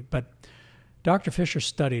should be. But Dr. Fisher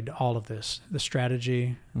studied all of this: the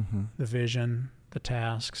strategy, the vision, the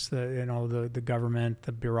tasks, the government,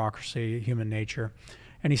 the bureaucracy, human nature.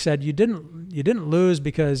 And he said, you didn't lose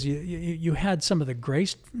because you had some of the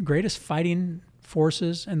greatest fighting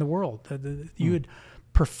forces in the world. You had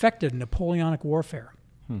perfected Napoleonic warfare.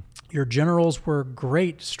 Your generals were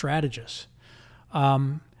great strategists.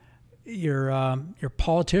 Your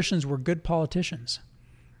politicians were good politicians.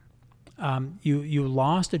 You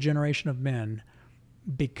lost a generation of men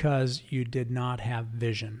because you did not have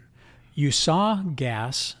vision. You saw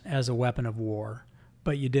gas as a weapon of war,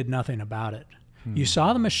 but you did nothing about it. You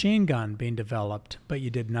saw the machine gun being developed, but you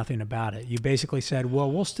did nothing about it. You basically said,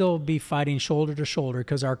 well, we'll still be fighting shoulder to shoulder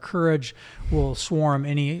because our courage will swarm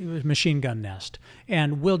any machine gun nest.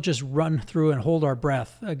 And we'll just run through and hold our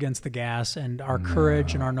breath against the gas, and our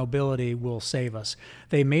courage and our nobility will save us.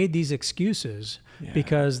 They made these excuses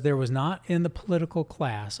because there was not in the political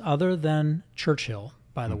class, other than Churchill,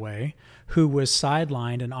 by the way, who was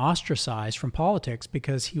sidelined and ostracized from politics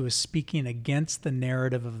because he was speaking against the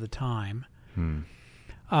narrative of the time.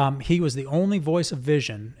 He was the only voice of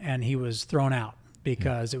vision, and he was thrown out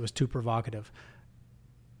because it was too provocative.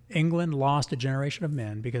 England lost a generation of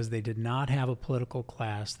men because they did not have a political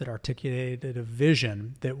class that articulated a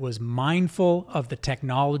vision that was mindful of the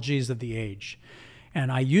technologies of the age.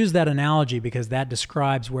 And I use that analogy because that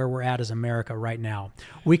describes where we're at as America right now.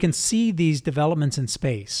 We can see these developments in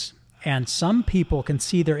space. And some people can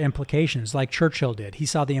see their implications, like Churchill did. He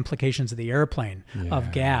saw the implications of the airplane,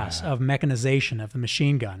 of gas, of mechanization, of the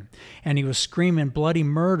machine gun. And he was screaming bloody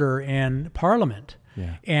murder in Parliament.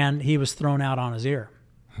 Yeah. And he was thrown out on his ear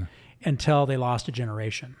until they lost a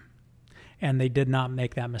generation. And they did not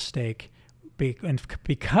make that mistake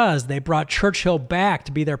because they brought Churchill back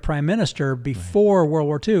to be their prime minister before World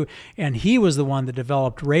War II, and he was the one that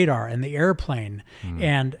developed radar and the airplane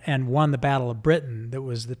and won the Battle of Britain. That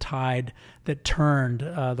was the tide that turned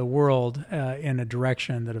the world in a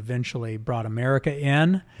direction that eventually brought America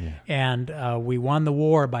in, and we won the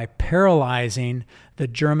war by paralyzing the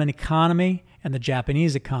German economy and the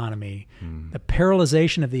Japanese economy, the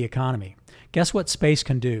paralyzation of the economy. Guess what space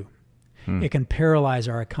can do? It can paralyze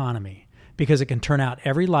our economy, because it can turn out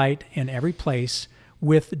every light in every place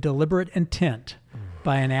with deliberate intent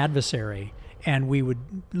by an adversary, and we would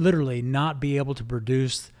literally not be able to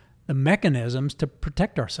produce the mechanisms to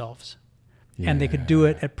protect ourselves. Yeah. And they could do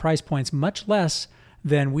it at price points much less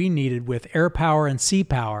than we needed with air power and sea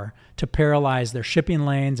power to paralyze their shipping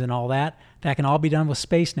lanes and all that. That can all be done with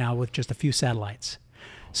space now with just a few satellites.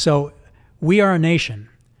 So we are a nation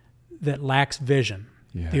that lacks vision.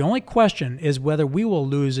 Yeah. The only question is whether we will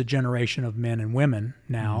lose a generation of men and women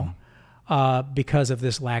now because of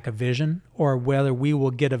this lack of vision, or whether we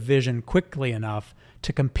will get a vision quickly enough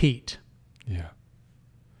to compete. Yeah.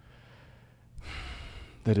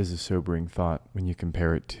 That is a sobering thought when you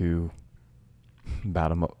compare it to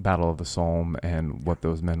Battle of the Somme and what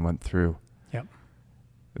those men went through. Yep.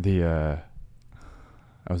 I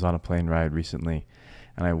was on a plane ride recently,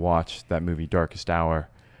 and I watched that movie Darkest Hour,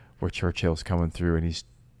 where Churchill's coming through and he's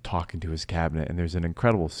talking to his cabinet, and there's an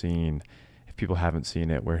incredible scene, if people haven't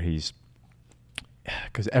seen it, where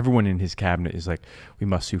because everyone in his cabinet is like, we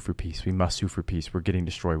must sue for peace, we're getting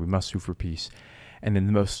destroyed, we must sue for peace. And in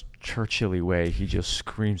the most Churchill-y way, he just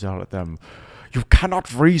screams out at them, you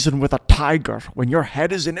cannot reason with a tiger when your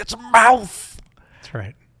head is in its mouth. That's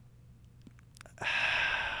right.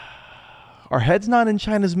 Our head's not in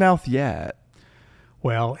China's mouth yet.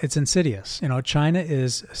 Well, it's insidious. China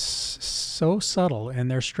is so subtle in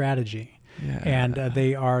their strategy, and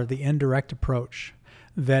they are the indirect approach,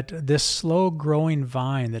 that this slow-growing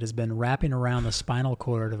vine that has been wrapping around the spinal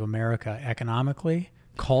cord of America economically,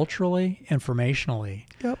 culturally, informationally,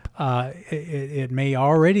 it may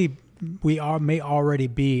already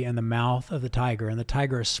be in the mouth of the tiger, and the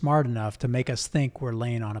tiger is smart enough to make us think we're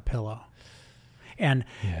laying on a pillow. And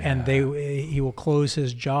he will close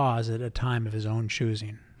his jaws at a time of his own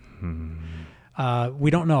choosing.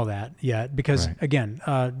 We don't know that yet because,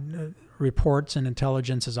 again, reports and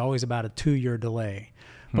intelligence is always about a 2-year delay.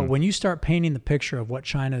 But when you start painting the picture of what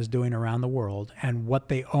China is doing around the world and what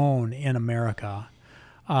they own in America,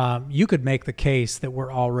 you could make the case that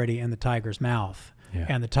we're already in the tiger's mouth. Yeah.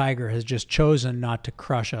 And the tiger has just chosen not to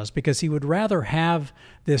crush us because he would rather have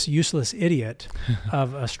this useless idiot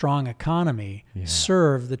of a strong economy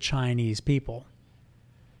serve the Chinese people.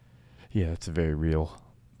 Yeah, that's a very real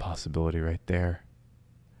possibility right there.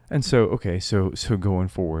 And so going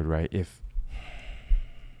forward, right, if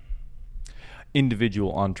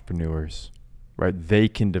individual entrepreneurs, right, they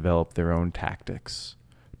can develop their own tactics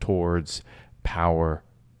towards power,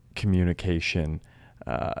 communication,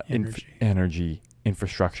 energy,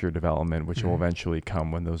 infrastructure development, which will eventually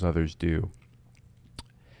come when those others do.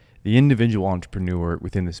 The individual entrepreneur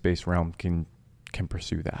within the space realm can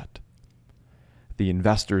pursue that. The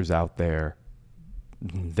investors out there,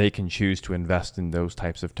 they can choose to invest in those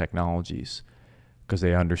types of technologies because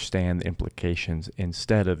they understand the implications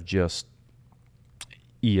instead of just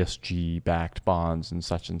ESG-backed bonds and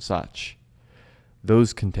such.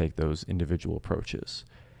 Those can take those individual approaches.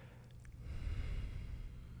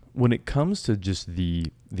 When it comes to just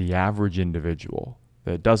the average individual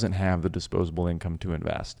that doesn't have the disposable income to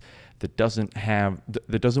invest, that doesn't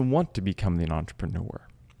want to become an entrepreneur,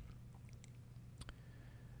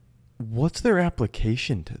 what's their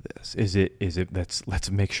application to this? Is it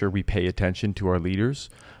let's make sure we pay attention to our leaders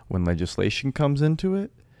when legislation comes into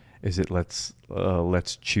it? Is it let's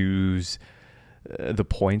choose the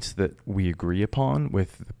points that we agree upon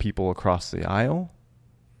with the people across the aisle?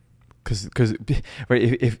 Because right,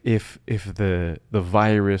 if the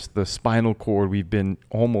virus, the spinal cord, we've been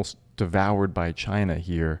almost devoured by China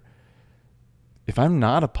here. If I'm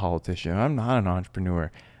not a politician, I'm not an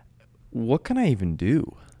entrepreneur, what can I even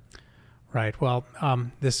do? Right. Well,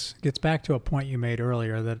 this gets back to a point you made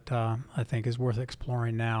earlier that I think is worth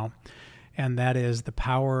exploring now, and that is the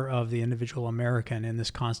power of the individual American in this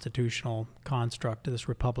constitutional construct of this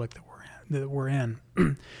republic that we're in.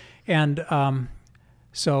 And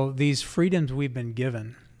so these freedoms we've been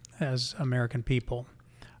given as American people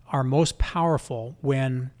are most powerful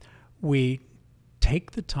when we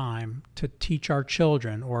take the time to teach our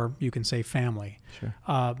children, or you can say family,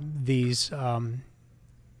 these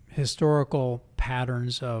historical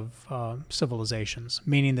patterns of civilizations,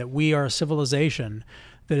 meaning that we are a civilization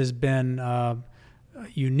that has been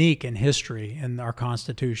unique in history in our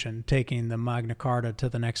Constitution, taking the Magna Carta to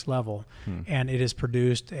the next level. And it has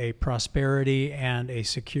produced a prosperity and a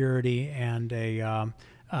security and a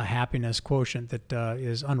happiness quotient that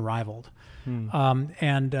is unrivaled.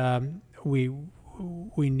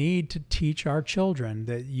 We need to teach our children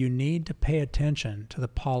that you need to pay attention to the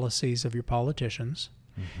policies of your politicians,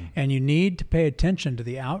 and you need to pay attention to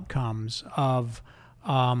the outcomes of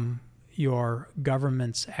your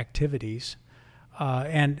government's activities.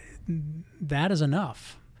 And that is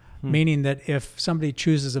enough, meaning that if somebody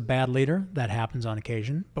chooses a bad leader, that happens on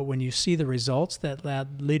occasion, but when you see the results that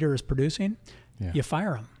that leader is producing, you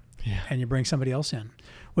fire him and you bring somebody else in.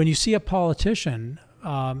 When you see a politician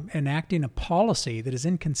enacting a policy that is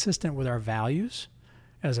inconsistent with our values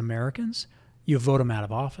as Americans, you vote them out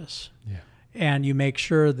of office. And you make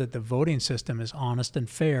sure that the voting system is honest and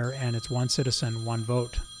fair, and it's one citizen, one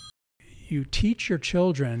vote. You teach your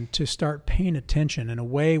children to start paying attention in a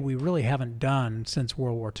way we really haven't done since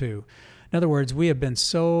World War II. In other words, we have been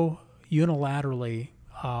so unilaterally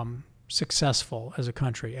successful as a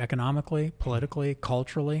country, economically, politically,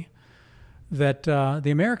 culturally, that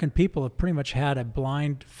the American people have pretty much had a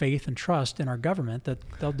blind faith and trust in our government that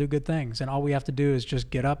they'll do good things. And all we have to do is just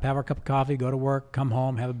get up, have our cup of coffee, go to work, come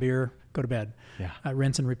home, have a beer, go to bed,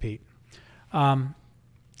 rinse and repeat.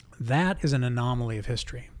 That is an anomaly of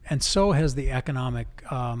history. And so has the economic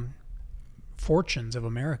fortunes of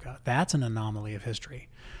America. That's an anomaly of history.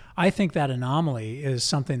 I think that anomaly is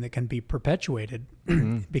something that can be perpetuated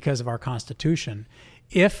because of our Constitution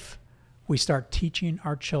if we start teaching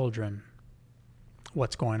our children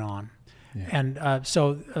what's going on. And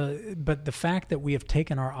but the fact that we have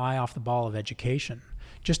taken our eye off the ball of education,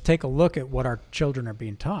 just take a look at what our children are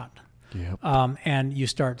being taught. And you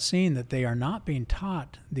start seeing that they are not being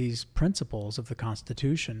taught these principles of the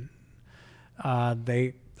Constitution.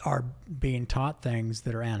 They are being taught things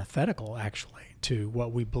that are antithetical, actually, to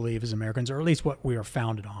what we believe as Americans, or at least what we are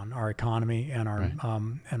founded on: our economy and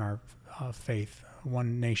our faith,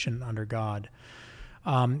 one nation under God.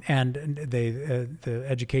 And the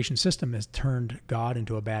education system has turned God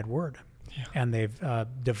into a bad word. And they've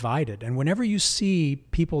divided. And whenever you see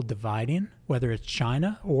people dividing, whether it's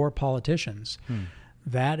China or politicians,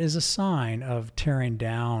 that is a sign of tearing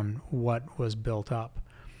down what was built up.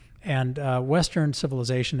 And Western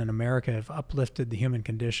civilization in America have uplifted the human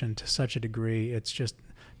condition to such a degree, it's just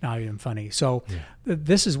not even funny. So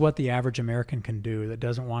this is what the average American can do that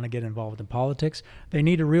doesn't want to get involved in politics. They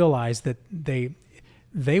need to realize that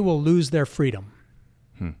they will lose their freedom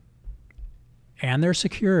and their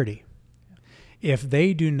security if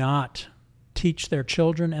they do not teach their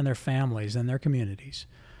children and their families and their communities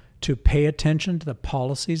to pay attention to the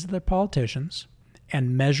policies of their politicians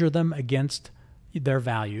and measure them against their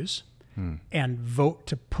values and vote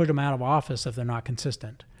to put them out of office if they're not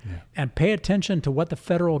consistent. And pay attention to what the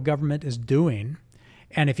federal government is doing.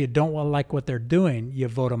 And if you don't like what they're doing, you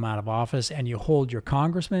vote them out of office and you hold your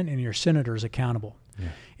congressmen and your senators accountable.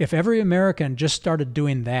 If every American just started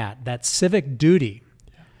doing that civic duty,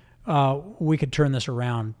 we could turn this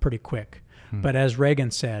around pretty quick. But as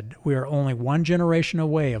Reagan said, we are only one generation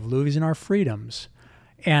away of losing our freedoms,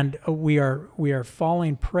 and we are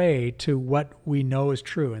falling prey to what we know is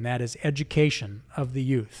true, and that is education of the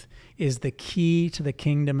youth is the key to the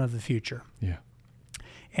kingdom of the future.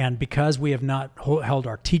 And because we have not held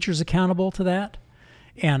our teachers accountable to that,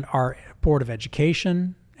 and our Board of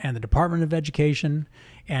Education and the Department of Education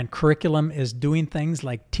and curriculum is doing things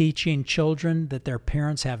like teaching children that their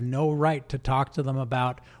parents have no right to talk to them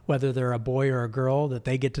about whether they're a boy or a girl, that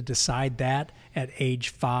they get to decide that at age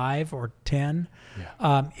 5 or 10,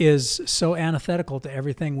 is so antithetical to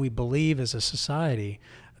everything we believe as a society.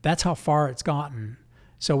 That's how far it's gotten.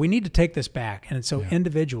 So we need to take this back. And so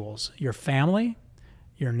individuals, your family,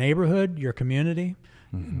 your neighborhood, your community,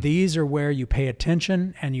 these are where you pay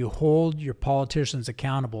attention and you hold your politicians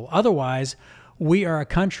accountable. Otherwise, we are a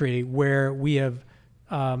country where we have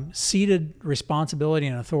ceded responsibility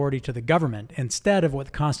and authority to the government instead of what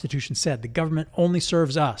the Constitution said. The government only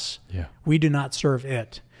serves us. We do not serve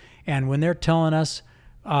it. And when they're telling us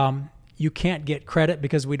you can't get credit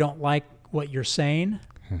because we don't like what you're saying,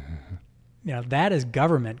 that is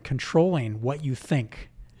government controlling what you think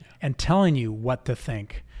and telling you what to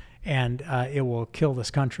think. And it will kill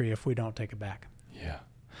this country if we don't take it back.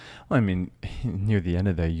 Well, I mean, near the end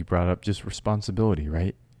of that, you brought up just responsibility,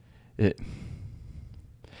 right?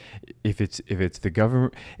 if it's the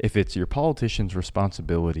government, if it's your politician's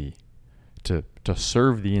responsibility to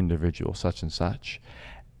serve the individual such and such,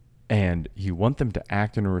 and you want them to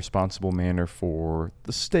act in a responsible manner for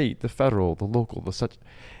the state, the federal, the local, the such,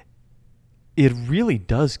 it really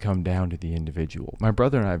does come down to the individual. My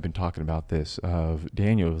brother and I have been talking about this.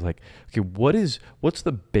 Daniel was like, okay, what's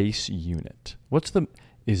the base unit?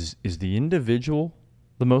 Is the individual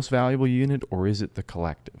the most valuable unit, or is it the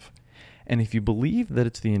collective? And if you believe that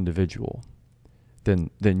it's the individual,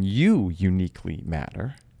 then you uniquely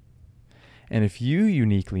matter. And if you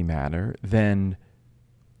uniquely matter, then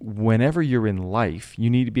whenever you're in life, you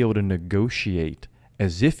need to be able to negotiate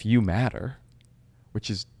as if you matter, which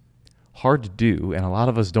is hard to do, and a lot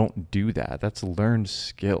of us don't do that. That's a learned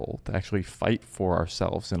skill to actually fight for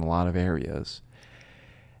ourselves in a lot of areas.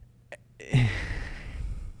 And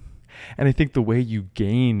I think the way you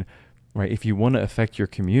gain, right, if you want to affect your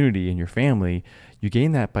community and your family, you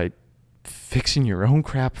gain that by fixing your own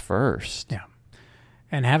crap first. Yeah.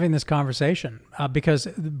 And having this conversation, because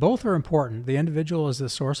both are important. The individual is the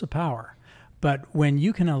source of power. But when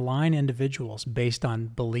you can align individuals based on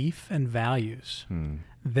belief and values,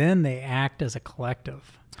 then they act as a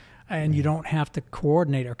collective. And you don't have to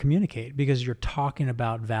coordinate or communicate because you're talking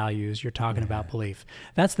about values, you're talking about belief.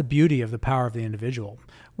 That's the beauty of the power of the individual,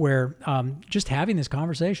 where just having these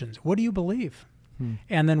conversations, what do you believe?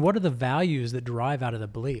 And then what are the values that derive out of the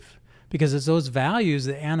belief? Because it's those values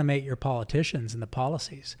that animate your politicians and the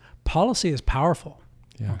policies. Policy is powerful.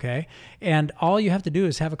 Yeah. Okay. And all you have to do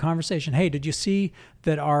is have a conversation. Hey, did you see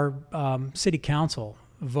that our city council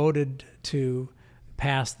voted to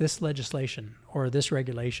pass this legislation or this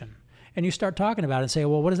regulation? And you start talking about it and say,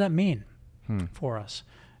 well, what does that mean for us?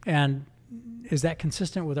 And is that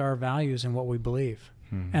consistent with our values and what we believe?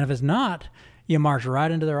 And if it's not, you march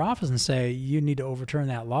right into their office and say, you need to overturn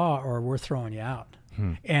that law or we're throwing you out.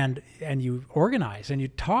 And you organize and you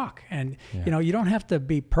talk and, you don't have to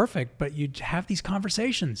be perfect, but you have these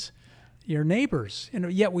conversations, your neighbors,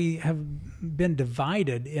 yet we have been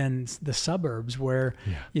divided in the suburbs where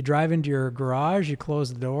you drive into your garage, you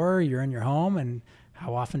close the door, you're in your home. And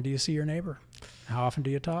how often do you see your neighbor? How often do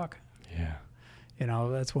you talk? Yeah.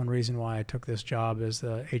 That's one reason why I took this job as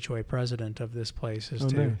the HOA president of this place is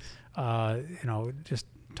just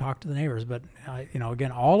talk to the neighbors. But,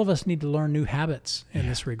 again, all of us need to learn new habits in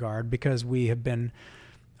this regard because we have been,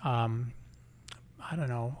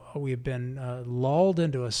 we've been lulled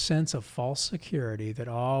into a sense of false security that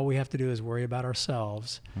all we have to do is worry about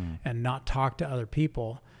ourselves and not talk to other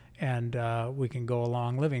people. And we can go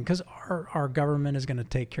along living because our government is going to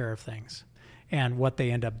take care of things. And what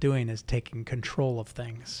they end up doing is taking control of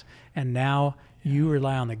things. And now you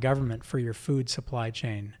rely on the government for your food supply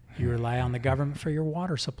chain. You rely on the government for your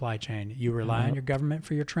water supply chain. You rely on your government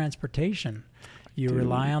for your transportation. You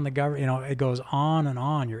rely on the government. It goes on and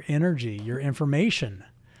on. Your energy, your information.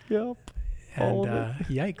 Yep. And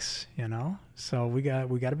yikes, So we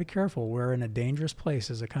got to be careful. We're in a dangerous place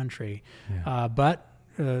as a country, but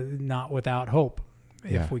not without hope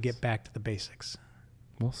if we get back to the basics.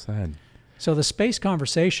 Well said. So the space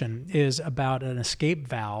conversation is about an escape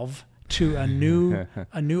valve to a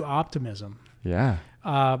new optimism. Yeah.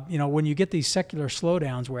 When you get these secular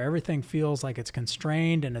slowdowns where everything feels like it's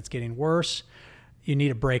constrained and it's getting worse, you need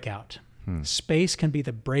a breakout. Space can be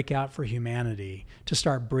the breakout for humanity to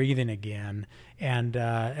start breathing again, and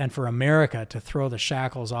for America to throw the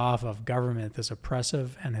shackles off of government that's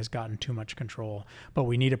oppressive and has gotten too much control. But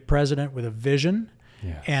we need a president with a vision.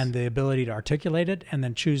 Yes. And the ability to articulate it, and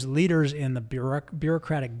then choose leaders in the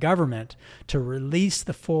bureaucratic government to release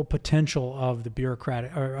the full potential of the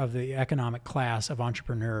bureaucratic or of the economic class of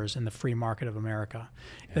entrepreneurs in the free market of America.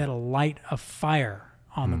 That'll light a fire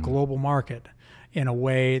on the global market in a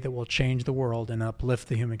way that will change the world and uplift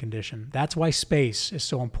the human condition. That's why space is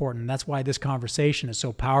so important. That's why this conversation is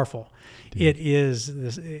so powerful. It is,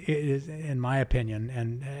 in my opinion,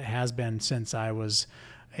 and has been since I was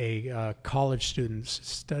a college student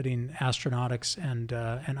studying astronautics and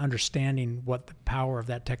understanding what the power of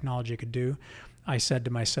that technology could do. I said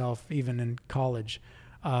to myself, even in college,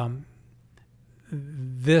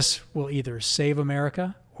 this will either save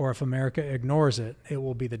America, or if America ignores it, it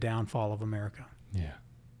will be the downfall of America. Yeah.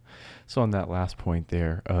 So on that last point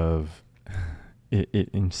there of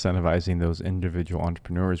it incentivizing those individual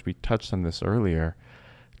entrepreneurs, we touched on this earlier.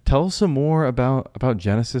 Tell us some more about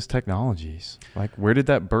Genesis Technologies. Like, where did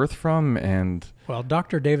that birth from? And well,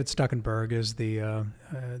 Dr. David Stuckenberg is the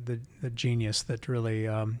genius that really,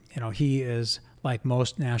 he is like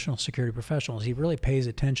most national security professionals. He really pays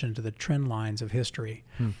attention to the trend lines of history.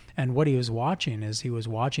 And what he was watching as he was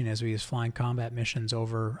flying combat missions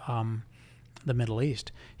over the Middle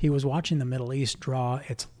East. He was watching the Middle East draw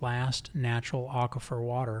its last natural aquifer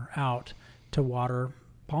water out to water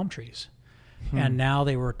palm trees. And now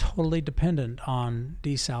they were totally dependent on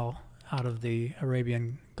desal out of the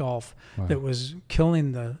Arabian Gulf that was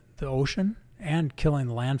killing the ocean and killing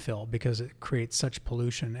the landfill because it creates such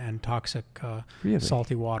pollution and toxic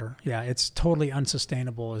salty water. Yeah, it's totally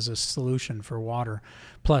unsustainable as a solution for water.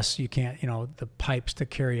 Plus, you can't, the pipes to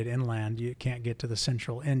carry it inland, you can't get to the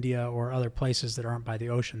central India or other places that aren't by the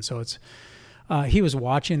ocean. So it's, he was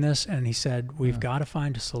watching this and he said, we've got to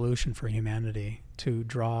find a solution for humanity to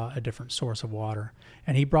draw a different source of water.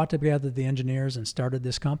 And he brought together the engineers and started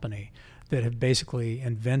this company that have basically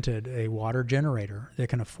invented a water generator that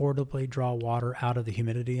can affordably draw water out of the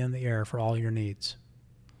humidity in the air for all your needs.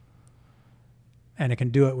 And it can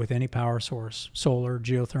do it with any power source, solar,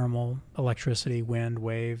 geothermal, electricity, wind,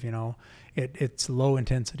 wave, it's low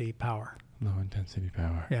intensity power. Low intensity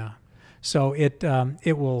power. Yeah. So it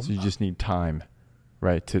will. So you just need time,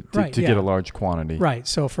 right, to get a large quantity. Right.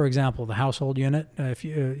 So for example, the household unit, if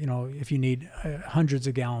you need hundreds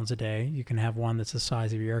of gallons a day, you can have one that's the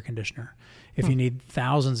size of your air conditioner. If you need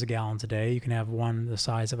thousands of gallons a day, you can have one the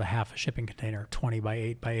size of a half a shipping container, 20 by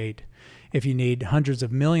 8 by 8. If you need hundreds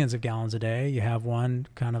of millions of gallons a day, you have one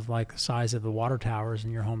kind of like the size of the water towers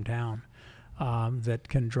in your hometown. That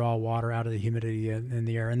can draw water out of the humidity in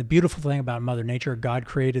the air. And the beautiful thing about Mother Nature, God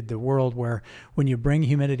created the world where when you bring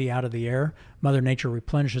humidity out of the air, Mother Nature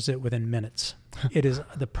replenishes it within minutes. It is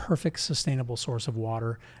the perfect sustainable source of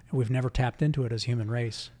water, and we've never tapped into it as a human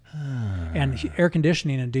race. And air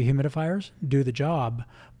conditioning and dehumidifiers do the job,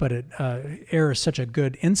 but air is such a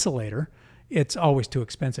good insulator, it's always too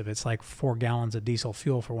expensive. It's like 4 gallons of diesel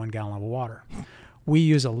fuel for 1 gallon of water. We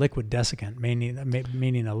use a liquid desiccant,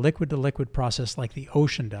 meaning a liquid-to-liquid process like the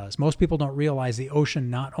ocean does. Most people don't realize the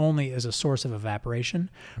ocean not only is a source of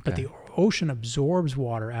evaporation, but the ocean absorbs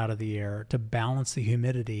water out of the air to balance the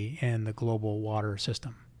humidity in the global water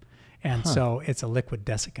system. And so it's a liquid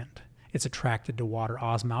desiccant. It's attracted to water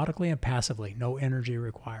osmotically and passively, no energy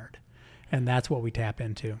required. And that's what we tap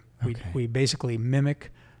into. We basically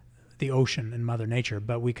mimic the ocean and Mother Nature,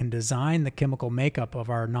 but we can design the chemical makeup of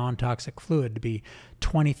our non-toxic fluid to be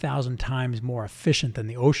 20,000 times more efficient than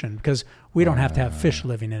the ocean because we don't have to have fish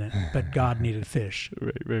living in it, but God needed fish.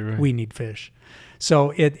 Right. We need fish. So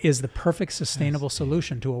it is the perfect sustainable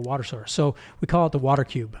solution to a water source. So we call it the water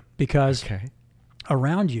cube because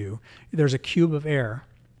around you, there's a cube of air,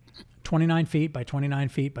 29 feet by 29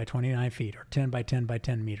 feet by 29 feet, or 10 by 10 by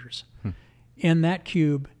 10 meters. In that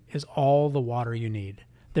cube is all the water you need.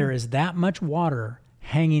 There is that much water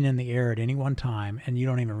hanging in the air at any one time, and you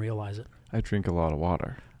don't even realize it. I drink a lot of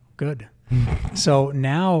water. Good. So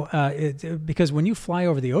now, because when you fly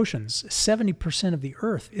over the oceans, 70% of the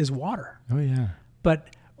earth is water. Oh, yeah.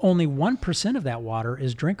 But only 1% of that water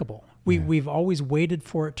is drinkable. We've always waited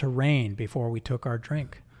for it to rain before we took our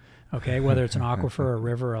drink, whether it's an aquifer, a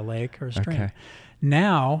river, a lake, or a stream.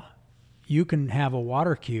 Now, you can have a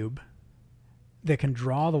water cube that can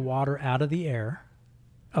draw the water out of the air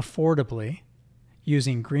affordably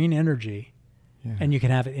using green energy, and you can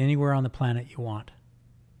have it anywhere on the planet you want.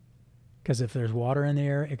 Because if there's water in the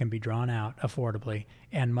air, it can be drawn out affordably,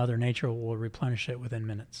 and Mother Nature will replenish it within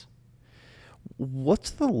minutes.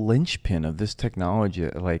 What's the linchpin of this technology?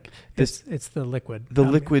 It's the liquid. The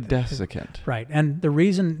liquid desiccant. Right. And the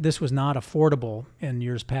reason this was not affordable in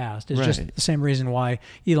years past is just the same reason why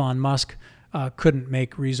Elon Musk couldn't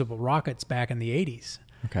make reusable rockets back in the 80s.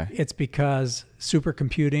 It's because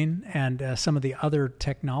supercomputing and some of the other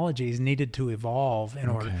technologies needed to evolve in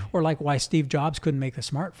order, or like why Steve Jobs couldn't make the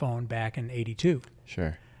smartphone back in 82.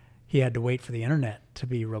 Sure. He had to wait for the internet to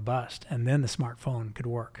be robust, and then the smartphone could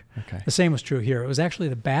work. The same was true here. It was actually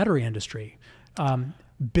the battery industry.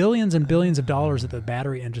 Billions and billions of dollars that the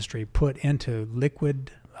battery industry put into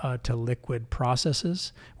liquid to liquid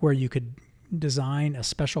processes where you could design a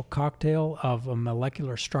special cocktail of a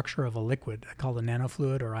molecular structure of a liquid called a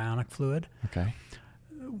nanofluid or ionic fluid.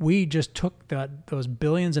 We just took those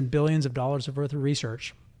billions and billions of dollars of worth of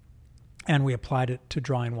research and we applied it to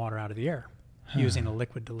drawing water out of the air using a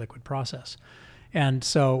liquid to liquid process. And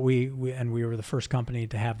so we were the first company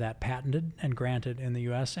to have that patented and granted in the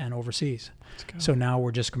US and overseas. So now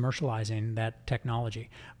we're just commercializing that technology.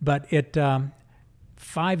 But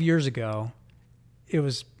 5 years ago, it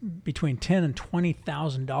was between $10,000 and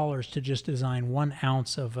 $20,000 to just design 1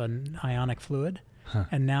 ounce of an ionic fluid.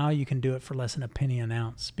 And now you can do it for less than a penny an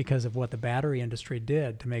ounce because of what the battery industry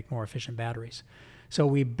did to make more efficient batteries. So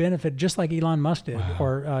we benefit just like Elon Musk did,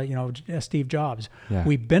 or Steve Jobs.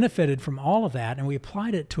 We benefited from all of that, and we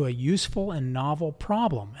applied it to a useful and novel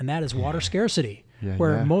problem, and that is water scarcity.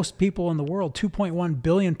 where most people in the world, 2.1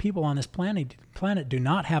 billion people on this planet do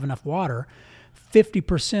not have enough water.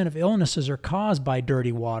 50% of illnesses are caused by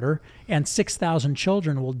dirty water, and 6,000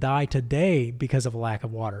 children will die today because of a lack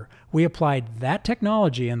of water. We applied that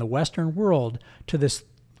technology in the Western world to this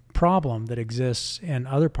problem that exists in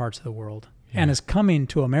other parts of the world and is coming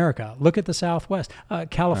to America. Look at the Southwest.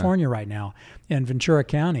 California right now, in Ventura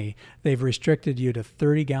County, they've restricted you to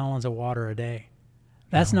 30 gallons of water a day.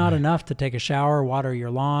 That's not enough to take a shower, water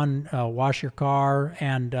your lawn, wash your car,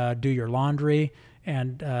 and do your laundry,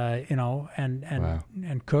 and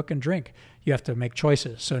and cook and drink. You have to make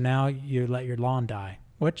choices. So now you let your lawn die,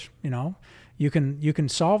 which you can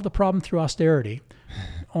solve the problem through austerity.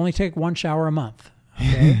 Only take one shower a month.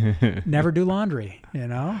 Okay? Never do laundry.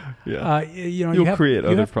 You'll create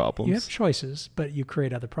other problems. You have choices, but you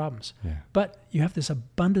create other problems. Yeah. But you have this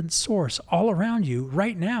abundant source all around you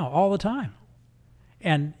right now, all the time,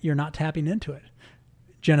 and you're not tapping into it.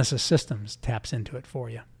 Genesis Systems taps into it for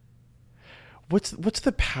you. What's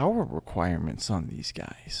the power requirements on these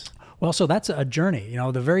guys? Well, so that's a journey.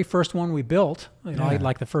 The very first one we built,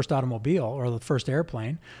 like the first automobile or the first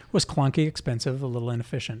airplane, was clunky, expensive, a little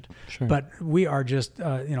inefficient. Sure. But we are just,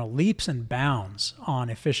 leaps and bounds on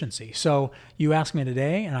efficiency. So you ask me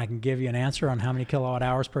today, and I can give you an answer on how many kilowatt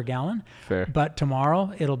hours per gallon. Fair. But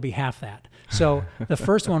tomorrow, it'll be half that. So the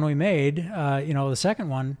first one we made, the second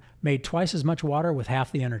one made twice as much water with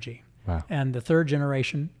half the energy. Wow. And the third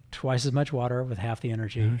generation, twice as much water with half the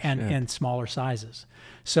energy and in smaller sizes.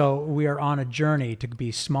 So we are on a journey to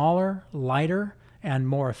be smaller, lighter, and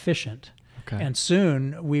more efficient. Okay. And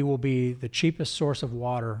soon we will be the cheapest source of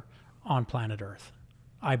water on planet Earth.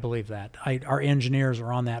 I believe that. Our engineers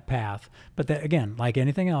are on that path. But that, again, like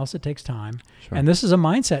anything else, it takes time. Sure. And this is a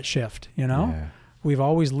mindset shift, Yeah. We've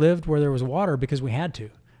always lived where there was water because we had to.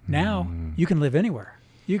 Now you can live anywhere.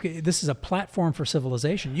 This is a platform for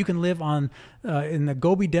civilization. You can live in the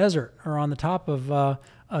Gobi Desert or on the top of a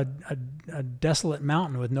desolate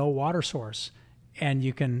mountain with no water source, and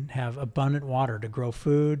you can have abundant water to grow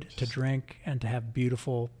food, to drink, and to have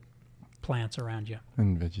beautiful plants around you.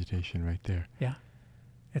 And vegetation right there. Yeah.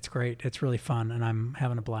 It's great. It's really fun, and I'm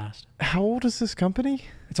having a blast. How old is this company?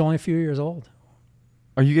 It's only a few years old.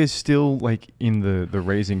 Are you guys still in the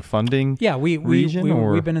raising funding? Yeah, we've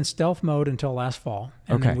been in stealth mode until last fall,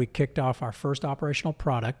 and then we kicked off our first operational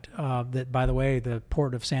product that, by the way, the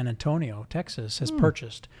Port of San Antonio, Texas, has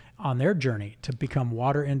purchased on their journey to become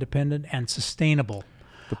water independent and sustainable.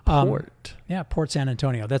 The port. Port San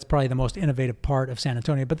Antonio. That's probably the most innovative part of San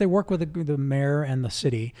Antonio, but they work with the mayor and the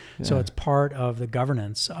city, so it's part of the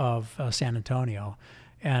governance of San Antonio.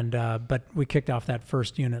 And but we kicked off that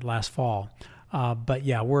first unit last fall. But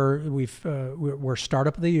yeah, we're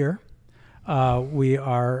startup of the year. We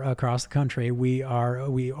are across the country. We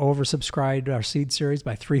oversubscribed our seed series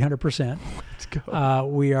by 300%. Let's go.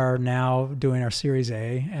 We are now doing our Series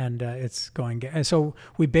A, and it's going. So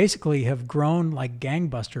we basically have grown like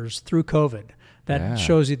gangbusters through COVID. That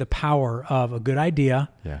shows you the power of a good idea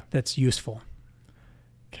that's useful.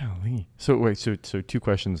 Golly. So wait, so two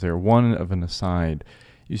questions there. One of an aside.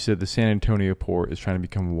 You said the San Antonio port is trying to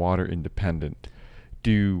become water independent.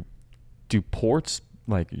 Do ports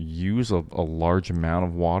use a large amount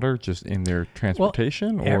of water just in their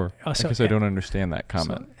transportation? I don't understand that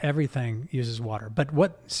comment. So everything uses water. But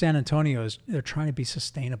what San Antonio is, they're trying to be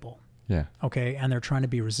sustainable. Yeah. Okay. And they're trying to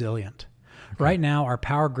be resilient. Okay. Right now, our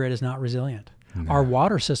power grid is not resilient. No. Our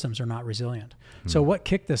water systems are not resilient. So what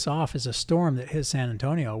kicked this off is a storm that hit San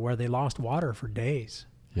Antonio where they lost water for days.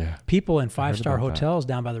 Yeah. People in 5-star hotels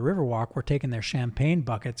down by the Riverwalk were taking their champagne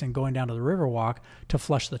buckets and going down to the Riverwalk to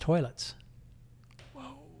flush the toilets.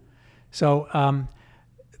 Whoa. So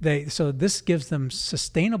this gives them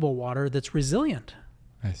sustainable water that's resilient.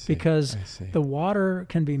 I see. Because the water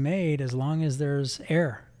can be made as long as there's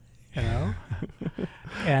air,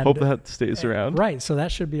 And hope that stays around. Right. So that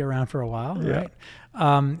should be around for a while, right?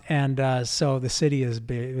 So the city is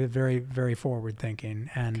very, very forward thinking,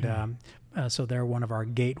 and so they're one of our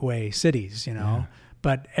gateway cities,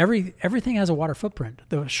 But everything has a water footprint.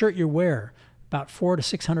 The shirt you wear, about 400 to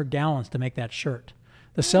 600 gallons to make that shirt.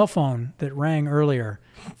 The cell phone that rang earlier,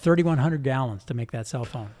 3,100 gallons to make that cell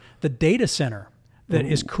phone. The data center that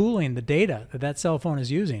is cooling the data that cell phone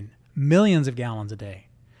is using, millions of gallons a day.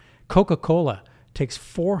 Coca-Cola takes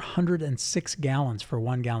 406 gallons for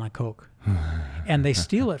 1 gallon of Coke. And they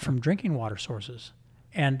steal it from drinking water sources.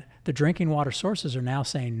 And the drinking water sources are now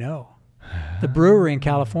saying no. The brewery in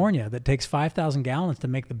California that takes 5,000 gallons to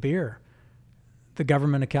make the beer, the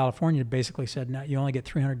government of California basically said, no, you only get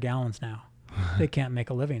 300 gallons now. They can't make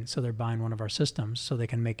a living, so they're buying one of our systems so they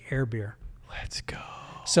can make air beer. Let's go.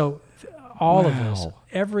 So all of this,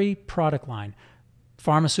 every product line,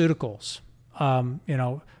 pharmaceuticals,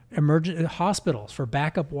 emergent hospitals for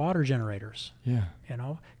backup water generators. Yeah.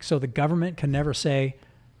 So the government can never say,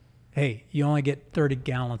 hey, you only get 30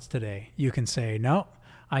 gallons today. You can say, no,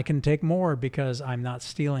 I can take more because I'm not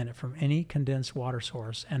stealing it from any condensed water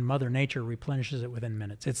source, and Mother Nature replenishes it within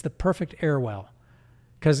minutes. It's the perfect air well,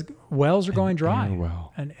 because wells are going dry. Air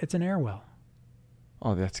well. And it's an air well.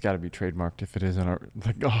 Oh, that's got to be trademarked if it isn't.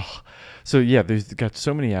 So yeah, there's got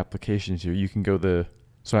so many applications here. You can go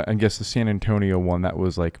so I guess the San Antonio one, that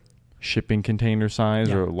was like shipping container size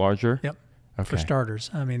or larger. Yep. Okay. For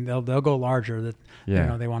starters, I mean, they'll go larger.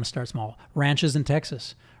 They want to start small. Ranches in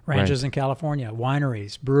Texas, ranches in California,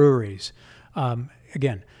 wineries, breweries.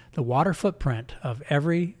 Again, the water footprint of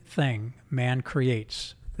everything man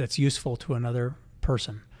creates that's useful to another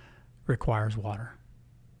person requires water.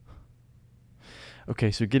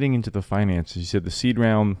 Okay, so getting into the finances, you said the seed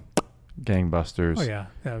round, gangbusters. Oh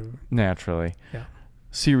yeah, naturally. Yeah.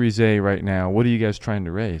 Series A right now. What are you guys trying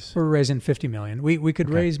to raise? We're raising $50 million. We could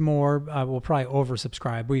raise more. We'll probably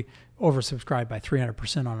oversubscribe. We oversubscribe by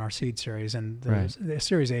 300% on our seed series, and the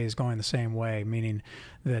Series A is going the same way, meaning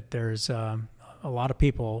that there's a lot of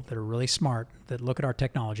people that are really smart that look at our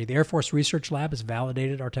technology. The Air Force Research Lab has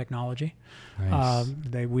validated our technology. Nice.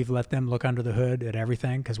 We've let them look under the hood at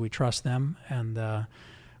everything because we trust them. And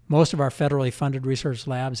most of our federally funded research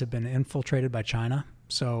labs have been infiltrated by China,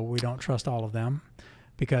 so we don't trust all of them.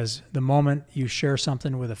 Because the moment you share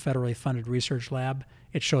something with a federally funded research lab,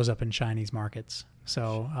 it shows up in Chinese markets.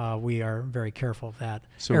 So we are very careful of that.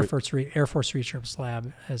 So Air Force Research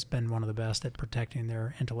Lab has been one of the best at protecting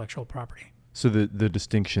their intellectual property. So the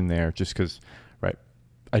distinction there, just because, right,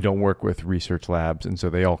 I don't work with research labs, and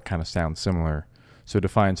so they all kind of sound similar. So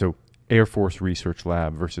define, Air Force Research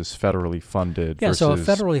Lab versus federally funded versus so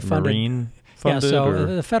federally funded, Marine funded?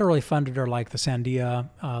 The federally funded are like the Sandia,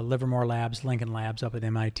 Livermore Labs, Lincoln Labs up at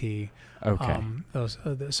MIT. Okay.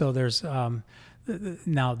 So there's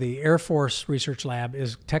now the Air Force Research Lab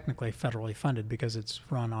is technically federally funded because it's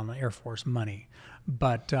run on the Air Force money,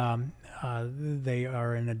 but they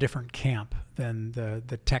are in a different camp than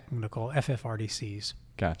the technical FFRDCs.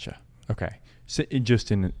 Gotcha. Okay. So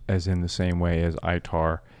just as in the same way as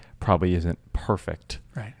ITAR probably isn't perfect.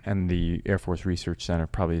 Right. And the Air Force Research Center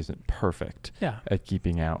probably isn't perfect at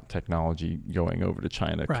keeping out technology going over to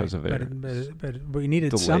China because of their but we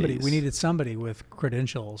needed delays. We needed somebody with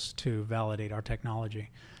credentials to validate our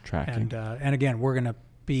technology. Tracking. And again, we're going to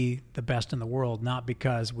be the best in the world, not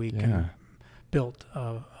because we can built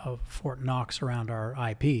a Fort Knox around our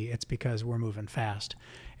IP. It's because we're moving fast.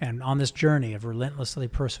 And on this journey of relentlessly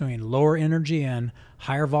pursuing lower energy in,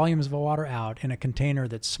 higher volumes of water out in a container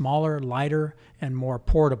that's smaller, lighter, and more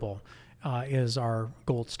portable is our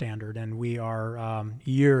gold standard. And we are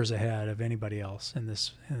years ahead of anybody else in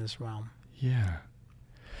this realm. Yeah.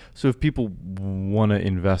 So if people want to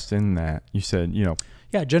invest in that, you said,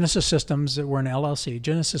 Yeah, Genesis Systems, we're an LLC.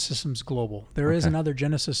 Genesis Systems Global. There is another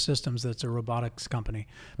Genesis Systems that's a robotics company,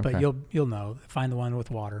 but you'll know. Find the one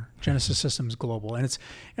with water. Genesis Systems Global, and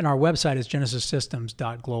our website is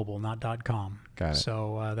genesissystems.global, not .com. Got it.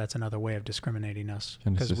 So that's another way of discriminating us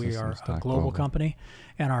because we are a Genesissystems.global. global company,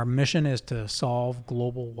 and our mission is to solve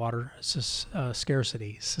global water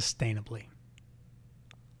scarcity sustainably.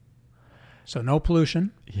 So no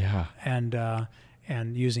pollution. Yeah.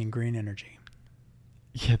 And using green energy.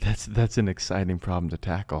 Yeah, that's an exciting problem to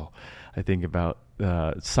tackle. I think about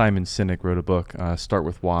Simon Sinek wrote a book, Start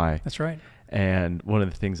With Why. That's right. And one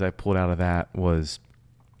of the things I pulled out of that was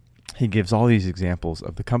he gives all these examples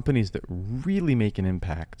of the companies that really make an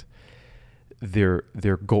impact. Their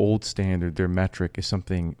gold standard, their metric is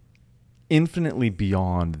something infinitely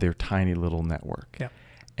beyond their tiny little network. Yeah.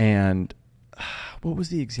 And what was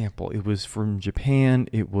the example? It was from Japan.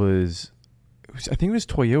 I think it was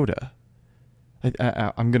Toyota.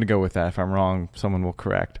 I'm going to go with that. If I'm wrong, someone will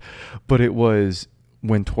correct. But it was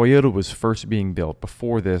when Toyota was first being built.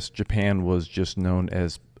 Before this, Japan was just known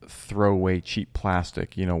as throwaway cheap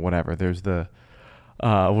plastic, whatever. There's the,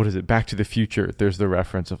 what is it, Back to the Future. There's the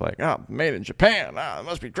reference of made in Japan. It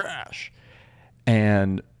must be trash.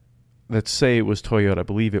 And let's say it was Toyota. I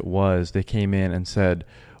believe it was. They came in and said,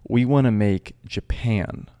 we want to make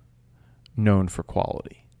Japan known for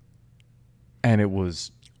quality. And it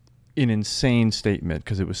was an insane statement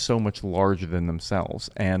because it was so much larger than themselves,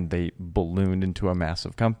 and they ballooned into a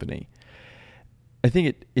massive company. I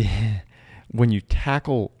think when you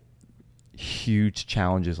tackle huge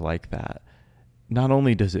challenges like that, not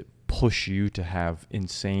only does it push you to have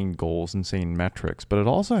insane goals, insane metrics, but it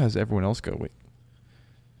also has everyone else go, wait,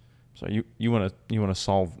 so you want to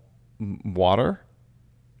solve water?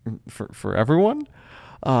 for everyone.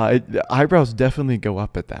 The eyebrows definitely go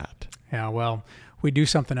up at that. Yeah, well, we do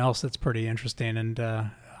something else that's pretty interesting, and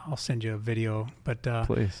I'll send you a video. But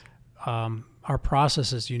Please. Our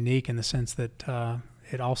process is unique in the sense that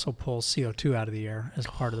it also pulls CO2 out of the air as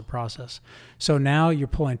part of the process. So now you're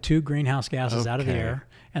pulling 2 greenhouse gases out of the air.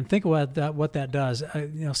 And think about what that does.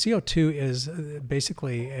 CO2 is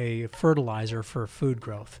basically a fertilizer for food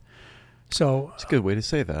growth. So it's a good way to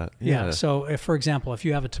say that. Yeah. So if, for example, if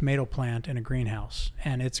you have a tomato plant in a greenhouse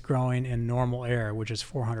and it's growing in normal air, which is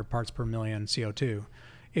 400 parts per million CO2,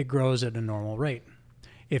 it grows at a normal rate.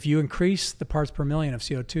 If you increase the parts per million of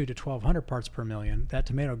CO2 to 1,200 parts per million, that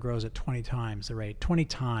tomato grows at 20 times the rate. 20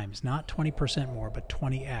 times, not 20% more, but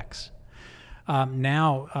 20x.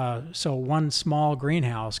 So one small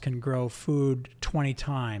greenhouse can grow food 20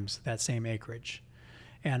 times that same acreage.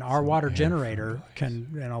 And our water generator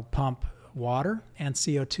can pump water and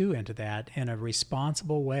CO2 into that in a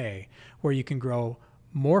responsible way where you can grow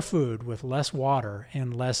more food with less water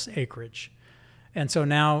and less acreage. And so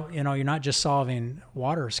now, you're not just solving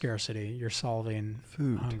water scarcity, you're solving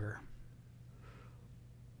food hunger.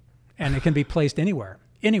 And it can be placed anywhere.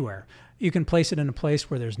 You can place it in a place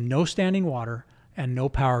where there's no standing water and no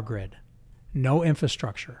power grid, no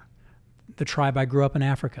infrastructure. The tribe I grew up in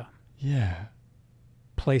Africa. Yeah.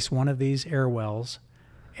 Place one of these air wells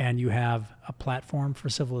and you have a platform for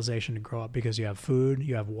civilization to grow up because you have food,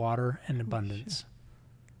 you have water, and abundance.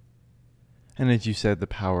 And as you said, the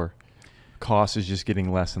power cost is just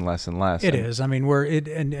getting less and less and less. It is. I mean,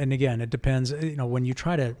 and again, it depends. When you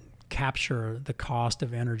try to capture the cost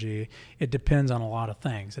of energy, it depends on a lot of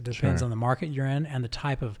things. It depends on the market you're in and the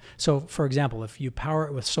type of. So, for example, if you power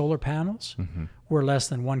it with solar panels, we're less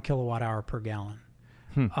than 1 kilowatt hour per gallon.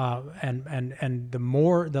 And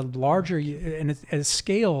the larger it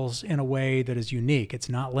scales in a way that is unique. It's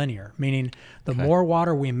not linear, meaning the more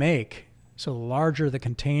water we make, so the larger the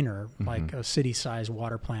container, like a city-sized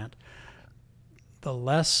water plant, the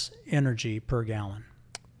less energy per gallon.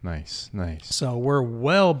 Nice. So we're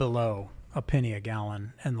well below a penny a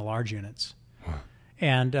gallon in the large units.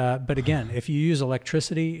 And but again, if you use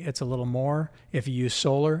electricity, it's a little more. If you use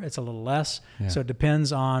solar, it's a little less. Yeah. So it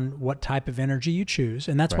depends on what type of energy you choose.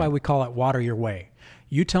 And that's why we call it water your way.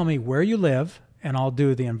 You tell me where you live, and I'll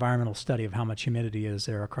do the environmental study of how much humidity is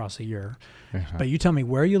there across a year. But you tell me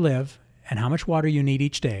where you live and how much water you need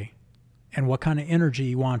each day and what kind of energy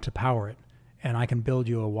you want to power it. And I can build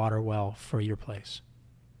you a water well for your place,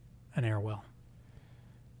 an air well.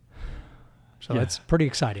 So that's pretty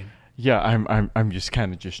exciting. Yeah, I'm just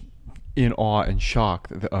kind of just in awe and shock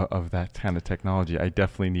of that kind of technology. I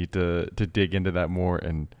definitely need to dig into that more.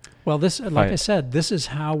 And well, I said, this is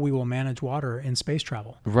how we will manage water in space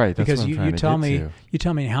travel. Right, that's because what I'm trying to get to. You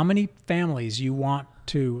tell me how many families you want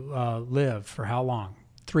to live for how long?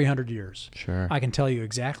 300 years. Sure. I can tell you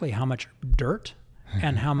exactly how much dirt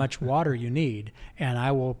and how much water you need, and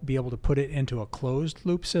I will be able to put it into a closed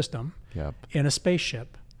loop system in a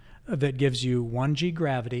spaceship that gives you 1G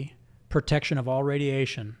gravity, protection of all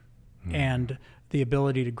radiation, and the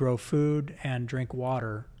ability to grow food and drink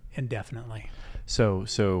water indefinitely. So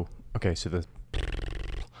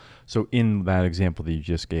in that example that you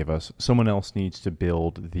just gave us, someone else needs to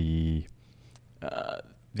build the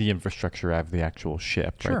infrastructure of the actual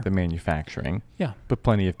ship, right? The manufacturing. Yeah. But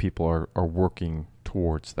plenty of people are working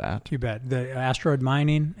towards that. You bet. The asteroid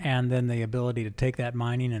mining and then the ability to take that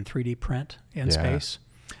mining and 3D print in space.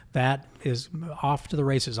 That is off to the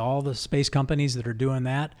races. All the space companies that are doing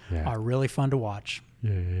that are really fun to watch.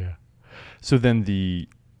 Yeah. So then the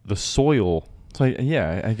soil. So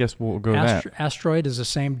I guess we'll go that. Asteroid is the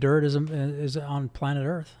same dirt as on planet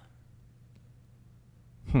Earth.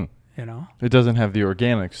 It doesn't have the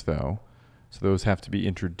organics though, so those have to be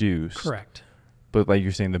introduced. Correct. But like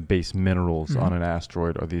you're saying, the base minerals on an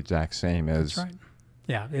asteroid are the exact same as. That's right.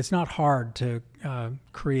 Yeah, it's not hard to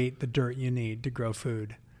create the dirt you need to grow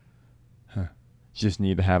food. You just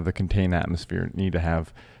need to have the contained atmosphere. Need to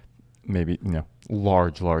have maybe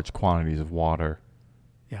large quantities of water.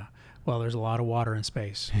 Yeah. Well, there's a lot of water in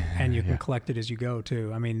space, and you can collect it as you go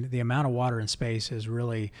too. I mean, the amount of water in space is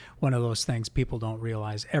really one of those things people don't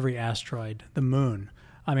realize. Every asteroid, the moon.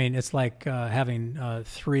 I mean, it's like having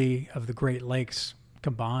 3 of the Great Lakes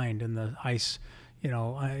combined in the ice,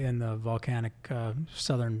 in the volcanic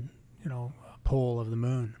southern, pole of the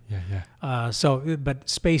moon. Yeah. But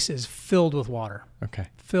space is filled with water. Okay.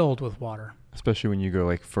 Filled with water. Especially when you go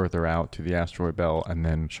like further out to the asteroid belt and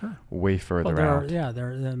then way further out.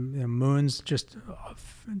 The moon's just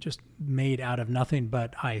made out of nothing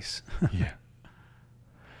but ice. Yeah.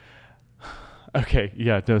 Okay,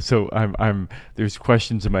 yeah, no. So I'm. There's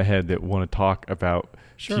questions in my head that want to talk about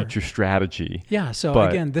Sure. future strategy. Yeah. So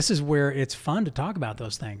But- again, this is where it's fun to talk about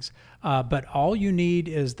those things. But all you need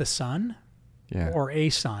is the sun, Yeah. or a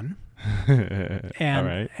sun, All and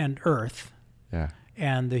right. and Earth, Yeah.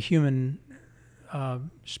 and the human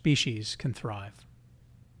species can thrive.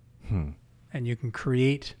 And you can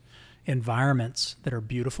create environments that are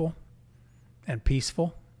beautiful and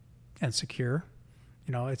peaceful and secure.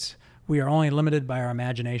 We are only limited by our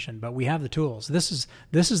imagination, but we have the tools. This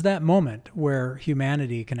is that moment where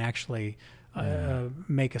humanity can actually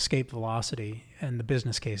make escape velocity, and the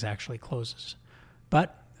business case actually closes.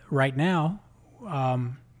 But right now,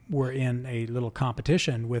 we're in a little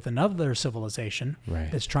competition with another civilization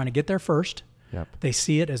Right. that's trying to get there first. Yep. They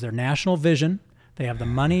see it as their national vision. They have the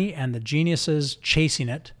money and the geniuses chasing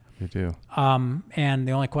it. We do. And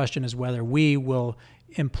the only question is whether we will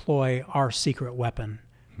employ our secret weapon,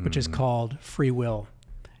 which is called free will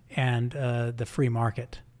and the free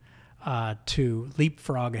market, to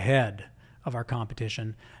leapfrog ahead of our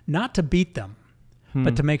competition, not to beat them,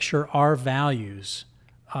 but to make sure our values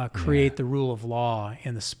create the rule of law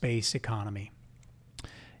in the space economy.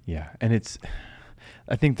 Yeah, and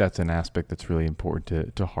I think that's an aspect that's really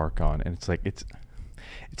important to hark on. And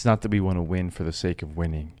it's not that we want to win for the sake of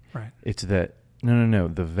winning. Right. It's that no.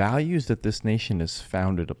 The values that this nation is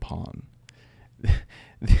founded upon.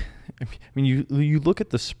 I mean, you look at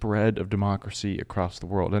the spread of democracy across the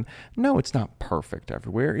world, and no, it's not perfect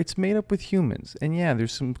everywhere. It's made up with humans, and yeah,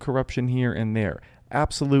 there's some corruption here and there.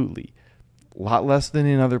 Absolutely, a lot less than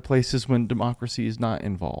in other places when democracy is not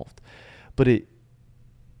involved. But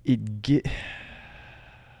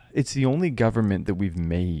it's the only government that we've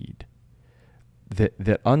made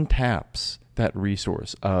that untaps that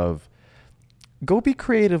resource of go be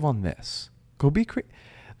creative on this. Go be creative.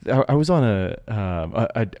 I was on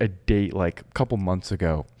a date like a couple months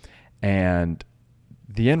ago, and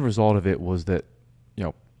the end result of it was that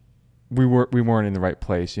we weren't in the right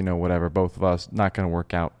place. Whatever. Both of us not going to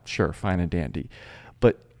work out. Sure, fine and dandy.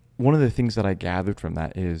 But one of the things that I gathered from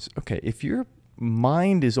that is, okay, if your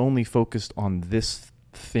mind is only focused on this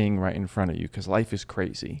thing right in front of you because life is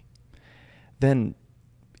crazy, then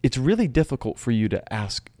it's really difficult for you to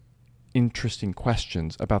ask interesting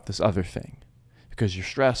questions about this other thing because you're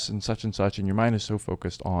stressed and such, and your mind is so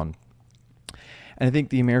focused on. And I think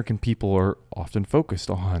the American people are often focused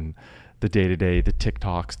on the day-to-day, the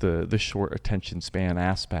TikToks, the short attention span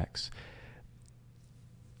aspects.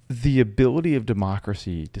 The ability of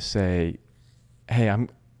democracy to say, hey, I'm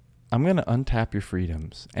going to untap your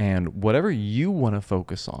freedoms, and whatever you want to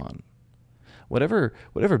focus on, whatever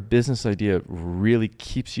business idea really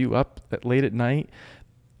keeps you up late at night.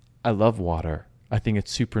 I love water. I think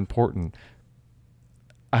it's super important.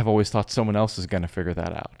 I've always thought someone else is going to figure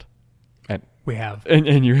that out. And We have.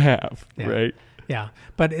 and you have, Yeah. right? Yeah,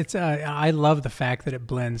 but it's I love the fact that it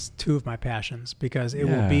blends two of my passions, because it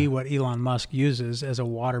will be what Elon Musk uses as a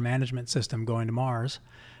water management system going to Mars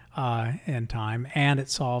in time, and it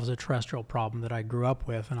solves a terrestrial problem that I grew up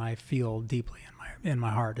with and I feel deeply in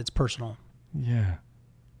my heart. It's personal. Yeah.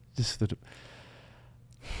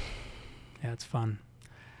 Yeah, it's fun.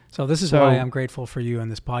 So this is why I'm grateful for you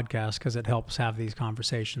and this podcast, because it helps have these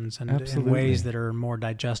conversations and in ways that are more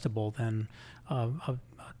digestible than a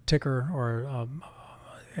ticker or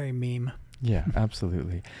a meme. Yeah,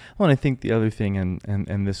 absolutely. Well, and I think the other thing,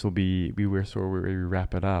 and this will be where we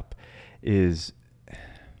wrap it up, is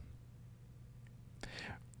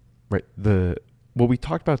right. What we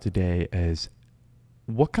talked about today is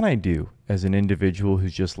what can I do as an individual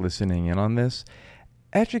who's just listening in on this?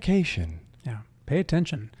 Education. Yeah, pay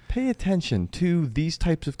attention. Pay attention to these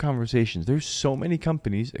types of conversations. There's so many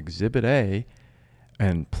companies, Exhibit A,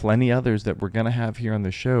 and plenty others that we're going to have here on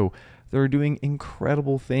the show that are doing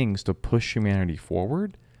incredible things to push humanity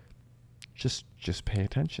forward. Just pay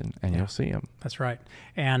attention and you'll see them. That's right.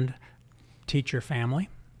 And teach your family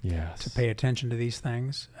Yes. to pay attention to these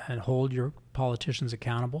things and hold your politicians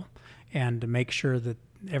accountable, and to make sure that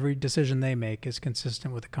every decision they make is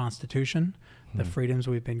consistent with the Constitution, the freedoms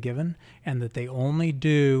we've been given, and that they only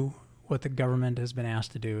do what the government has been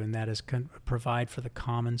asked to do, and that is provide for the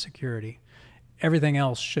common security. Everything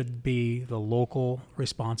else should be the local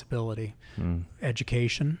responsibility.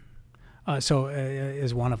 Education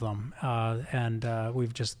is one of them, and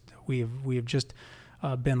we've just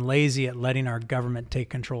been lazy at letting our government take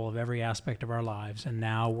control of every aspect of our lives, and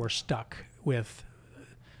now we're stuck with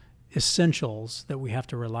essentials that we have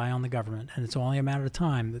to rely on the government, and it's only a matter of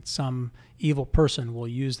time that some evil person will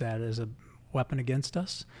use that as a weapon against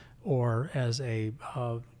us or as a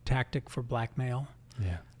tactic for blackmail.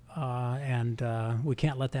 Yeah. And we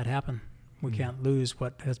can't let that happen. We can't lose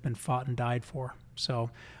what has been fought and died for. So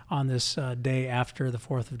on this day after the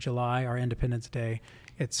 4th of July, our Independence Day,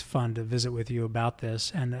 it's fun to visit with you about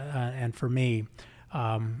this. And for me,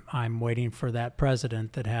 I'm waiting for that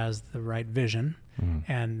president that has the right vision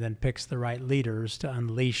and then picks the right leaders to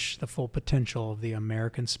unleash the full potential of the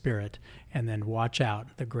American spirit. And then watch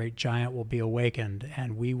out, the great giant will be awakened,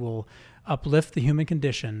 and we will uplift the human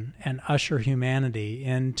condition and usher humanity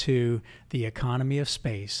into the economy of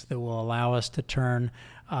space that will allow us to turn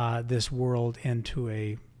this world into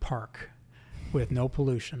a park with no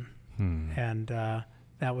pollution. And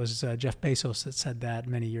that was Jeff Bezos that said that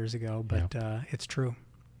many years ago, but it's true.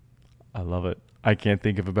 I love it. I can't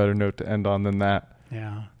think of a better note to end on than that.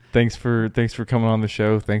 Yeah. Thanks for coming on the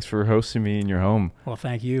show. Thanks for hosting me in your home. Well,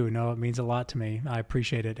 thank you. No, it means a lot to me. I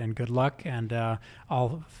appreciate it, and good luck. And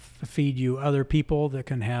I'll feed you other people that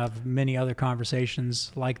can have many other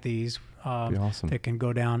conversations like these. Be awesome. That can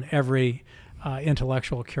go down every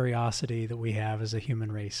intellectual curiosity that we have as a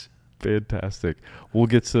human race. Fantastic. We'll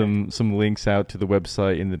get some links out to the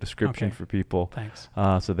website in the description for people. Thanks.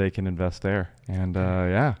 So they can invest there. And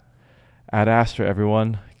Ad Astra,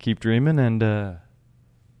 everyone. Keep dreaming and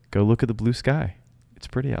go look at the blue sky. It's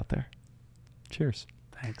pretty out there. Cheers.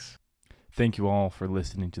 Thanks. Thank you all for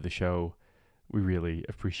listening to the show. We really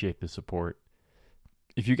appreciate the support.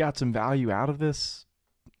 If you got some value out of this,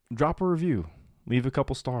 drop a review. Leave a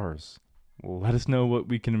couple stars. Let us know what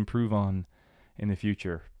we can improve on in the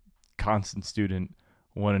future. Constant student,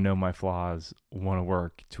 want to know my flaws, want to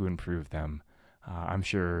work to improve them. I'm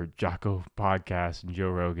sure Jocko Podcast and Joe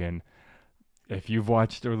Rogan, if you've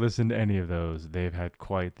watched or listened to any of those, they've had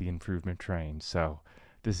quite the improvement train. So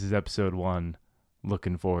this is episode 1.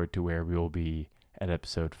 Looking forward to where we will be at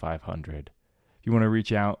episode 500. If you want to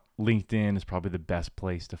reach out, LinkedIn is probably the best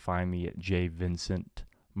place to find me at J. Vincent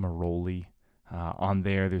Maroli. On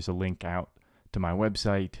there's a link out to my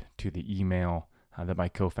website, to the email that my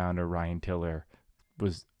co-founder Ryan Tiller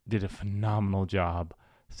did a phenomenal job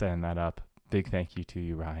setting that up. Big thank you to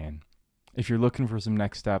you, Ryan. If you're looking for some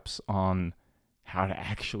next steps on how to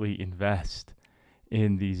actually invest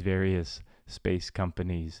in these various space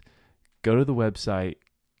companies, go to the website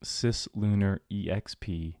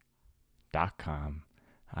cislunarexp.com.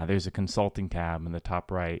 There's a consulting tab in the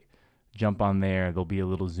top right. Jump on there. There'll be a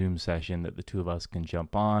little Zoom session that the two of us can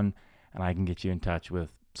jump on, and I can get you in touch with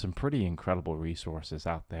some pretty incredible resources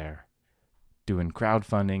out there doing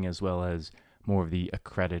crowdfunding as well as more of the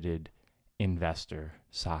accredited investor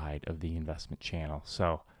side of the investment channel.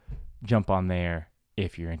 So jump on there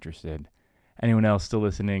if you're interested. Anyone else still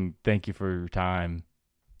listening, thank you for your time.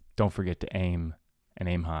 Don't forget to aim and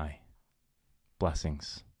aim high.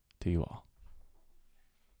 Blessings to you all.